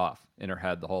 "Shake It Off" in her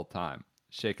head the whole time.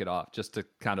 Shake it off, just to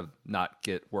kind of not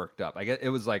get worked up. I guess it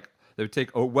was they would take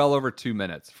well over 2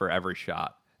 minutes for every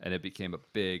shot, and it became a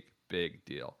big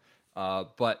deal.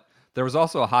 But there was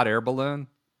also a hot air balloon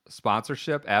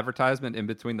sponsorship advertisement in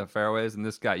between the fairways, and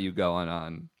this got you going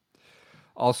on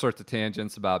all sorts of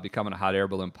tangents about becoming a hot air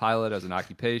balloon pilot as an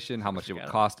occupation, how much it would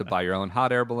cost to buy your own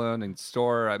hot air balloon and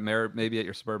store maybe at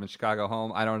your suburban Chicago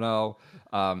home. I don't know.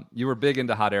 You were big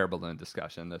into hot air balloon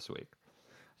discussion this week.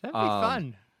 That'd be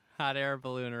fun. Hot air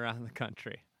balloon around the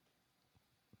country.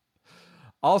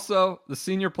 Also, the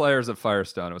senior players at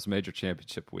Firestone, it was major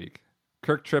championship week.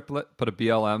 Kirk Triplett put a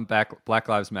BLM Black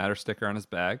Lives Matter sticker on his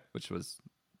bag, which was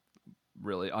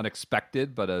really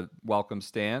unexpected, but a welcome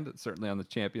stand, certainly on the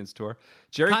Champions Tour.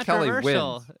 Jerry Kelly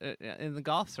wins. In the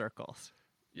golf circles.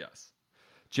 Yes.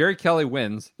 Jerry Kelly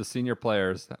wins the senior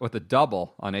players with a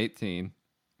double on 18,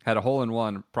 had a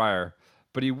hole-in-one prior,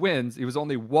 but he wins. He was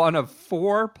only one of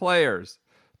 4 players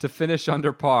to finish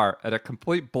under par at a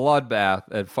complete bloodbath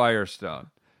at Firestone.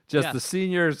 The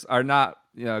seniors are not,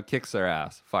 kicks their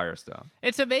ass, Firestone.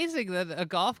 It's amazing that a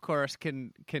golf course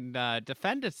can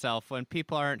defend itself when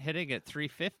people aren't hitting at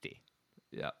 350.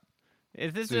 Yeah.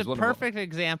 This is a perfect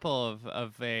example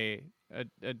of a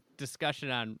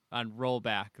discussion on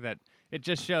rollback, that it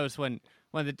just shows when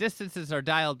the distances are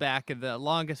dialed back and the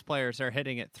longest players are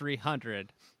hitting at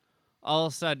 300, all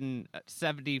of a sudden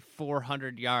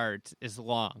 7,400 yards is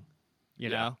long, you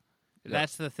know?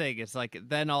 That's the thing. It's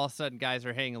then all of a sudden guys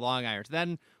are hitting long irons.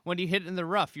 Then when you hit in the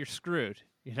rough, you're screwed,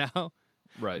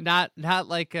 Right. Not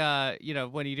like,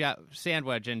 when you got sand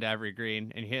wedge into every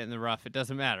green and you hit in the rough, it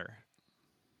doesn't matter.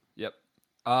 Yep.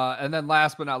 And then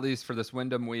last but not least for this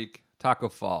Wyndham week, Taco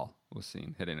Fall was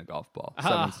seen hitting a golf ball.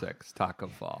 7-6, Taco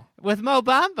Fall. With Mo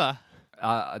Bamba.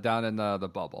 Down in the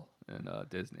bubble in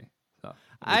Disney. So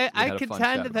I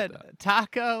contend that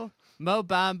Taco, Mo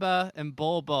Bamba, and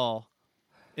Bol Bol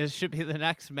should be the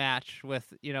next match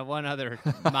with, one other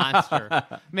monster.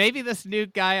 Maybe this new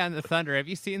guy on the Thunder. Have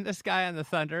you seen this guy on the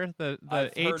Thunder? The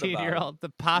 18-year-old, the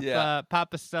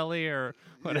Papastelli or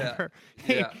whatever.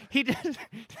 He did.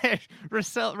 Ryan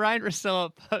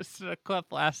Russillo posted a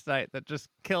clip last night that just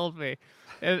killed me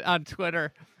on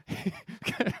Twitter.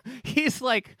 He's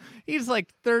like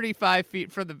 35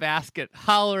 feet from the basket,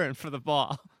 hollering for the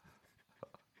ball.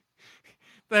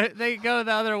 They go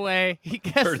the other way. He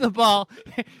gets the ball,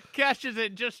 catches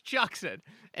it, just chucks it.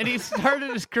 And he started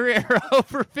his career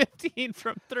over 15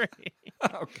 from 3.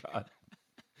 Oh, God.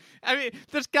 I mean,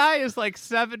 this guy is like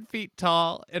 7 feet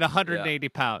tall and 180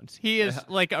 pounds. He is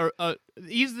like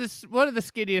he's one of the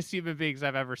skinniest human beings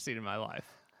I've ever seen in my life.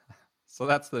 So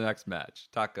that's the next match,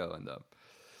 Taco and them.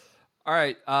 All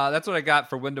right, that's what I got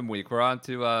for Wyndham Week. We're on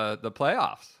to the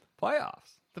playoffs.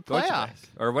 The Deutsche playoffs. Bank,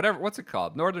 or whatever. What's it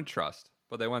called? Northern Trust.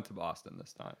 But they went to Boston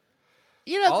this time.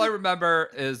 You know, all I remember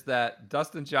is that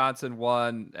Dustin Johnson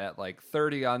won at like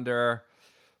 30 under,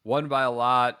 won by a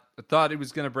lot. I thought he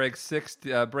was going to break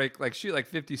shoot like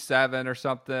 57 or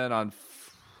something on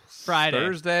Friday.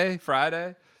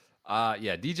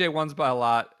 Yeah, DJ wins by a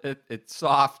lot. It's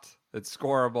soft, it's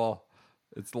scoreable,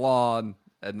 it's long,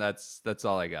 and that's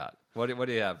all I got. What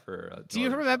do you have for? Do you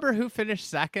remember who finished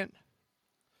second?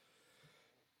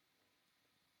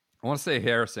 I want to say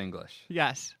Harris English.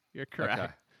 Yes, you're correct.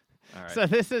 Okay. All right. So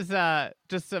this is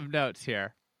just some notes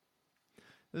here.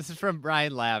 This is from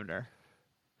Brian Lavner.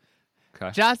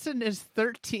 Okay. Johnson is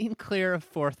 13 clear of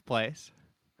 4th place,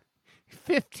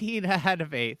 15 ahead of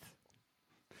 8th.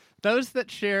 Those that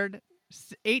shared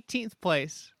 18th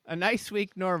place, a nice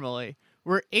week normally,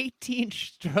 were 18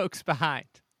 strokes behind.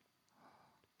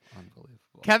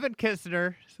 Unbelievable. Kevin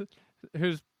Kisner,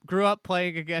 who grew up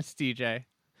playing against DJ,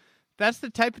 that's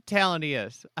the type of talent he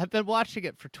is. I've been watching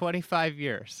it for 25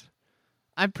 years.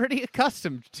 I'm pretty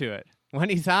accustomed to it. When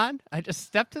he's on, I just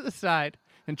step to the side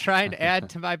and try and add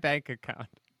to my bank account.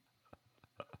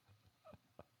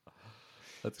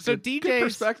 That's so good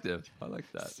perspective. I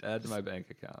like that. Add to my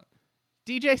bank account.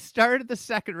 DJ started the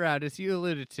second round, as you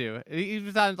alluded to. He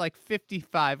was on like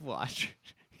 55 watch.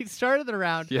 He started the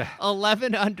round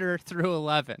 11 under through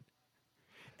 11.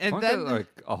 And then like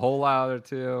a hole out or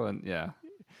two, and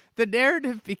the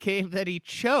narrative became that he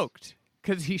choked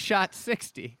because he shot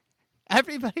 60.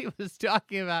 Everybody was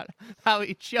talking about how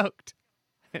he choked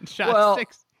and shot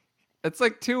 60. It's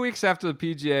like 2 weeks after the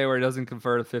PGA where he doesn't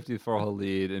convert a 54-hole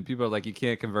lead, and people are like, you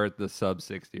can't convert the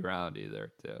sub-60 round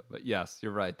either, too. But yes,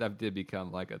 you're right. That did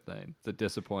become like a thing. It's a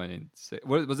disappointing.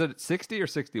 Was it 60 or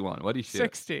 61? What did he shoot?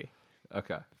 60.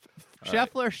 Okay.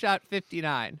 Scheffler shot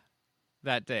 59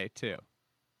 that day, too.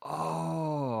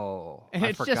 Oh, and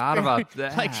I forgot about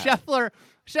that. Like Scheffler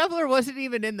wasn't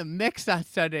even in the mix on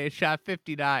Sunday and shot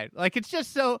 59. Like, it's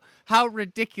just so how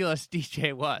ridiculous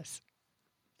DJ was.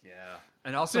 Yeah.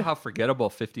 And also how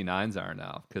forgettable 59s are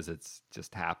now because it's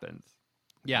just happens.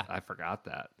 Yeah. I forgot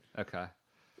that. Okay.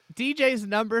 DJ's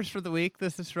numbers for the week.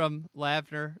 This is from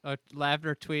Lavner, a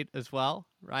Lavner tweet as well.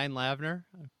 Ryan Lavner,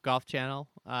 Golf Channel.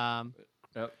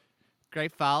 Yep.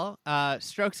 Great follow.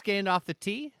 Strokes gained off the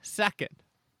tee, second.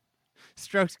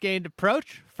 Strokes gained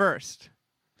approach, first.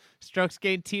 Strokes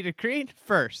gained tee to green,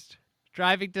 first.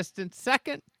 Driving distance,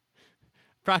 second.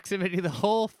 Proximity to the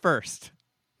hole, first.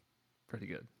 Pretty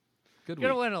good. Good week.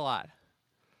 Gonna win a lot.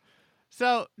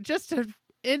 So, just an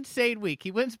insane week.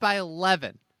 He wins by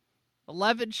 11.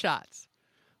 11 shots.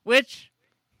 Which,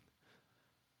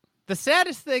 the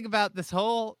saddest thing about this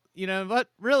whole, what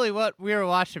we were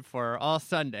watching for all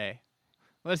Sunday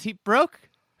was he broke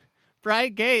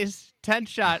Brian Gay's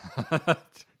 10-shot.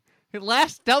 His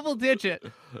last double-digit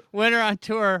winner on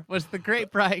tour was the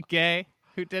great Brian Gay,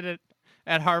 who did it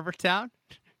at Harbour Town.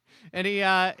 And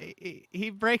he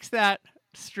breaks that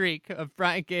streak of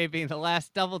Brian Gay being the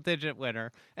last double-digit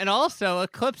winner, and also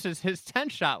eclipses his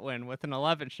 10-shot win with an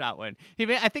 11-shot win.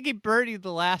 I think he birdied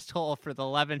the last hole for the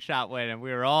 11-shot win, and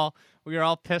we were all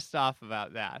pissed off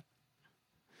about that.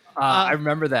 I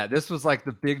remember that. This was like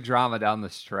the big drama down the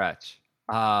stretch.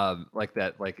 Like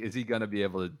that. Like, is he going to be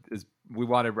able to? We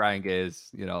wanted Brian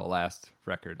Gay's last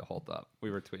record to hold up.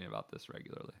 We were tweeting about this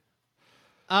regularly.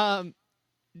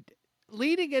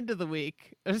 Leading into the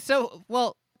week,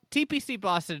 TPC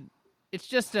Boston, it's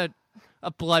just a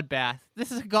bloodbath.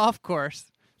 This is a golf course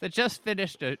that just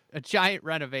finished a giant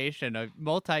renovation, a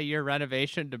multi-year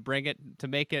renovation to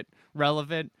make it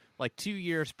relevant like 2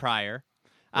 years prior.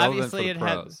 Obviously, it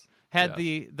had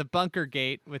the bunker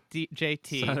gate with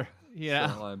JT.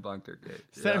 Centerline bunker gate.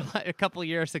 Centerline a couple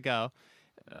years ago.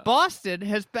 Yeah. Boston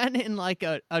has been in like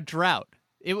a drought.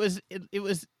 It was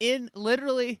in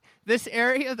literally this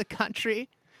area of the country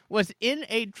was in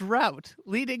a drought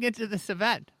leading into this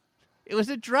event. It was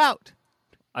a drought.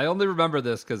 I only remember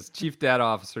this because Chief Data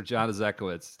Officer John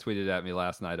Ezekowitz tweeted at me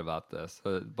last night about this.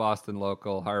 A Boston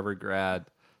local, Harvard grad,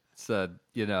 said,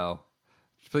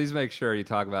 please make sure you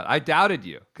talk about it. I doubted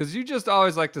you because you just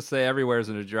always like to say everywhere's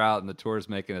in a drought and the tour's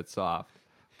making it soft.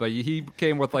 But he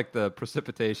came with like the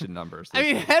precipitation numbers.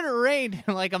 It had rained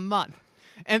in like a month.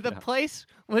 And the place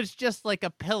was just like a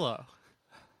pillow.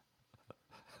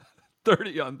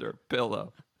 30 under,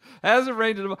 pillow. Hasn't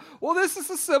rained in a month. Well, this is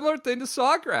a similar thing to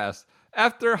Sawgrass.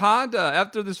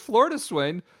 After this Florida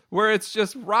swing, where it's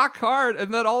just rock hard,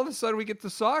 and then all of a sudden we get to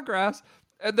Sawgrass,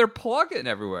 and they're plugging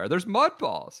everywhere. There's mud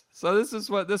balls. So this is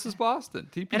Boston.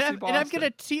 TPC Boston. And I'm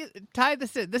going to tie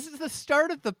this in. This is the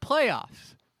start of the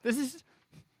playoffs. This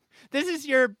is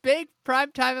your big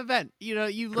primetime event. You know,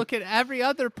 you look at every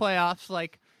other playoffs,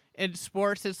 like in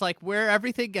sports, it's like where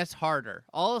everything gets harder.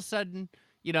 All of a sudden,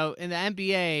 you know, in the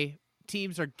NBA,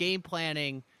 teams are game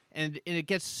planning, and it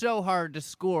gets so hard to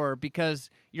score because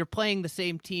you're playing the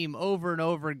same team over and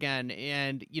over again.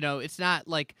 And, you know, it's not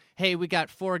like, hey, we got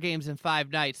 4 games in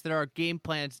 5 nights. There are game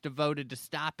plans devoted to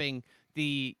stopping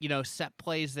the, you know, set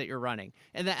plays that you're running.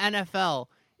 In the NFL,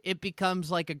 it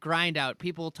becomes like a grind out.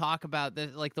 People talk about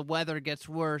that, like the weather gets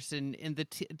worse and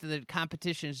the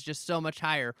competition is just so much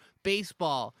higher.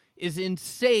 Baseball is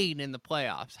insane in the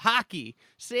playoffs. Hockey,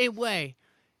 same way.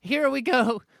 Here we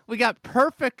go. We got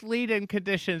perfect lead-in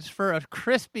conditions for a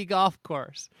crispy golf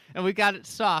course, and we got it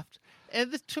soft.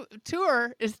 And the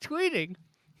tour is tweeting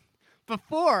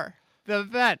before the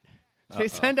event. They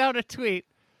send out a tweet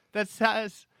that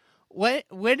says,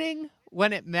 winning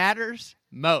when it matters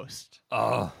most.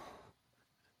 Oh.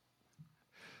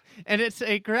 And it's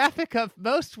a graphic of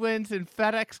most wins in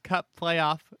FedEx Cup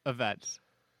playoff events.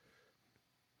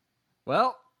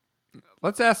 Well,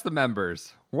 let's ask the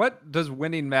members. What does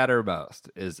winning matter most?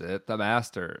 Is it the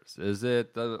Masters? Is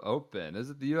it the Open? Is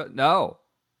it the U.S.? No,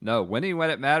 winning when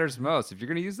it matters most. If you're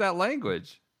going to use that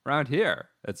language around here,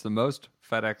 it's the most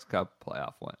FedEx Cup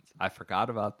playoff wins. I forgot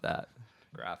about that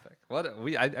graphic.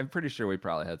 I'm pretty sure we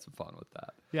probably had some fun with that.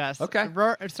 Yes. Okay.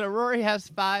 So Rory has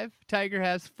 5, Tiger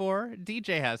has 4,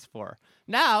 DJ has 4.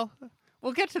 Now,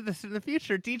 we'll get to this in the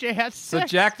future. DJ has 6. So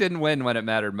Jack didn't win when it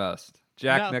mattered most.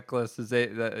 No. Nicklaus is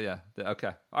 8.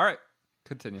 Okay. All right.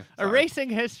 Continue. Sorry. Erasing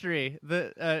history,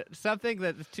 something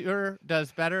that the tour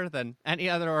does better than any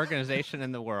other organization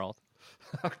in the world.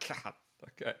 Oh, God.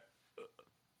 Okay.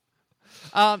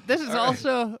 This is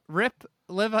also RIP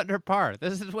Live Under Par.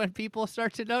 This is when people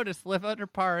start to notice Live Under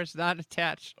Par is not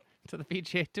attached to the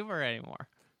PGA Tour anymore.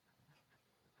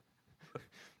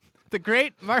 The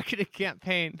great marketing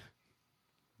campaign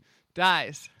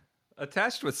dies.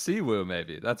 Attached with Siwoo,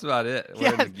 maybe. That's about it.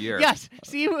 Wearing the gear. Yes,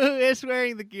 Siwoo is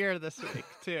wearing the gear this week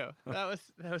too. That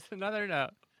was another note.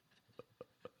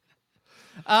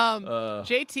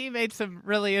 JT made some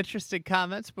really interesting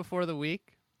comments before the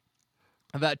week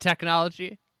about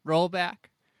technology rollback,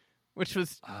 which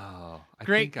was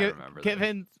great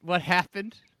given what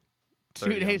happened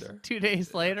 2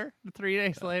 days later, 3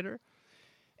 days later.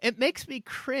 It makes me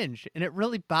cringe, and it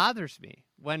really bothers me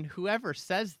when whoever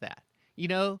says that. You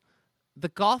know, the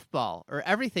golf ball or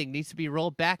everything needs to be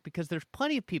rolled back because there's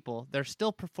plenty of people that are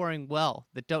still performing well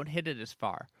that don't hit it as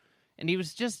far. And he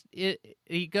was just,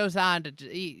 he goes on to,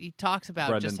 he talks about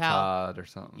Brendan just how. Todd or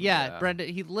something. Yeah, Brendan,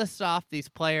 he lists off these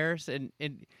players and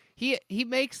he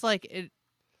makes like it,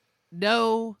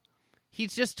 no,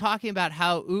 he's just talking about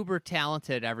how uber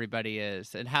talented everybody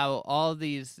is and how all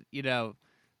these, you know,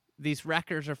 these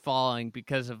records are falling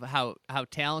because of how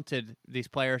talented these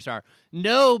players are.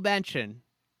 No mention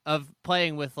of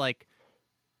playing with like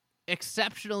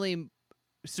exceptionally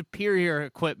superior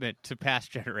equipment to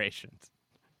past generations.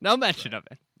 No mention of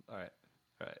it. All right.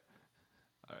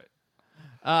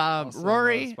 Also,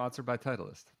 Rory, sponsored by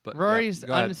Titleist, but Rory's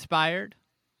uninspired.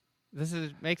 This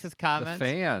makes his comments. The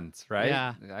fans, right?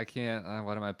 Yeah. I can't.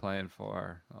 What am I playing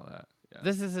for? All that. Yeah.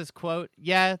 This is his quote.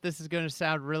 Yeah, this is going to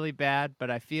sound really bad, but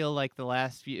I feel like the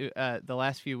last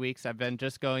few weeks I've been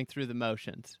just going through the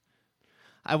motions.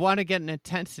 I want to get an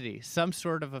intensity, some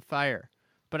sort of a fire,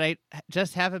 but I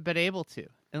just haven't been able to.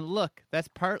 And look, that's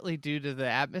partly due to the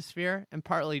atmosphere and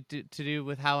partly to do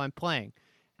with how I'm playing.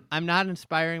 I'm not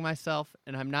inspiring myself,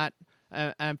 and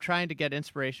I'm trying to get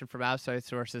inspiration from outside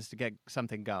sources to get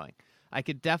something going. I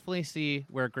could definitely see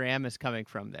where Graham is coming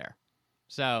from there.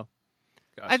 So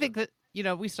Gotcha. I think that, you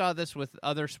know, we saw this with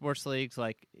other sports leagues,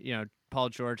 like, you know, Paul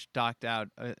George talked out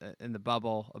in the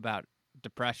bubble about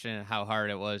depression and how hard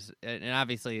it was. And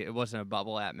obviously it wasn't a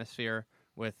bubble atmosphere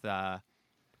with,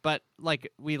 but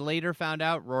like we later found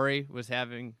out Rory was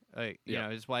having, you know,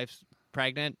 his wife's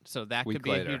pregnant. So that could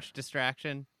be a huge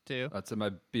distraction too. That's in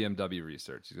my BMW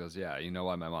research. He goes, yeah, you know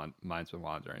why my mind's been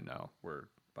wandering now. We're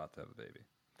about to have a baby.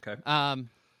 Okay.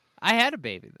 I had a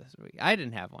baby this week. I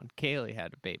didn't have one. Kaylee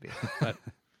had a baby, but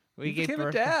we gave became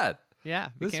birth. a dad. Yeah,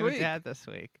 this became week. a dad this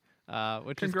week.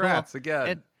 Which Congrats is cool.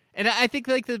 again. And I think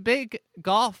like the big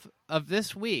golf of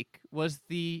this week was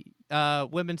the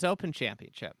Women's Open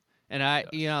Championship. And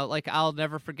you know, like I'll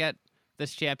never forget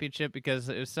this championship because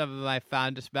it was some of my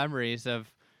fondest memories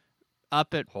of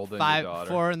up at Holding your 5, daughter.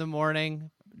 4 in the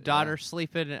morning, daughter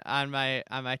sleeping on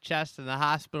my chest in the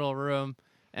hospital room,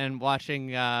 and watching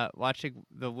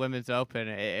the Women's Open.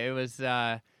 It was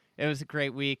a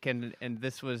great week, and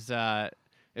this was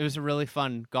it was a really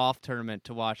fun golf tournament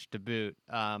to watch to boot.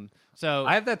 So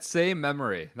I have that same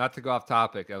memory, not to go off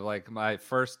topic, of like my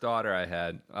first daughter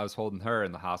I was holding her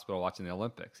in the hospital watching the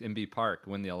Olympics, Inbee Park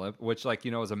win the Olympics, which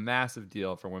was a massive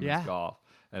deal for women's golf.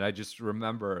 And I just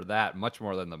remember that much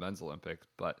more than the men's Olympics.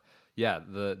 But yeah,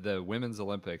 the women's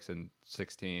Olympics in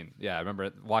 2016. Yeah, I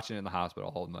remember watching it in the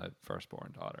hospital holding my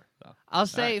firstborn daughter. So, I'll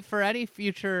say for any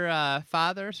future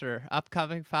fathers or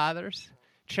upcoming fathers,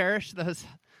 cherish those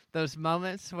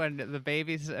moments when the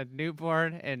baby's a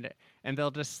newborn and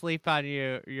they'll just sleep on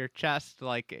your chest,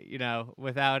 like,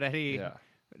 without any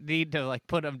need to like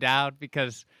put them down,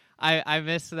 because I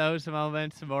miss those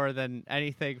moments more than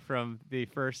anything from the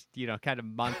first kind of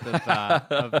month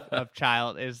of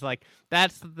child. Is like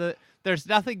there's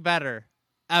nothing better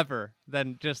ever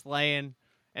than just laying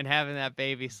and having that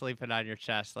baby sleeping on your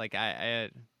chest. Like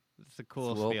it's the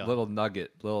coolest feeling. Little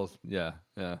nugget, yeah.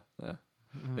 And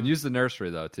use the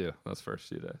nursery though too. Those first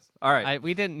few days. All right,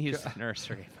 we didn't use the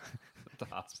nursery. the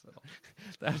hospital.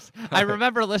 I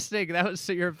remember listening. That was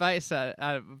your advice.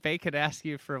 Bacon asked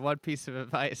you for one piece of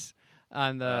advice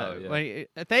on the.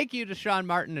 Thank you to Sean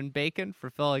Martin and Bacon for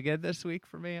filling in this week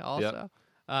for me. Also,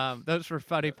 those were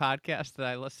funny podcasts that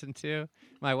I listened to.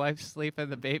 My wife's sleeping,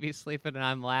 the baby's sleeping, and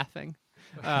I'm laughing.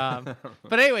 But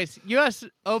anyways, U.S.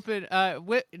 Open,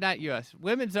 not U.S.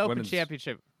 Women's Open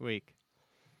Championship week.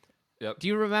 Yep. Do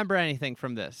you remember anything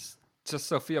from this? Just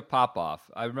Sophia Popov.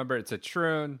 I remember it's a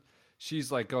troon.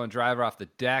 She's like going driver off the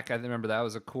deck. I remember that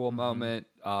was a cool moment.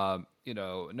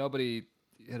 Nobody,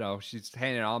 she's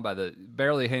hanging on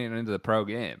barely hanging into the pro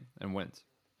game and wins.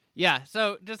 Yeah.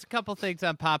 So just a couple things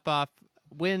on Popov.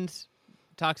 Wins,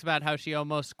 talks about how she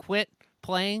almost quit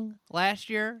playing last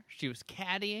year. She was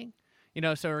caddying.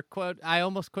 So her quote, "I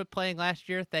almost quit playing last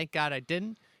year. Thank God I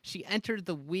didn't." She entered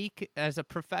the week as a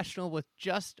professional with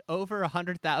just over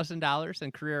 $100,000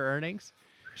 in career earnings.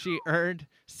 She earned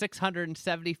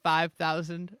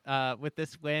 $675,000 with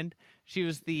this win. She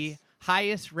was the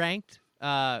highest ranked,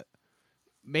 or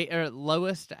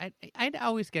lowest. I'd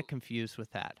always get confused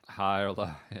with that. High or low?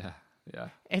 Yeah.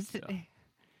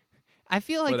 I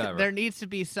feel like Whatever. there needs to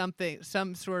be some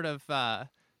sort of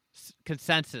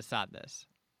consensus on this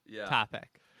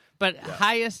topic. But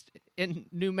highest in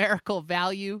numerical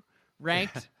value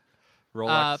ranked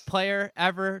player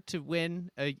ever to win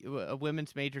a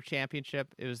women's major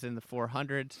championship. It was in the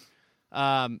 400s.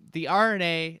 The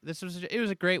R&A, it was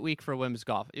a great week for women's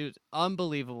golf. It was an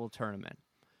unbelievable tournament.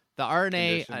 The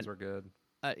R&A conditions were good.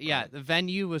 The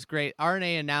venue was great.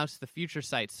 R&A announced the future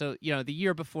sites. So, the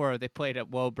year before they played at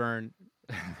Woburn.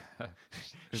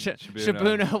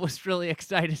 Shabuna was really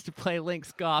excited to play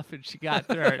links golf, and she got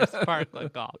third at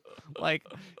Sparklet golf. Like,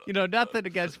 nothing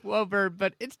against Woburn,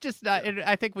 but it's just not. And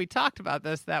I think we talked about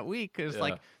this that week. Is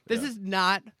this is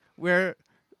not where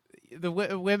the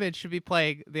women should be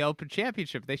playing the Open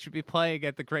Championship. They should be playing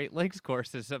at the Great Links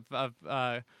courses of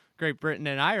Great Britain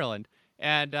and Ireland.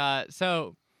 And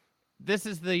so this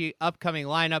is the upcoming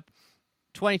lineup,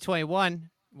 2021,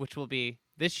 which will be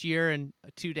this year in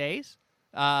 2 days.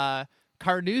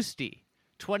 Carnoustie,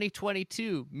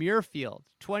 2022 Muirfield,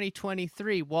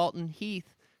 2023 Walton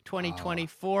Heath,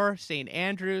 2024 St.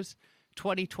 Andrews,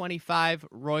 2025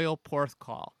 Royal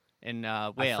Porthcawl in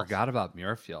Wales. I forgot about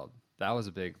Muirfield. That was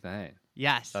a big thing.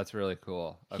 Yes, that's really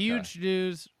cool. Okay. Huge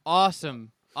news,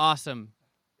 awesome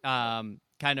kind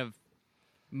of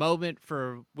moment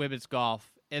for women's golf.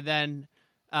 And then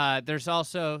there's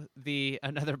also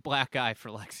another black eye for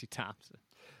Lexi Thompson.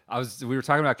 We were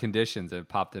talking about conditions, and it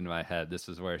popped into my head. This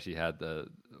is where she had the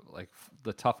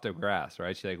tuft of grass,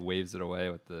 right? She waves it away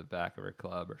with the back of her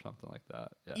club or something like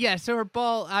that. Yeah. So her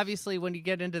ball, obviously, when you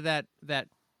get into that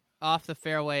off the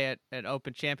fairway at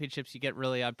Open Championships, you get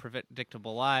really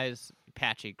unpredictable lies,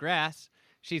 patchy grass.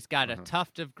 She's got a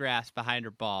tuft of grass behind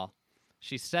her ball.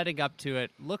 She's setting up to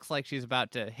it. Looks like she's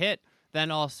about to hit.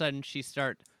 Then all of a sudden, she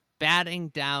starts batting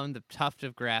down the tuft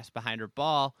of grass behind her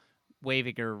ball,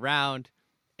 waving her around.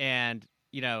 And,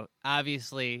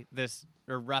 obviously this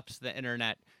erupts the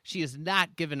internet. She is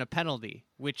not given a penalty,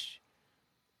 which,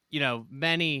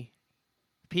 many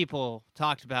people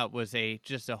talked about was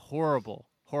just a horrible,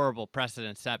 horrible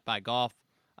precedent set by golf,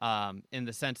 in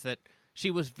the sense that she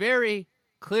was very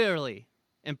clearly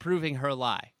improving her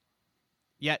lie,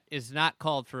 yet is not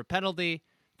called for a penalty.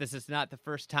 This is not the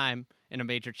first time in a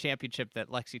major championship that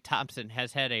Lexi Thompson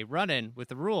has had a run-in with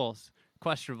the rules.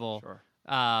 Questionable. Sure.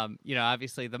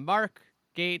 Obviously the Mark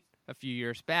Gate a few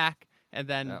years back, and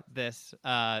then this.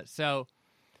 So,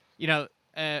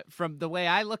 from the way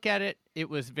I look at it, it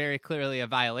was very clearly a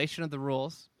violation of the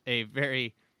rules, a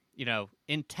very,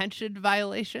 intentioned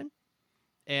violation.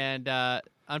 And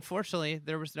unfortunately,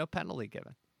 there was no penalty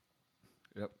given.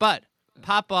 Yep. But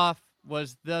pop-off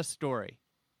was the story.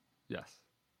 Yes.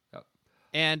 Yep.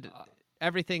 And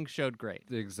everything showed great.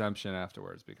 The exemption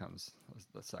afterwards becomes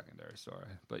the secondary story.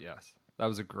 But yes, that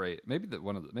was a great, maybe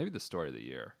the story of the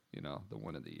year, the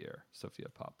win of the year, Sophia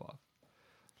Popov.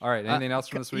 All right. Anything else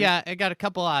from this week? Yeah, I got a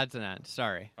couple odds and ends.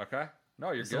 Sorry. Okay.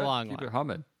 No, you're It's good. a long Keep one. it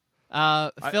humming.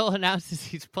 Phil announces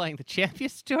he's playing the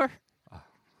Champions Tour.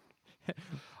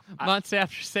 Months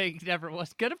after saying he never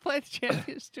was going to play the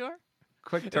Champions Tour.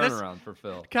 Quick turnaround for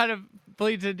Phil. Kind of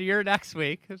bleeds into your next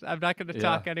week. I'm not going to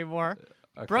talk anymore.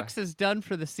 Okay. Brooks is done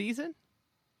for the season.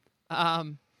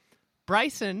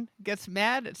 Bryson gets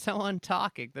mad at someone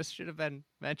talking. This should have been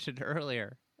mentioned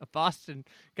earlier. A Boston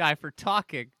guy for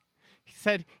talking. He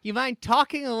said, "You mind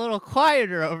talking a little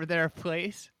quieter over there,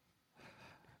 please?"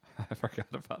 I forgot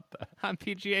about that. On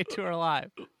PGA Tour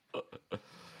Live.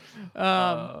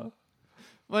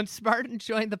 When Spartan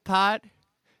joined the pod,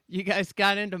 you guys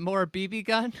got into more BB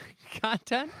gun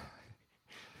content?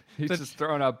 He's just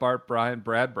throwing out Brad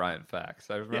Bryant facts.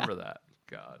 I remember that.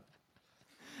 God.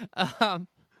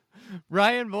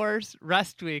 Ryan Moore's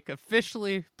rest week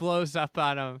officially blows up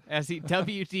on him as he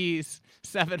WDs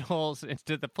 7 holes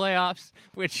into the playoffs,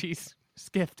 which he's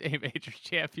skipped a major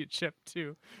championship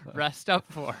to rest up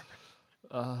for.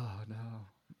 Oh, no.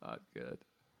 Not good.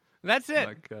 That's it.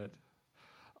 Not good.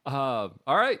 All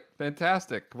right.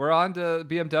 Fantastic. We're on to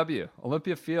BMW,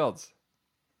 Olympia Fields.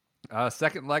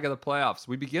 Second leg of the playoffs.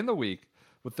 We begin the week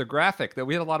with the graphic that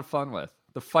we had a lot of fun with.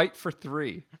 The fight for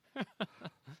 3.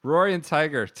 Rory and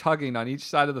Tiger tugging on each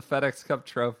side of the FedEx Cup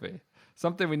trophy.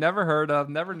 Something we never heard of,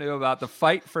 never knew about. The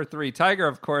fight for 3. Tiger,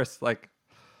 of course,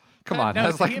 come on.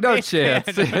 Has no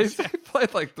chance. He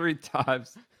played 3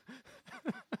 times.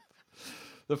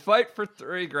 The fight for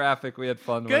 3 graphic we had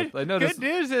fun with. I noticed, good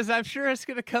news is I'm sure it's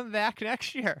going to come back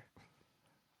next year.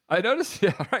 I noticed,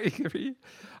 yeah, right.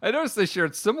 I noticed they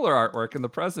shared similar artwork in the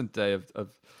present day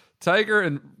of Tiger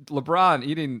and LeBron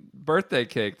eating birthday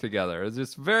cake together. It's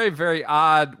just very, very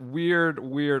odd, weird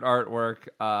artwork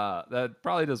that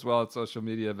probably does well on social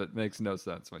media, but makes no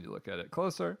sense when you look at it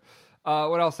closer.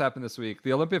 What else happened this week?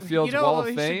 The Olympia Fields Wall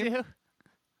of Fame.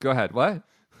 Go ahead. What?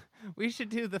 We should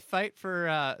do the fight for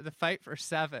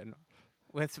 7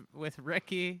 with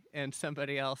Ricky and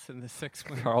somebody else in the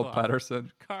 6-win Carl club.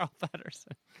 Pedersen. Carl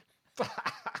Pedersen.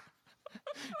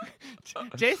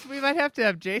 Jason, we might have to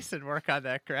have Jason work on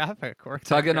that graphic.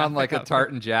 Tugging on a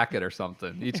tartan jacket or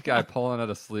something. Each guy pulling at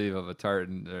a sleeve of a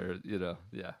tartan, or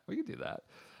yeah, we could do that.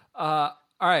 All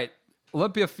right,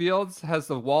 Olympia Fields has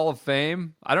the Wall of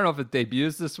Fame. I don't know if it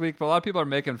debuts this week, but a lot of people are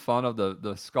making fun of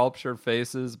the sculptured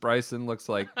faces. Bryson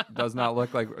does not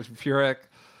look like Furyk.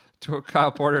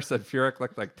 Kyle Porter said Furyk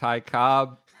looked like Ty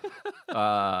Cobb.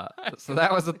 So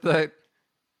that was a thing.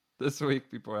 This week,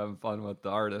 people are having fun with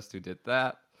the artist who did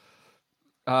that.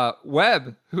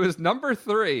 Webb, who is number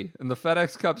 3 in the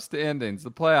FedEx Cup standings,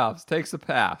 the playoffs, takes a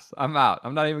pass. I'm out.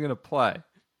 I'm not even going to play.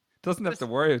 Doesn't have to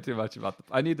worry too much about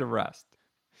I need to rest.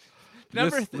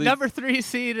 Number 3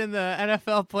 seed in the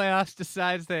NFL playoffs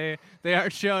decides they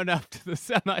aren't showing up to the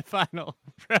semifinal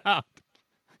round,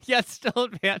 yet still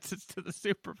advances to the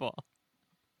Super Bowl.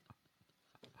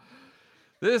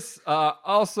 This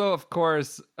also, of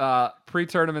course,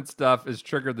 pre-tournament stuff is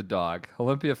Trigger the dog.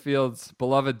 Olympia Fields'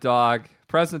 beloved dog,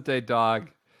 present-day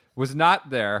dog, was not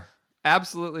there,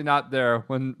 absolutely not there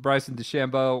when Bryson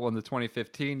DeChambeau won the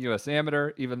 2015 U.S.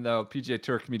 Amateur, even though PGA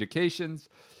Tour Communications,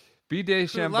 B.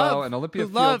 DeChambeau, and Olympia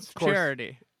Fields... love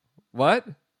charity. What?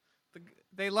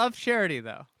 They love charity,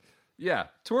 though. Yeah.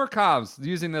 Tour comms,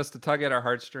 using this to tug at our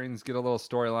heartstrings, get a little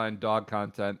storyline dog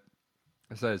content.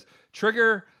 It says,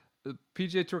 Trigger...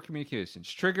 PGA Tour Communications.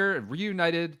 Trigger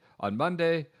reunited on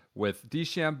Monday with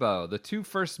DeChambeau. The 2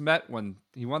 first met when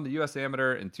he won the U.S.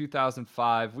 Amateur in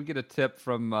 2005. We get a tip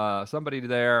from somebody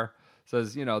there.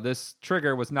 Says, this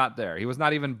Trigger was not there. He was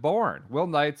not even born. Will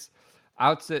Knights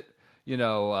outs it,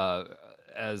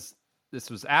 as this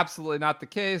was absolutely not the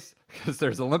case because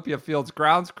there's Olympia Fields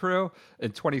grounds crew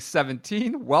in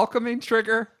 2017 welcoming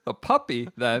Trigger, the puppy,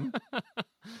 then.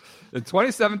 In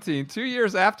 2017, 2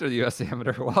 years after the U.S.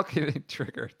 Amateur, welcoming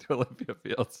Trigger to Olympia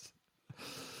Fields.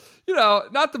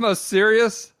 Not the most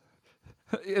serious,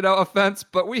 offense,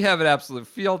 but we have an absolute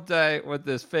field day with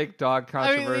this fake dog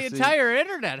controversy. I mean, the entire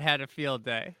internet had a field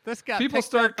day. This got people picked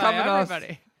start up by coming at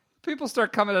everybody. us. People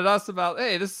start coming at us about,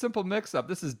 hey, this is simple mix-up.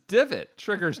 This is Divot,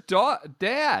 Trigger's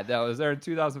dad that was there in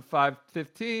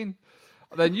 2005-15.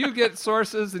 then you get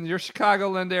sources in your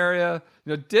Chicagoland area.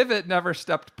 Divot never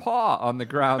stepped paw on the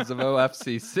grounds of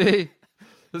OFCC.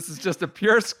 This is just a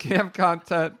pure scam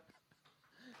content.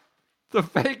 The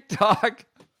fake dog.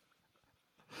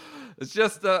 It's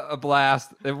just a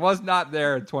blast. It was not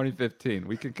there in 2015.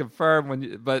 We can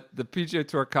confirm but the PGA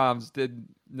Tour comms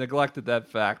neglected that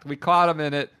fact. We caught him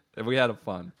in it, and we had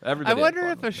fun. Everybody. I wonder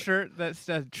had fun if a with it. shirt that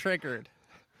said "triggered"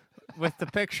 with the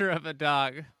picture of a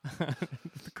dog, the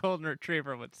golden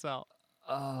retriever would sell.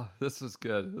 Oh, this was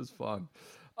good. It was fun.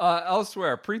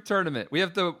 Elsewhere, pre-tournament, we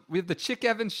have the Chick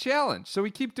Evans challenge. So we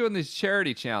keep doing these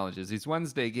charity challenges, these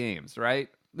Wednesday games, right?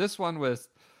 This one was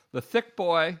the thick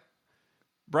boy,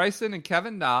 Bryson and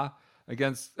Kevin Na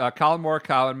against Colin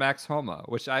Morikawa and Max Homa,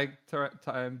 which I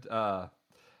timed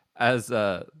as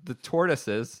the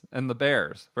Tortoises and the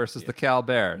Bears versus the Cal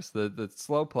Bears, the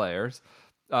slow players.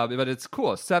 But it's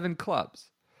cool. 7 clubs.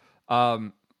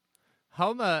 Homa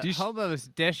was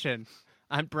dishing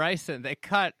on Bryson. They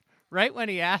cut right when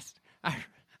he asked. I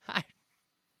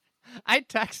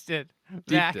texted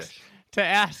Deep Max dish. to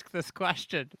ask this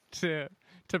question to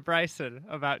Bryson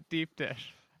about deep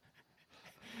dish,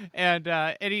 and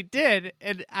he did,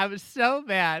 and I was so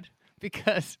mad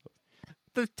because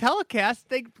the telecast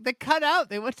they cut out.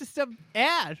 They went to some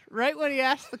ad right when he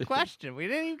asked the question. We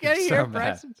didn't even get to hear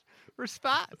Bryson's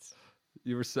response.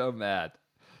 You were so mad.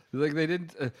 Like they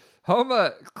didn't.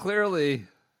 Homa clearly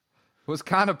was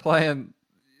kind of playing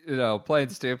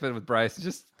stupid with Bryson,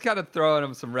 just kind of throwing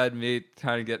him some red meat,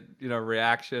 trying to get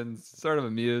reactions. Sort of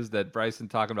amused that Bryson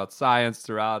talking about science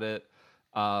throughout it.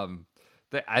 I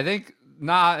think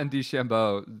Na and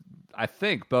DeChambeau,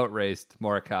 boat raced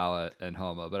Morikawa and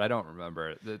Homa, but I don't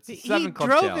remember. It's a 7 club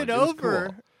drove challenge. it over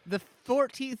cool. the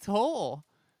 14th hole,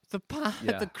 the pond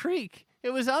at the creek.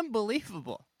 It was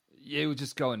unbelievable. It was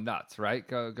just going nuts, right?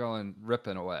 Going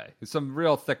ripping away. Some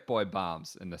real thick boy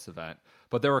bombs in this event.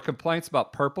 But there were complaints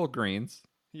about purple greens.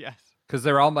 Yes. Because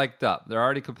they're all mic'd up. They're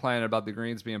already complaining about the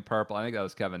greens being purple. I think that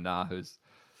was Kevin Na who's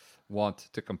wont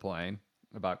to complain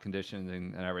about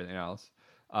conditioning and everything else.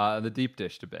 The deep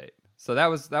dish debate. So that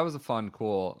was a fun,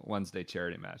 cool Wednesday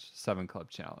charity match. 7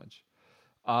 club challenge.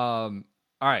 All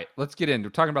right, let's get in. We're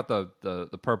talking about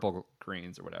the purple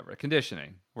greens or whatever.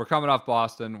 Conditioning. We're coming off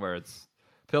Boston where it's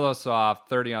pillow soft,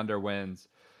 30 under winds.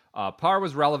 Par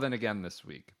was relevant again this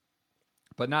week,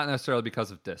 but not necessarily because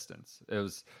of distance. It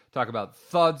was talk about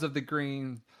thuds of the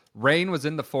green. Rain was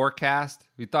in the forecast.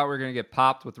 We thought we were going to get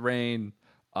popped with rain,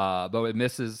 but it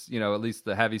misses. At least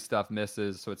the heavy stuff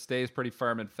misses, so it stays pretty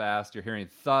firm and fast. You're hearing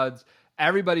thuds.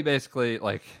 Everybody basically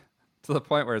to the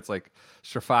point where it's like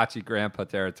Strafaci grandpa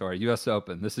territory. U.S.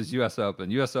 Open. This is U.S.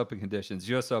 Open. U.S. Open conditions.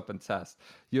 U.S. Open test.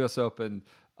 U.S. Open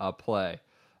play.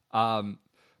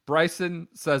 Bryson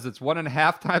says it's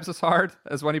 1.5 times as hard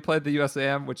as when he played the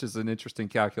USAM, which is an interesting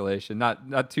calculation.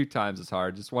 Not 2 times as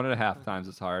hard, just 1.5 times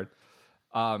as hard.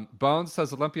 Bones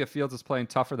says Olympia Fields is playing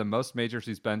tougher than most majors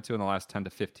he's been to in the last 10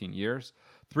 to 15 years.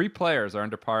 3 players are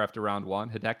under par after round 1.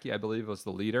 Hideki, I believe, was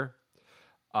the leader.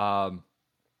 There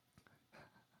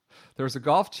was a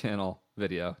Golf Channel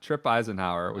video. Trip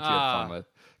Eisenhower, which you had fun with,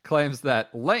 claims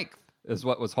that length is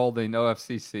what was holding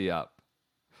OFCC up.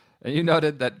 And you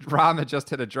noted that Rahm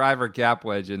just hit a driver gap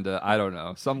wedge into, I don't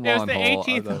know, some long hole. It was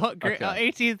the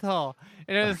 18th hole.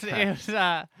 And it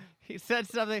was he said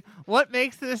something, what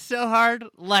makes this so hard?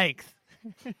 Length.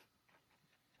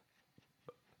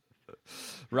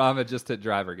 Rahm had just hit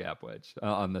driver gap wedge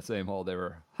on the same hole they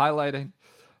were highlighting.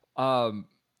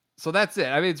 So that's it.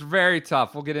 I mean, it's very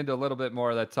tough. We'll get into a little bit more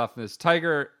of that toughness.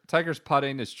 Tiger's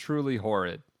putting is truly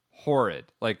horrid.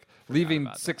 Like leaving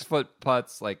 6-foot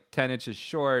putts like 10 inches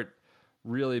short,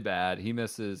 really bad. He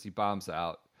misses, he bombs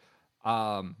out.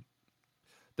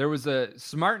 There was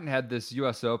Smartin had this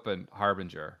US Open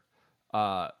harbinger.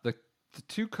 The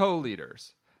 2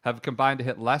 co-leaders have combined to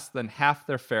hit less than half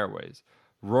their fairways.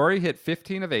 Rory hit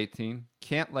 15 of 18,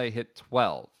 Cantlay hit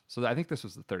 12. So I think this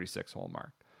was the 36 hole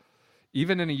mark.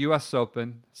 Even in a US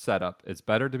Open setup, it's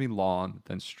better to be long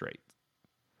than straight.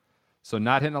 So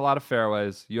not hitting a lot of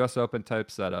fairways, U.S. Open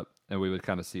type setup, and we would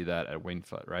kind of see that at Winged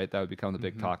Foot, right? That would become the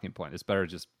big talking point. It's better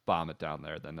to just bomb it down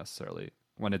there than necessarily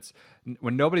when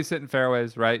nobody's hitting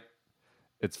fairways, right?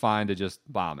 It's fine to just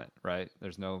bomb it, right?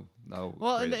 There's no.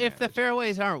 Well, and if the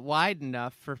fairways aren't wide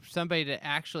enough for somebody to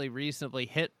actually reasonably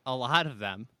hit a lot of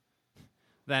them,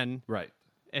 then right,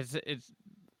 it's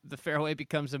the fairway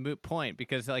becomes a moot point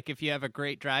because if you have a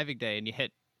great driving day and you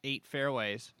hit 8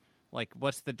 fairways.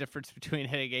 What's the difference between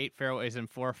hitting 8 fairways and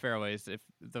 4 fairways if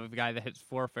the guy that hits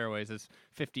 4 fairways is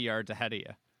 50 yards ahead of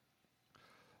you?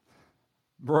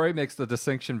 Rory makes the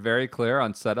distinction very clear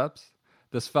on setups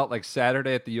this felt like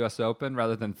Saturday at the U.S. Open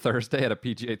rather than Thursday at a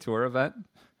PGA Tour event.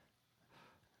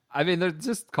 I mean, they're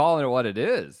just calling it what it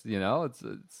is. It's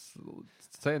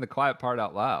saying the quiet part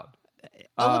out loud.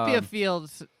 Olympia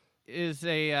Fields is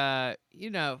a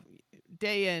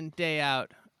day in, day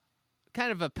out,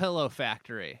 kind of a pillow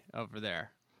factory over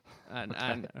there.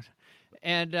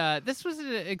 And this was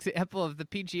an example of the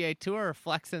PGA Tour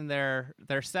flexing their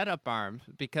setup arms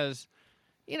because,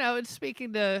 in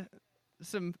speaking to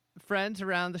some friends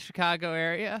around the Chicago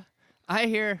area, I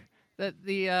hear that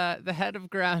the head of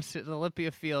grounds at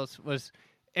Olympia Fields was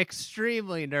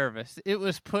extremely nervous. It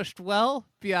was pushed well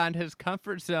beyond his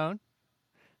comfort zone.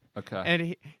 Okay.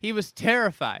 And he was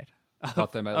terrified.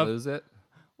 Thought they might lose it?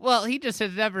 Well, he just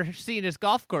has never seen his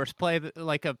golf course play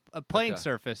like a playing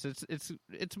surface.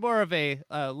 It's more of a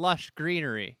lush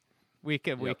greenery week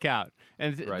in, week out.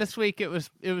 And this week it was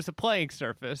a playing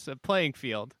surface, a playing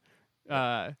field.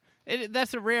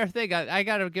 That's a rare thing. I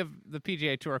got to give the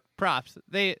PGA Tour props.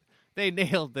 They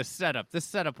nailed this setup. This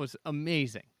setup was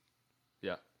amazing.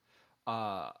 Yeah.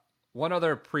 One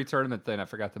other pre-tournament thing I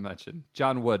forgot to mention.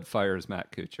 John Wood fires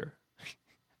Matt Kuchar.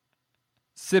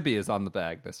 Sibby is on the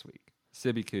bag this week.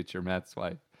 Sibby Kuchar, Matt's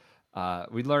wife.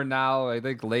 We learned now, I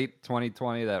think late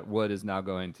 2020, that Wood is now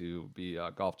going to be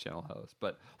a Golf Channel host.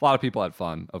 But a lot of people had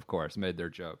fun, of course, made their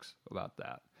jokes about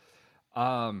that.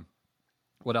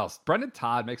 What else? Brendan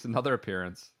Todd makes another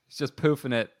appearance. He's just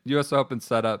poofing it. U.S. Open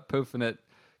setup, poofing it.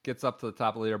 Gets up to the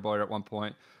top of the leaderboard at one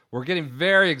point. We're getting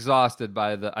very exhausted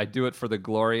by the I do it for the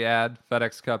glory ad,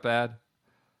 FedEx Cup ad.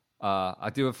 I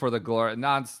do it for the glory,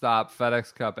 nonstop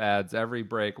FedEx Cup ads every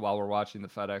break while we're watching the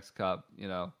FedEx Cup.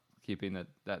 Keeping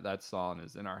that song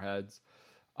is in our heads.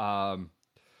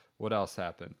 What else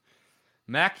happened?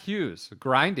 Mac Hughes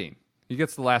grinding. He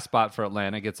gets the last spot for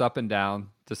Atlanta. Gets up and down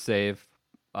to save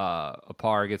a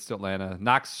par. Gets to Atlanta.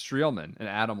 Knocks Streelman and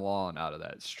Adam Long out of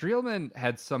that. Streelman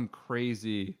had some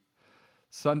crazy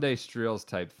Sunday Streels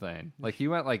type thing. Like he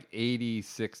went like 80,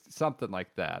 60, something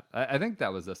like that. I think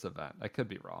that was this event. I could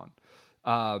be wrong.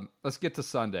 Let's get to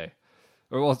Sunday.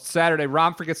 Well, Saturday,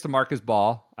 Rahm forgets to mark his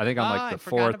ball. I think on like the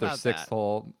fourth or sixth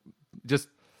hole. Just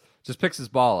picks his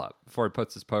ball up before he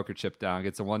puts his poker chip down.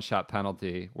 Gets a one-shot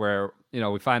penalty where,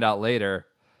 we find out later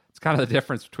it's kind of the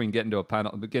difference between getting to a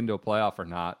playoff or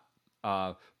not.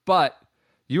 But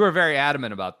you were very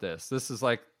adamant about this. This is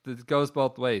like, it goes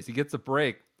both ways. He gets a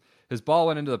break. His ball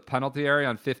went into the penalty area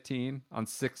on 15, on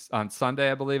Sunday,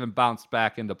 I believe, and bounced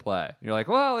back into play. And you're like,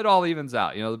 well, it all evens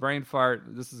out. The brain fart,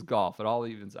 this is golf. It all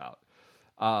evens out.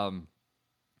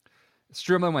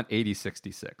 Streelman went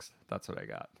 80-66. That's what I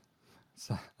got.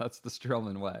 So that's the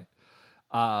Streelman way.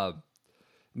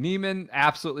 Neiman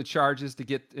absolutely charges to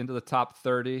get into the top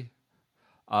 30.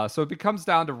 So it becomes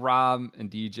down to Rahm and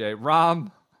DJ.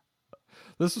 Rahm,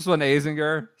 this was when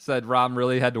Azinger said Rahm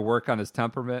really had to work on his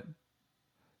temperament.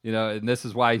 And this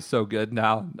is why he's so good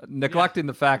now, neglecting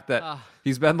the fact that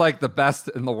he's been like the best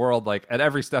in the world, like at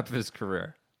every step of his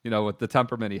career, with the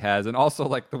temperament he has. And also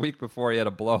like the week before he had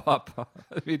a blow up.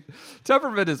 I mean,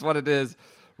 temperament is what it is.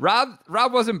 Rob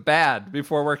wasn't bad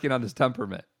before working on his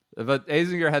temperament, but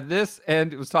Azinger had this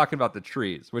and it was talking about the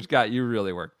trees, which got you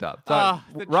really worked up.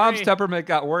 Rob's temperament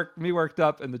got me worked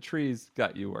up and the trees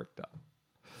got you worked up.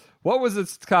 What was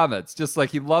his comments? Just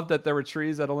like he loved that there were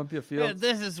trees at Olympia Fields?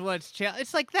 Yeah, this is what's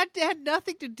it's like that had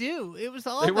nothing to do. It was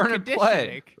all they weren't in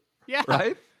play. Yeah.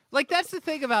 Right? Like that's the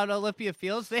thing about Olympia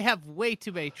Fields. They have way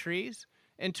too many trees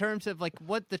in terms of like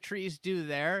what the trees do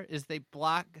there is they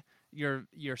block your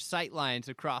sight lines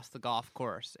across the golf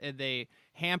course and they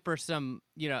hamper some,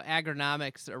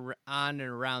 agronomics on and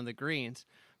around the greens.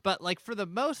 But like for the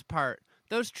most part,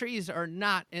 those trees are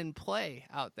not in play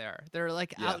out there. They're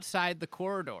like outside the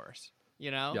corridors,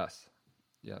 Yes.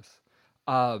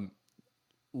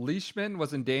 Leishman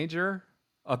was in danger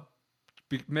of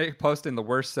posting the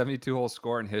worst 72-hole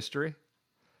score in history.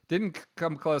 Didn't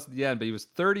come close at the end, but he was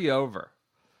 30 over.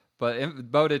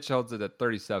 But Bowditch holds it at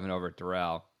 37 over at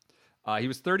Doral. He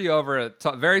was 30 over,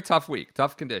 very tough week,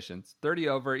 tough conditions. 30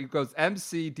 over. He goes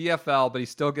MC, DFL, but he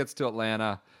still gets to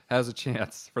Atlanta, has a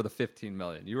chance for the $15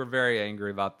 million. You were very angry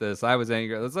about this. I was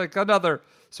angry. It's like another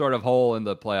sort of hole in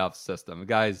the playoff system. The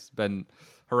guy's been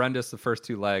horrendous the first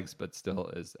two legs, but still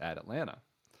is at Atlanta.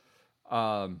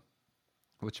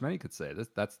 Which many could say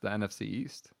that's the NFC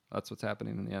East. That's what's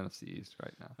happening in the NFC East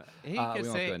right now.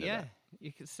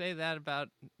 You could say that about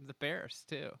the Bears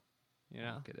too.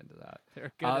 We'll get into that.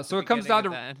 They're good so it comes down to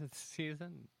the end of the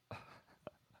season.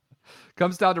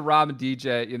 Comes down to Rahm and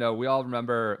DJ. We all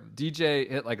remember DJ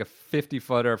hit like a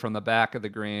 50-footer from the back of the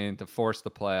green to force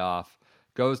the playoff.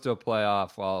 goes to a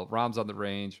playoff while Rahm's on the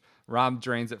range. Rahm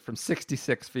drains it from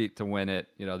 66 feet to win it.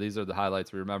 These are the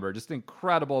highlights we remember. Just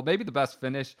incredible. Maybe the best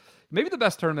finish. Maybe the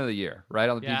best tournament of the year, right,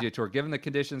 on the PGA Tour, given the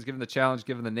conditions, given the challenge,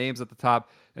 given the names at the top,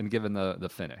 and given the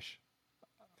finish.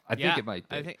 I think it might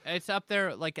be. I think it's up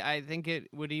there. Like, I think it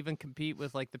would even compete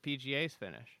with, like, the PGA's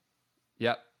finish.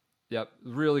 Yep.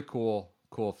 Really cool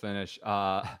finish.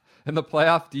 In the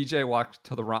playoff, DJ walked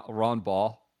to the wrong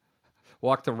ball.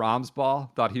 Walked to Rahm's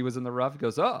ball, thought he was in the rough. He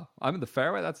goes, "Oh, I'm in the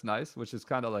fairway. That's nice," which is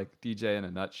kind of like DJ in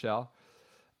a nutshell.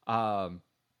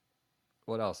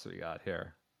 What else we got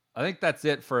here? I think that's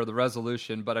it for the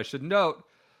resolution, but I should note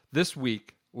this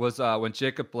week was when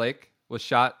Jacob Blake was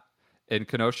shot in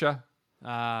Kenosha.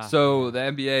 So the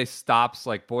NBA stops,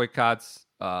 like, boycotts.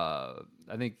 I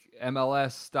think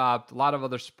MLS stopped. A lot of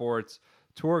other sports.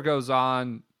 Tour goes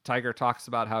on. Tiger talks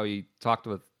about how he talked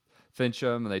with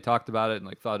Fincham, and they talked about it and,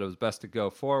 like, thought it was best to go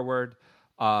forward.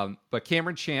 But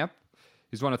Cameron Champ,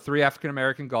 he's one of 3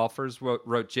 African-American golfers,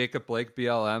 wrote Jacob Blake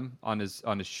BLM on his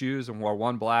shoes and wore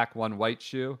one black, one white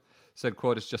shoe. Said,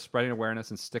 quote, "It's just spreading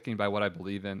awareness and sticking by what I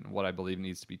believe in, what I believe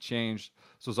needs to be changed."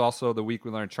 This was also the week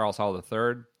we learned Charles Hall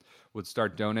III would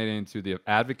start donating to the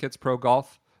Advocates Pro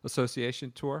Golf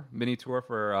Association tour, mini tour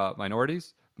for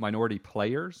minority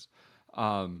players.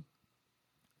 And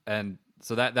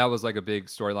so that was like a big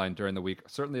storyline during the week.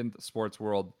 Certainly in the sports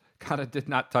world, kind of did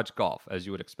not touch golf, as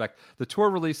you would expect. The tour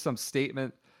released some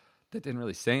statement that didn't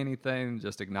really say anything,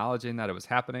 just acknowledging that it was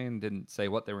happening, didn't say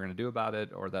what they were going to do about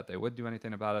it or that they would do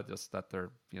anything about it, just that they're,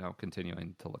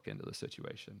 continuing to look into the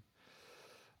situation.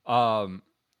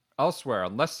 Elsewhere,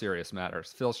 on less serious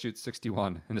matters, Phil shoots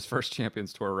 61 in his first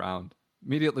Champions Tour round.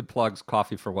 Immediately plugs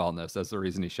Coffee for Wellness as the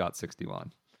reason he shot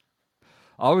 61.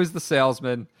 Always the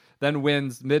salesman. Then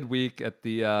wins midweek at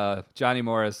the Johnny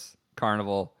Morris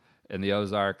Carnival in the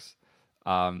Ozarks.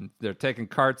 They're taking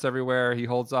carts everywhere. He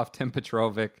holds off Tim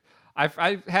Petrovic. I've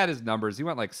had his numbers. He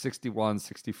went like 61,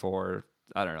 64,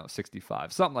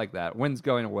 65, something like that. Wins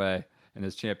going away in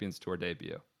his Champions Tour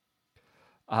debut.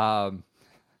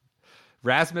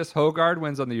 Rasmus Højgaard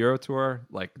wins on the Euro Tour.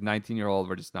 Like, 19-year-old,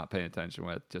 we're just not paying attention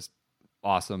with. Just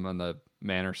awesome on the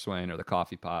Manor Swain or the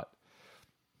coffee pot.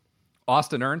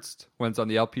 Austin Ernst wins on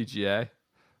the LPGA,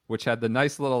 which had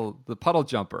the puddle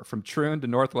jumper from Troon to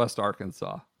Northwest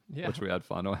Arkansas, which we had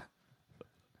fun with.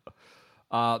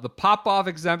 The Popov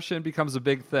exemption becomes a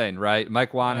big thing, right?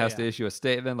 Mike Wan has to issue a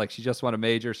statement like, she just won a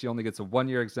major. She only gets a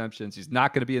 1-year exemption. She's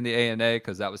not going to be in the ANA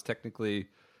because that was technically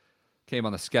came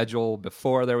on the schedule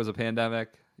before there was a pandemic,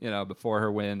 before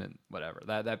her win and whatever.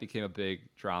 That became a big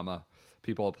drama.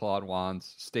 People applaud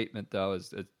Wan's statement, though,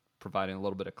 as providing a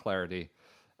little bit of clarity.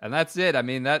 And that's it. I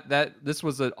mean, this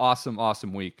was an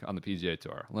awesome week on the PGA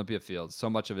Tour. Olympia Fields, so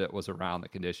much of it was around the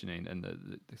conditioning and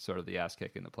the sort of the ass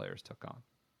kicking the players took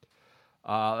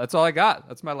on. That's all I got.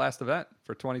 That's my last event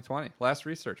for 2020. Last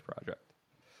research project.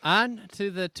 On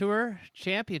to the Tour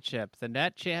Championship, the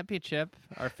Net Championship,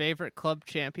 our favorite club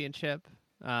championship.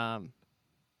 What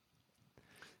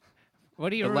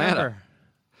do you Atlanta.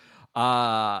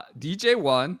 remember? DJ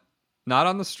won. Not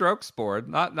on the strokes board,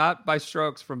 not by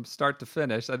strokes from start to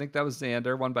finish. I think that was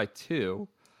Xander, won by 2.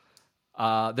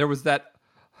 There was that.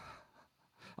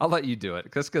 I'll let you do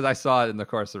it, just because I saw it in the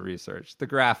course of research. The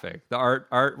graphic, the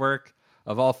artwork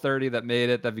of all 30 that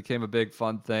made it, that became a big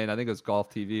fun thing. I think it was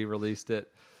Golf TV released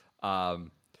it.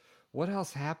 What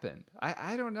else happened?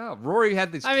 I don't know. Rory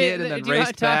had this kid and then do you want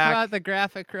raced to talk back. about the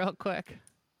graphic real quick?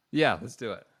 Yeah, let's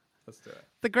do it.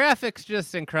 The graphic's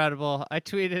just incredible. I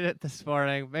tweeted it this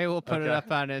morning. Maybe we'll put it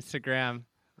up on Instagram.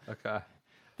 Okay.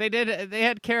 They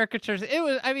had caricatures.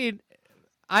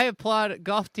 I applaud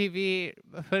Golf TV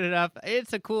put it up.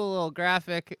 It's a cool little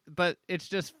graphic, but it's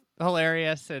just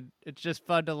hilarious and it's just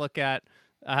fun to look at.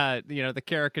 The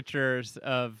caricatures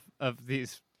of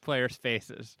these players'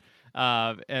 faces,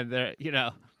 and they're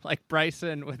like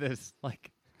Bryson with his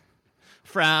like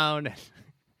frown,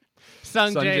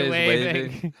 Sungjae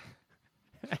waving.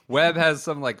 Webb has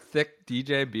some like thick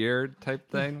DJ beard type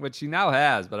thing, which he now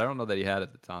has, but I don't know that he had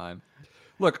at the time.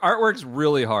 Look, artwork's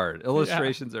really hard.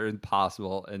 Illustrations are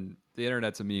impossible, and the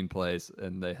internet's a mean place,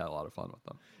 and they had a lot of fun with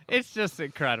them. It's just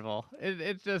incredible.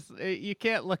 It's just you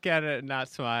can't look at it and not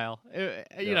smile.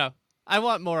 I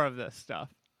want more of this stuff.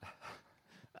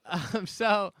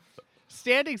 So,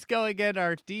 standings going in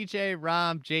are DJ,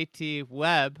 Rahm, JT,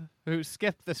 Webb, who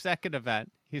skipped the second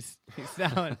event. He's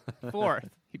now in 4th.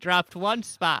 He dropped 1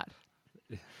 spot.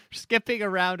 Skipping a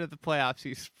round of the playoffs,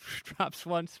 he drops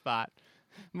 1 spot.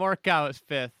 Morikawa is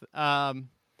 5th.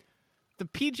 The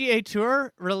PGA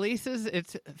Tour releases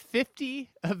its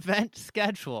 50 event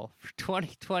schedule for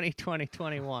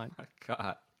 2020-2021. Oh my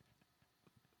God.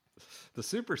 The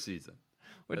super season.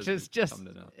 which as is we've just come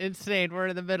to know. insane. We're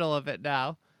in the middle of it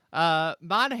now.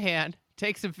 Monahan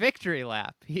takes a victory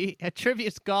lap. He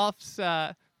attributes golf's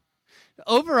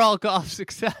overall golf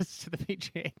success to the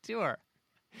PGA Tour.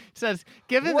 Says,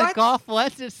 given that golf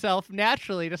lends itself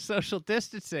naturally to social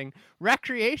distancing,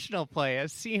 recreational play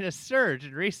has seen a surge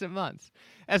in recent months.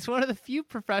 As one of the few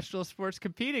professional sports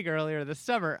competing earlier this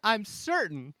summer, I'm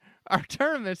certain our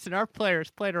tournaments and our players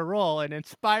played a role in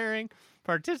inspiring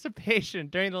participation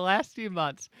during the last few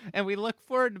months, and we look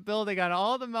forward to building on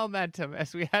all the momentum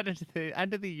as we head into the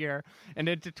end of the year and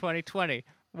into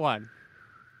 2021.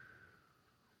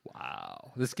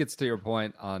 Wow. This gets to your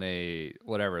point on I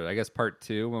guess part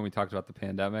 2, when we talked about the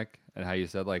pandemic and how you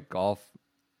said like golf,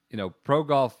 pro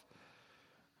golf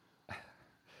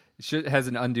has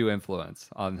an undue influence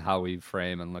on how we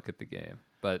frame and look at the game.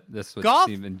 But this would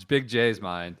seem in Big J's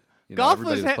mind. Golf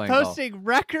was playing posting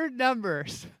record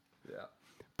numbers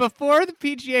before the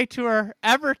PGA Tour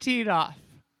ever teed off.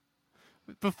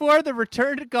 Before the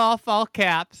return to golf, all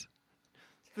caps,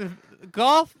 the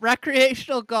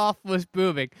recreational golf was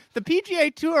booming. The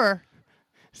PGA Tour,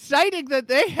 citing that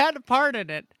they had a part in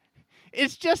it,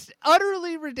 is just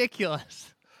utterly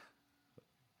ridiculous.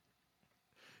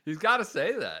 He's got to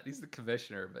say that. He's the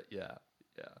commissioner, but yeah.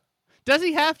 Does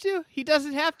he have to? He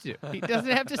doesn't have to. He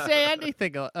doesn't have to say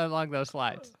anything along those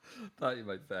lines. Thought you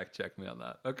might fact check me on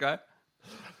that. Okay.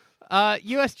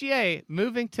 USGA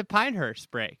moving to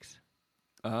Pinehurst breaks.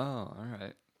 Oh, all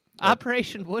right.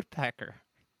 Operation Woodpecker.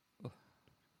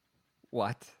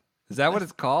 What? Is that what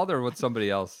it's called, or what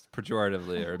somebody else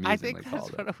pejoratively or amusingly I think that's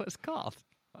called what it was called.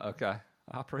 Okay.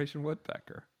 Operation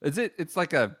Woodpecker. It's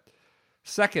like a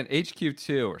second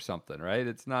HQ2 or something, right?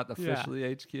 It's not officially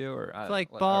HQ or it's like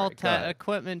ball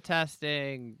equipment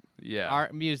testing. Yeah.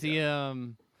 Art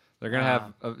museum. Yeah. They're gonna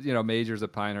have majors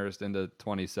at Pinehurst into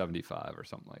 2075 or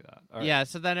something like that. All right. Yeah.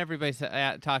 So then everybody's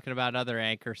talking about other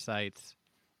anchor sites.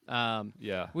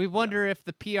 We wonder if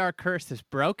the PR curse is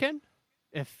broken,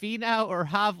 if Finau or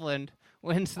Hovland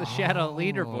wins the Shadow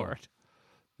leaderboard.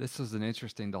 This was an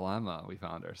interesting dilemma we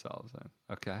found ourselves in.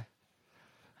 Okay.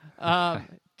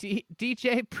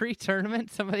 DJ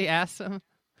pre-tournament, somebody asked him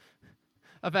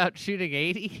about shooting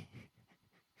 80,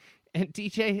 and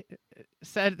DJ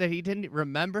said that he didn't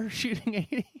remember shooting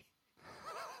 80.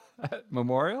 At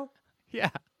Memorial? Yeah.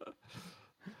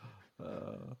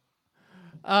 Good.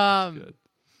 All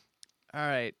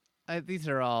right. These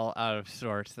are all out of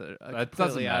sorts. That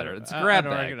doesn't matter. It's a grab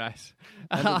bag. Unorganized.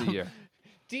 End of the year.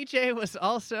 DJ was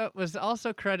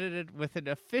also credited with an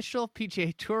official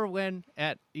PGA Tour win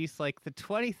at East Lake, the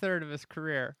 23rd of his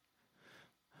career.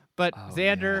 But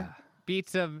Xander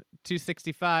beats him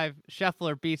 265.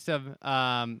 Scheffler beats him,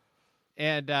 and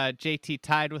JT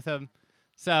tied with him.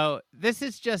 So this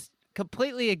is just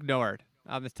completely ignored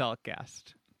on the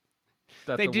telecast.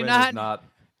 That they the do win not is not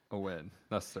a win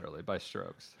necessarily by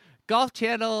strokes. Golf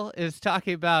Channel is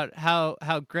talking about how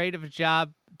great of a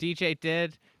job DJ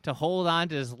did to hold on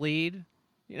to his lead,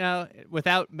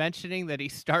 without mentioning that he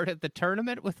started the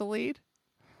tournament with a lead.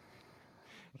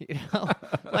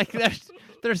 Like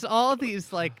there's all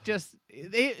these like just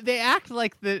they act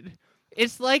like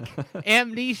it's like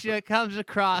amnesia comes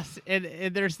across and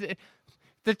there's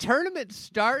the tournament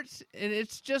starts and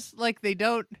it's just like they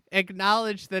don't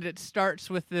acknowledge that it starts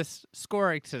with this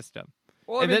scoring system.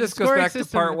 Well, this goes back to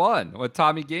part 1 with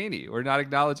Tommy Gainey. We're not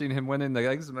acknowledging him winning the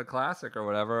Eczema Classic or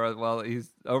whatever. Well, he's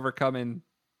overcoming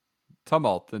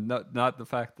tumult, and not the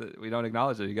fact that we don't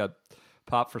acknowledge it. He got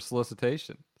popped for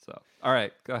solicitation. So, all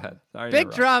right, go ahead. Sorry,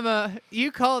 big drama.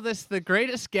 You call this the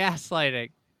greatest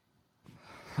gaslighting.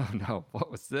 Oh no!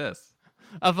 What was this?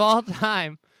 Of all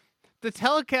time, the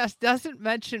telecast doesn't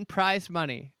mention prize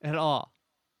money at all.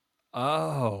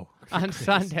 Oh, on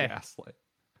Sunday. Gaslight.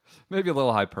 Maybe a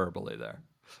little hyperbole there.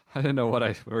 I didn't know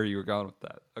where you were going with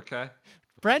that. Okay.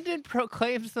 Brendan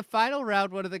proclaims the final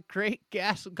round one of the great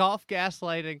golf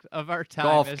gaslighting of our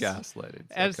time.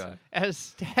 Gaslighting. As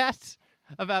stats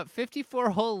about 54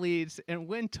 hole leads and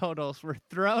win totals were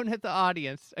thrown at the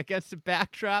audience against a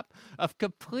backdrop of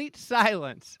complete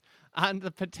silence on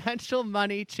the potential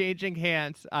money changing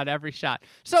hands on every shot.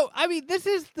 So, I mean, this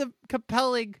is the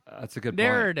compelling That's a good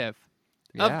narrative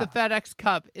of the FedEx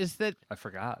Cup is that I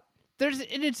forgot. There's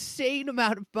an insane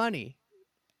amount of money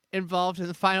involved in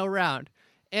the final round.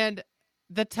 And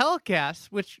the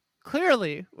telecast, which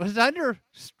clearly was under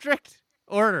strict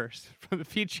orders from the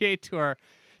PGA Tour,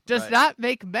 does not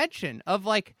make mention of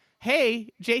like, hey,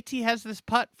 JT has this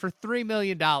putt for $3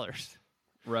 million.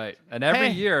 Right. And every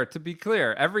year, to be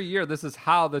clear, this is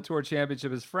how the Tour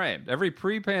Championship is framed. Every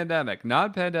pre-pandemic,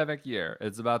 non-pandemic year,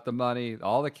 it's about the money,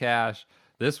 all the cash.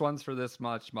 This one's for this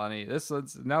much money. This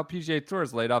one's now PGA Tour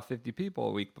has laid off 50 people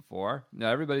a week before. Now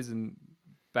everybody's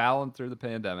battling through the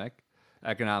pandemic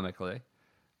economically.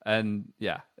 And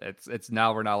yeah, it's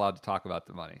now we're not allowed to talk about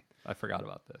the money. I forgot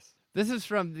about this. This is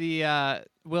from the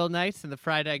Will Knights in the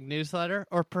Fried Egg newsletter.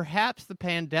 Or perhaps the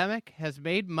pandemic has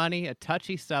made money a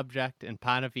touchy subject in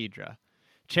Ponte Vedra.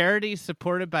 Charities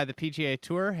supported by the PGA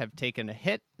Tour have taken a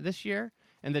hit this year,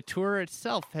 and the tour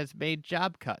itself has made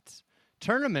job cuts.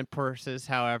 Tournament purses,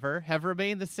 however, have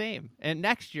remained the same, and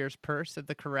next year's purse at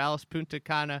the Corrales Punta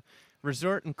Cana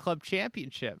Resort and Club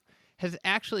Championship has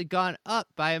actually gone up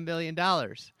by $1 million.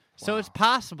 So it's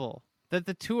possible that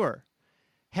the tour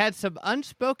had some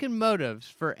unspoken motives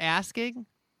for asking,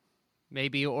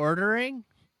 maybe ordering,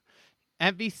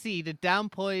 NBC to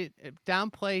downplay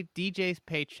DJ's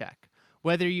paycheck.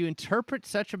 Whether you interpret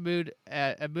such a move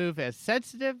as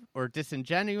sensitive or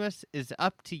disingenuous is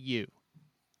up to you.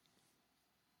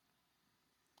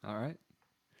 All right.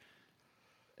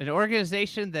 An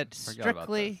organization that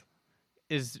strictly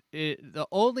the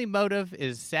only motive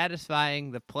is satisfying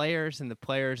the players and the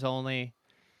players only.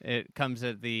 It comes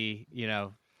at the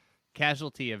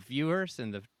casualty of viewers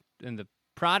and the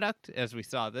product, as we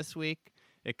saw this week.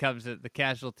 It comes at the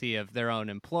casualty of their own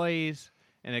employees,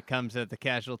 and it comes at the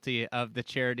casualty of the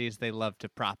charities they love to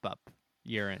prop up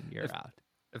year in, year out.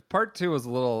 If part 2 was a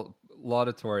little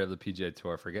laudatory of the PGA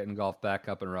Tour for getting golf back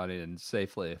up and running and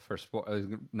safely for sport,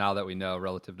 now that we know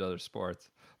relative to other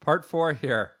sports, part 4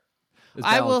 here is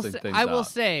balancing things I will out.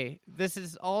 say this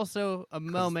is also a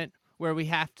moment where we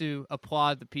have to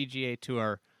applaud the PGA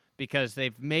Tour because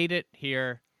they've made it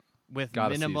here with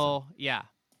minimal,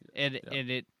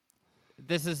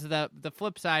 this is the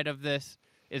flip side of this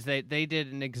is they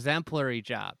did an exemplary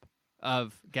job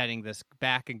of getting this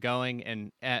back and going,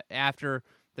 and after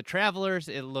the Travelers,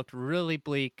 it looked really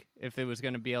bleak if it was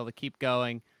going to be able to keep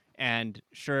going, and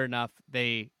sure enough,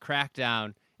 they cracked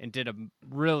down and did a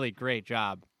really great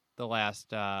job the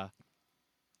last 10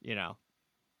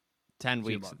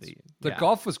 weeks of the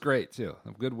golf was great too.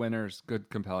 Good winners, good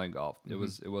compelling golf. It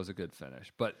was a good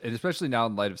finish. But especially now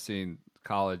in light of seeing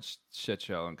college shit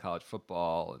show and college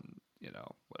football and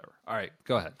whatever. All right,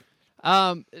 go ahead.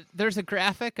 There's a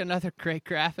graphic, another great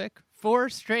graphic, 4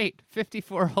 straight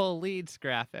 54-hole leads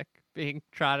graphic being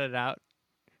trotted out,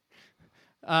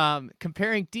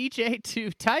 comparing DJ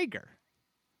to Tiger.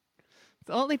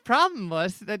 The only problem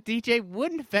was that DJ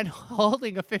wouldn't have been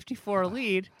holding a 54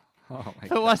 lead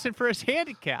if it wasn't for his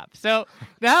handicap. So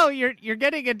now you're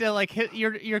getting into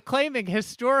you're claiming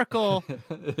historical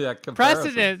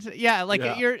precedents. Yeah,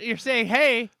 you're saying,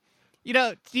 hey,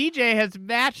 DJ has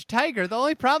matched Tiger. The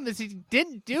only problem is he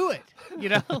didn't do it.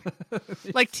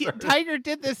 Tiger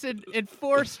did this in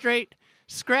 4 straight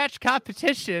scratch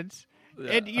competitions.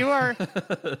 Yeah. And you are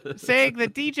saying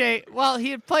that DJ, well,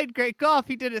 he had played great golf.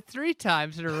 He did it 3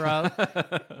 times in a row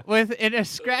in a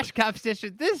scratch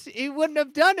competition. He wouldn't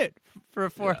have done it for a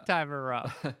 4th time in a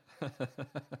row.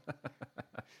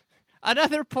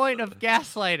 Another point of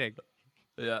gaslighting.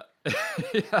 Yeah.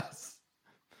 Yes.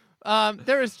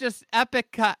 There was just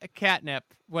epic catnip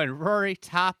when Rory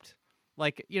topped,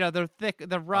 the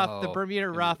Bermuda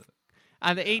rough.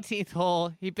 On the 18th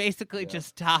hole, he basically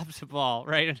just tops the ball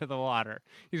right into the water.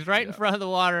 He's right in front of the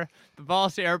water. The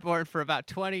ball's airborne for about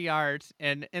 20 yards,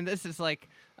 and this is like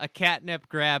a catnip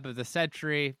grab of the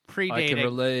century, predating. I can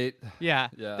relate. Yeah.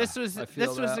 This was a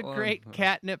great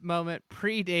catnip moment,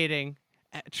 predating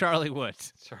Charlie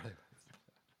Woods.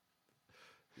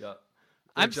 Yeah.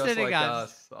 I'm just sitting like on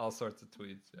us, all sorts of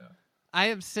tweets. Yeah. I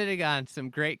am sitting on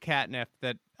some great catnip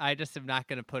that I just am not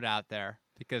going to put out there.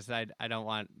 Because I don't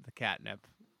want the catnip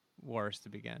wars to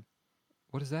begin.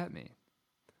 What does that mean?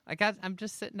 I'm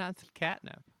just sitting on some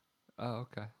catnip. Oh,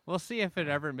 okay. We'll see if it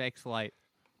ever makes light.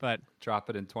 But drop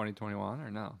it in 2021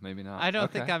 or no? Maybe not. I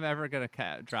don't think I'm ever going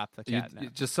to drop the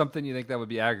catnip. Just something you think that would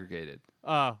be aggregated.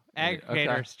 Oh,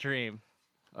 aggregator stream.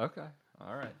 Okay.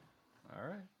 All right.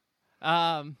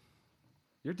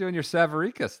 You're doing your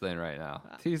Savaricas thing right now.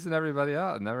 Teasing everybody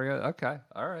out. Okay.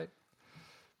 All right.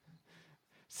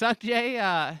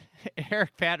 Sungjae,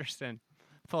 Eric Patterson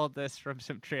pulled this from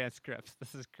some transcripts.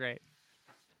 This is great.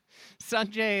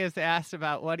 Sungjae is asked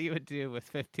about what he would do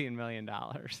with $15 million.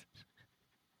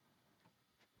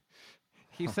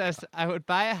 He says, I would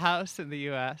buy a house in the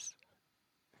U.S.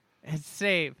 and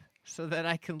save so that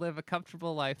I can live a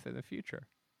comfortable life in the future.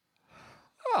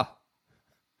 Oh.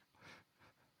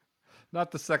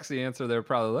 Not the sexy answer they were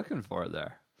probably looking for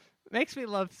there. Makes me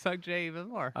love Sungjae even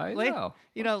more. I know.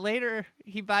 Later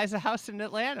he buys a house in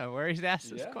Atlanta where he's asked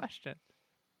this question.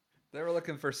 They were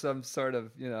looking for some sort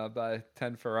of, buy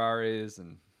 10 Ferraris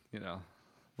and,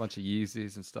 bunch of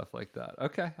Yeezys and stuff like that.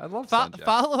 Okay, I love Fo- Sanjay.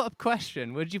 Follow-up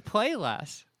question: would you play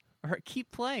less or keep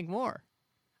playing more?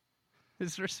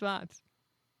 His response: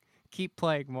 keep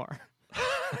playing more.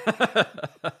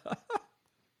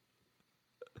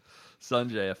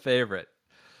 Sanjay, a favorite.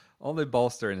 Only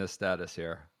bolstering his status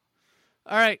here.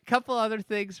 All right, couple other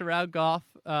things around golf.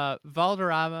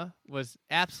 Valderrama was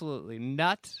absolutely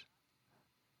nuts.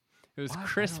 It was What?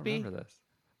 crispy. I don't remember this.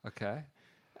 Okay.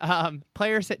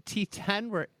 Players at T10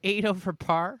 were 8 over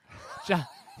par. John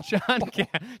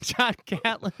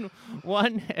Catlin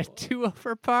won at 2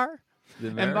 over par. The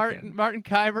And American. Martin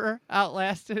Keimer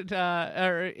outlasted,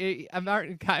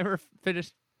 Martin Keimer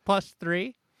finished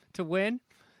 +3 to win.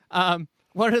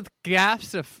 One of the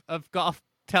gaffes of golf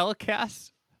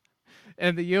telecasts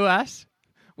in the U.S.,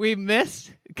 we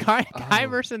missed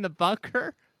Keimer's in the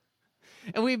bunker,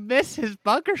 and we missed his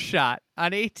bunker shot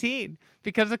on 18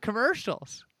 because of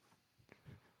commercials.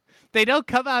 They don't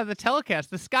come out of the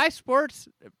telecast. The Sky Sports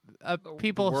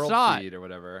people World saw feed it. or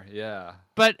whatever. Yeah.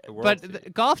 But The World the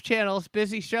feed. Golf Channel's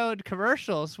busy showing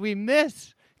commercials. We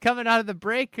miss coming out of the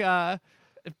break.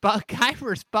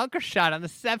 Keimer's bunker shot on the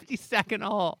 72nd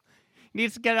hole. He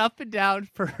needs to get up and down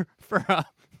for a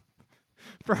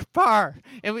par,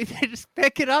 and they just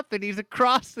pick it up, and he's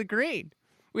across the green.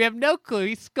 We have no clue.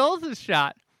 He skulls his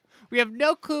shot. We have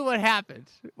no clue what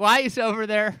happens. Why he's over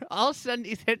there? All of a sudden,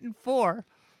 he's hitting 4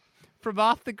 from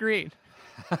off the green.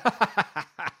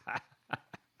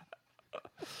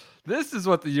 This is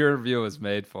what the year review was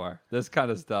made for. This kind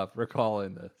of stuff.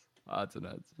 Recalling this. Odds and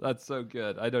ends. That's so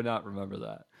good. I do not remember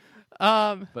that.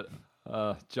 But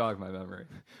jog my memory.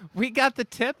 We got the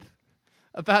tip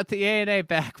about the A&A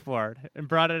backboard and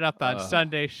brought it up on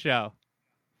Sunday's show.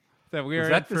 That we Was were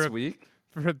that in this week?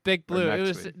 for a Big Blue. It next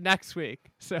was week? next week.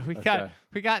 So we Okay.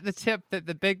 got the tip that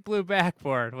the Big Blue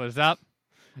backboard was up,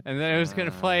 and then it was going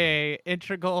to play a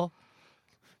integral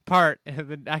part in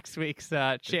the next week's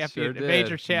It sure did.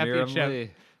 major Miriam championship.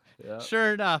 Lee. Yep.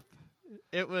 Sure enough,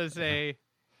 it was a Just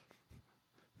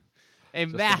a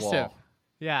massive, wall.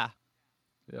 yeah.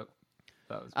 Yep.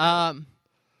 That was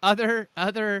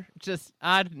Other just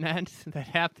odd events that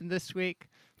happened this week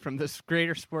from this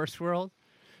greater sports world.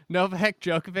 Novak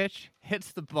Djokovic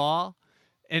hits the ball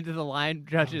into the line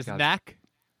judge's God. neck,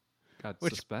 got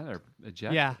which- suspended or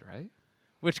ejected, Yeah. right?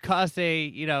 which caused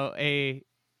a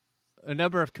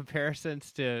number of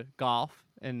comparisons to golf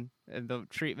and the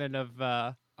treatment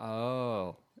of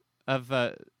Oh,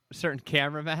 certain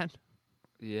cameramen.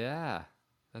 yeah.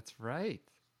 That's right.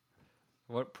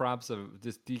 What prompts of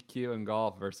just DQ in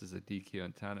golf versus a DQ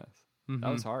in tennis? That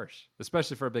was harsh,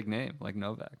 especially for a big name like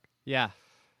Novak. Yeah.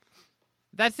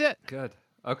 That's it. Good.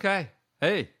 Okay.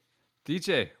 Hey,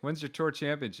 DJ, when's your tour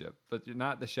championship? But you're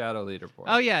not the shadow leaderboard.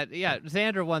 Oh, yeah.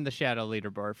 Xander won the shadow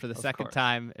leaderboard for the second course.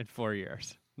 time in 4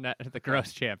 years. Not the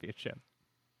gross championship.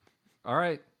 All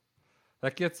right.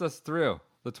 That gets us through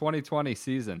the 2020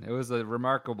 season. It was a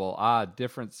remarkable, odd,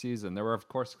 different season. There were, of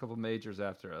course, a couple majors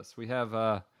after us. We have,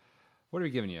 what are we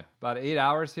giving you? About 8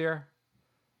 hours here?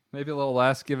 Maybe a little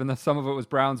less, given that some of it was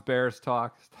Browns Bears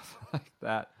talk, stuff like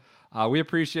that. We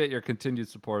appreciate your continued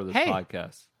support of this Hey,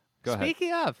 podcast. Go ahead.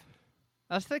 Speaking of,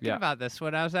 I was thinking Yeah. about this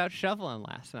when I was out shoveling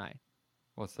last night.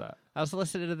 What's that? I was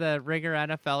listening to the Ringer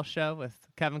NFL show with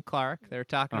Kevin Clark. They were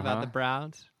talking about the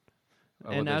Browns. Oh,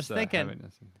 And I there's was thinking,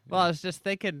 heaviness. well, I was just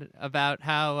thinking about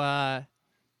how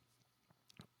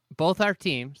both our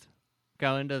teams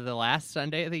go into the last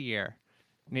Sunday of the year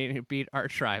needing to beat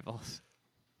arch rivals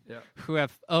Yeah. who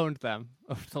have owned them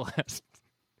over the last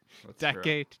That's true.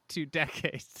 decade, 2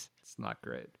 decades. It's not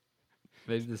great.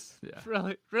 Maybe this, yeah.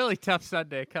 Really, really tough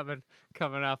Sunday coming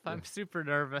up. I'm super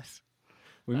nervous.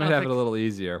 We I might don't have it think- a little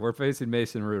easier. We're facing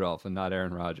Mason Rudolph and not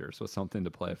Aaron Rodgers with something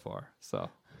to play for. So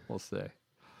we'll see.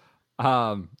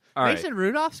 All right. Mason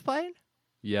Rudolph's playing?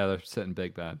 Yeah, they're sitting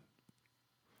Big Ben.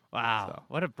 Wow, So.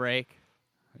 what a break.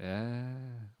 Yeah,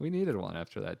 we needed one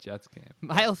after that Jets game.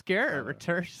 Miles Garrett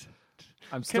returns.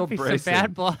 I'm still Could be bracing. some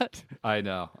bad blood. I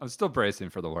know. I'm still bracing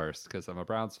for the worst because I'm a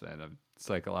Browns fan. I'm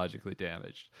psychologically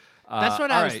damaged. That's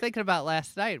what all I was right. thinking about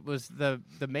last night was the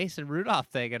Mason Rudolph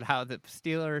thing and how the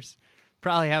Steelers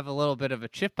probably have a little bit of a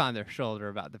chip on their shoulder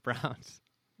about the Browns.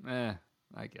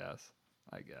 I guess.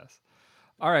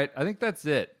 All right, I think that's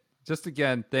it. Just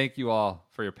again, thank you all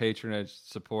for your patronage,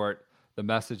 support, the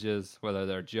messages, whether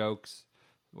they're jokes,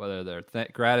 whether they're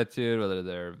gratitude, whether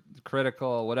they're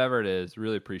critical, whatever it is,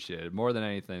 really appreciate it. More than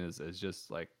anything is just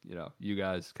like, you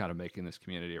guys kind of making this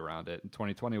community around it. And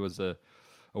 2020 was a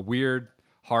weird,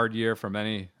 hard year for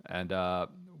many, and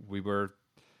we were,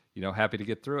 happy to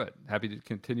get through it, happy to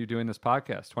continue doing this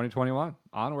podcast. 2021,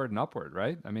 onward and upward,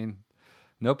 right? I mean,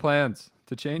 No plans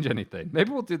to change anything.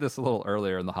 Maybe we'll do this a little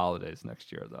earlier in the holidays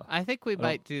next year, though. I think we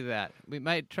might do that. We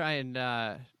might try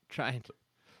and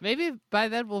maybe by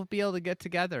then we'll be able to get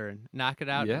together and knock it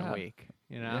out in a week.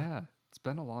 Yeah, it's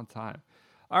been a long time.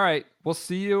 All right, we'll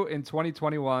see you in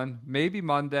 2021. Maybe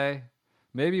Monday,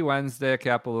 maybe Wednesday, a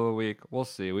Kapalua week. We'll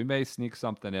see. We may sneak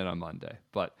something in on Monday.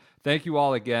 But thank you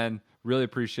all again. Really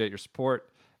appreciate your support.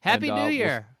 Happy New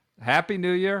Year. Happy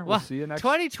New Year. We'll see you next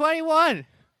 2021.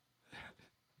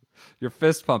 You're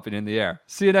fist pumping in the air.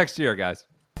 See you next year, guys.